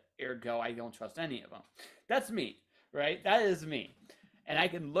shit. Ergo, I don't trust any of them. That's me, right? That is me. And I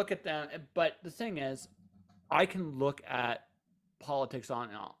can look at them, but the thing is, I can look at politics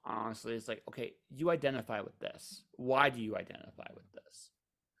honestly. It's like, okay, you identify with this. Why do you identify with this?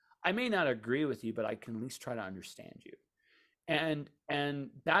 I may not agree with you, but I can at least try to understand you. And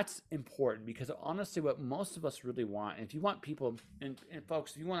that's important because honestly, what most of us really want, and if you want people, and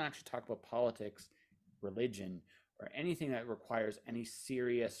folks, if you want to actually talk about politics, religion, or anything that requires any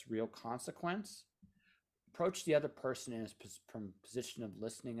serious, real consequence, approach the other person from a position of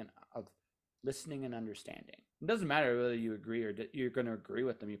listening and understanding. It doesn't matter whether you agree or you're going to agree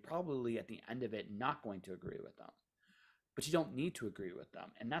with them. You're probably at the end of it not going to agree with them, but you don't need to agree with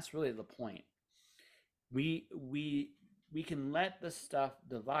them, and that's really the point. We can let the stuff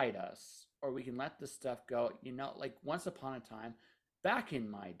divide us, or we can let the stuff go. Like once upon a time, back in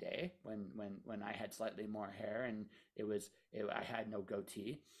my day, when I had slightly more hair and I had no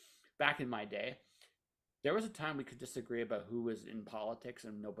goatee. Back in my day, there was a time we could disagree about who was in politics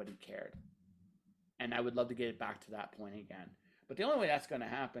and nobody cared. And I would love to get it back to that point again. But the only way that's going to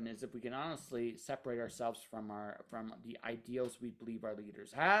happen is if we can honestly separate ourselves from the ideals we believe our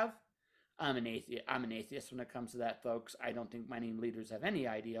leaders have. I'm an atheist when it comes to that, folks. I don't think many leaders have any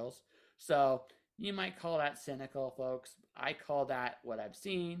ideals. So you might call that cynical, folks. I call that what I've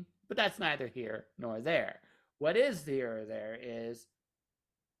seen, but that's neither here nor there. What is here or there is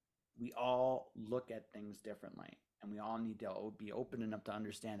we all look at things differently, and we all need to be open enough to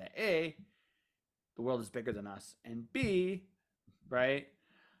understand that A, the world is bigger than us, and B, right?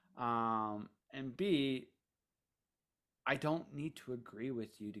 And B, I don't need to agree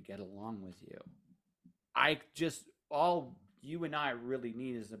with you to get along with you. All you and I really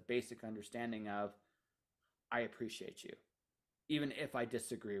need is a basic understanding of, I appreciate you. Even if I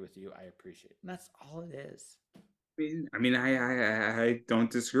disagree with you, I appreciate it. And that's all it is. I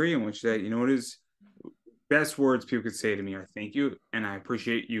don't disagree in which that, what is best words people could say to me are thank you, and I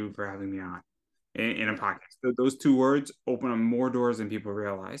appreciate you for having me on in a podcast. Those two words open up more doors than people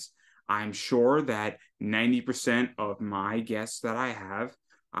realize. I'm sure that 90% of my guests that I have,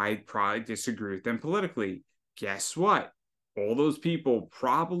 I probably disagree with them politically. Guess what? All those people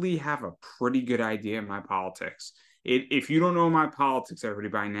probably have a pretty good idea of my politics. If you don't know my politics, everybody,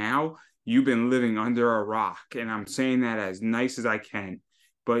 by now, you've been living under a rock. And I'm saying that as nice as I can.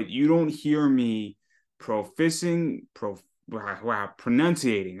 But you don't hear me professing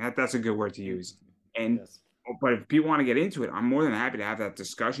pronunciating. That's a good word to use. And Yes. but if people want to get into it, I'm more than happy to have that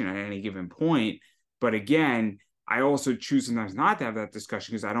discussion at any given point. But again, I also choose sometimes not to have that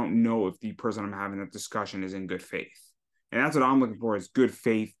discussion because I don't know if the person I'm having that discussion is in good faith. And that's what I'm looking for, is good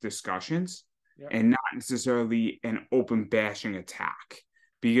faith discussions, Yep. and not necessarily an open bashing attack.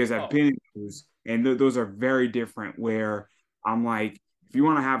 Because I've Oh, been in those, and those are very different, where I'm like, if you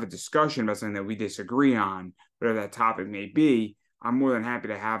want to have a discussion about something that we disagree on, whatever that topic may be, I'm more than happy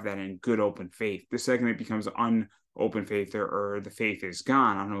to have that in good open faith. The second it becomes unopen faith, or the faith is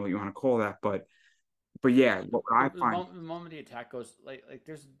gone, I don't know what you want to call that, but yeah, what I find. the moment the attack goes, like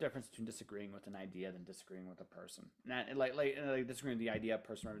there's a difference between disagreeing with an idea than disagreeing with a person. And that, like disagreeing with the idea of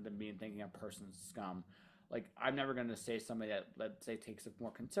person rather than being thinking a person's scum. Like I'm never going to say somebody that, let's say, takes a more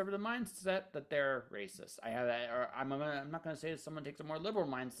conservative mindset that they're racist. I have that, or I'm not going to say that someone takes a more liberal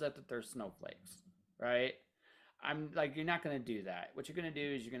mindset that they're snowflakes, right? I'm like, you're not going to do that. What you're going to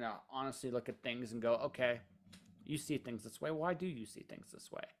do is you're going to honestly look at things and go, okay, you see things this way. Why do you see things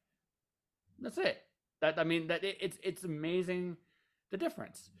this way? That's it. That, I mean, that it's amazing the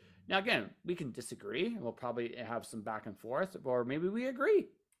difference. Now again, we can disagree and we'll probably have some back and forth, or maybe we agree.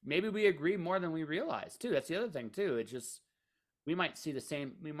 Maybe we agree more than we realize too. That's the other thing too. It's just we might see the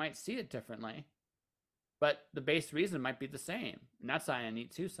same, we might see it differently, but the base reason might be the same. And that's kind of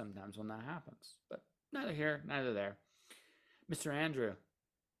neat too sometimes when that happens. But neither here, neither there. Mr. Andrew,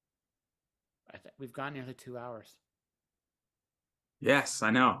 I think we've gone nearly 2 hours. Yes,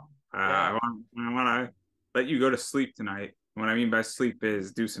 I know. Yeah. I want to let you go to sleep tonight. What I mean by sleep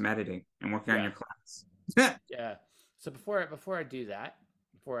is do some editing and working on Yeah. your class. Yeah. So before I do that,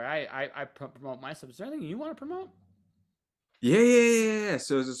 before I promote myself, is there anything you want to promote? Yeah.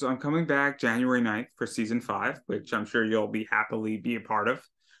 So I'm coming back January 9th for season 5, which I'm sure you'll be happily be a part of.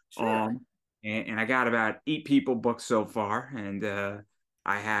 Sure. Um, and I got about 8 people booked so far, and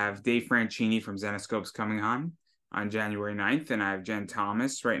I have Dave Franchini from Zenoscopes coming on January 9th, and I have Jen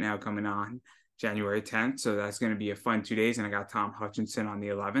Thomas right now coming on January 10th. So that's going to be a fun 2 days, and I got Tom Hutchinson on the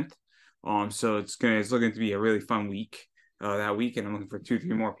 11th. So it's looking to be a really fun week that week, and I'm looking for 2,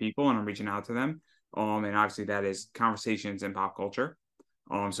 3 more people, and I'm reaching out to them. And obviously that is conversations in pop culture.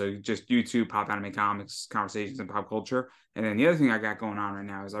 So just YouTube, pop anime comics, conversations in pop culture. And then the other thing I got going on right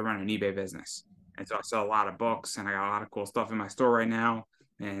now is I run an eBay business. And so I sell a lot of books, and I got a lot of cool stuff in my store right now,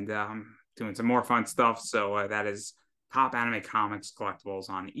 and doing some more fun stuff. So that is pop anime comics collectibles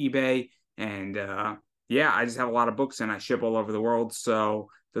on eBay. And yeah, I just have a lot of books, and I ship all over the world. So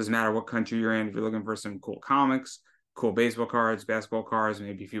it doesn't matter what country you're in. If you're looking for some cool comics, cool baseball cards, basketball cards,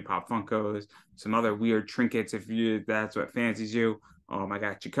 maybe a few pop Funkos, some other weird trinkets if that's what fancies you. I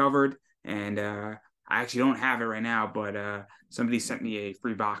got you covered. And I actually don't have it right now, but somebody sent me a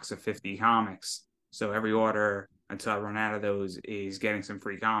free box of 50 comics. So every order until I run out of those is getting some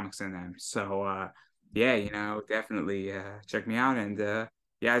free comics in them. So yeah, definitely check me out. And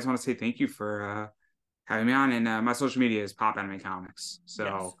yeah, I just want to say thank you for having me on. And my social media is Pop Anime Comics. So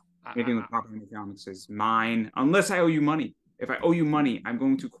Yes. I, anything I, with Pop Anime Comics is mine, unless I owe you money. If I owe you money, I'm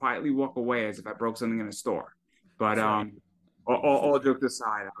going to quietly walk away as if I broke something in a store. But that's right. all jokes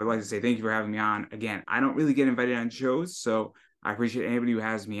aside, I would like to say thank you for having me on. Again, I don't really get invited on shows, so I appreciate anybody who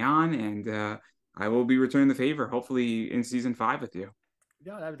has me on, and I will be returning the favor, hopefully in season 5 with you.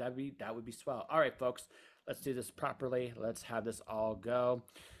 No, that would be swell. All right, folks, let's do this properly. Let's have this all go.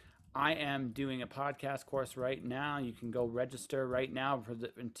 I am doing a podcast course right now. You can go register right now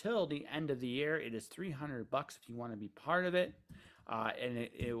until the end of the year. It is $300 if you want to be part of it. And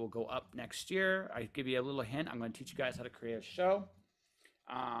it will go up next year. I give you a little hint. I'm going to teach you guys how to create a show.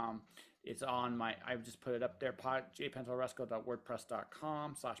 It's on I've just put it up there,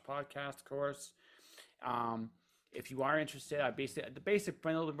 jpentalresco.wordpress.com/podcast course. If you are interested, the basic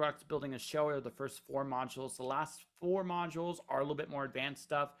building blocks building a show are the first 4 modules. The last 4 modules are a little bit more advanced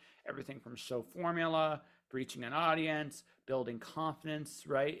stuff. Everything from show formula, reaching an audience, building confidence,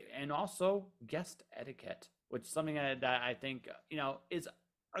 right? And also guest etiquette, which is something that I think, is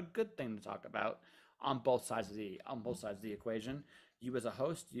a good thing to talk about on both sides of the equation. You as a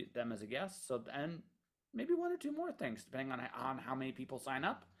host, them as a guest. So, and maybe 1 or 2 more things, depending on how many people sign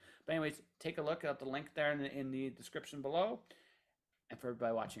up. But anyways, take a look at the link there in the description below. And for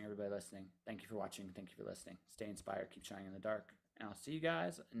everybody watching, everybody listening, thank you for watching. Thank you for listening. Stay inspired. Keep shining in the dark. And I'll see you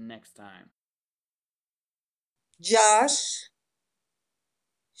guys next time. Josh.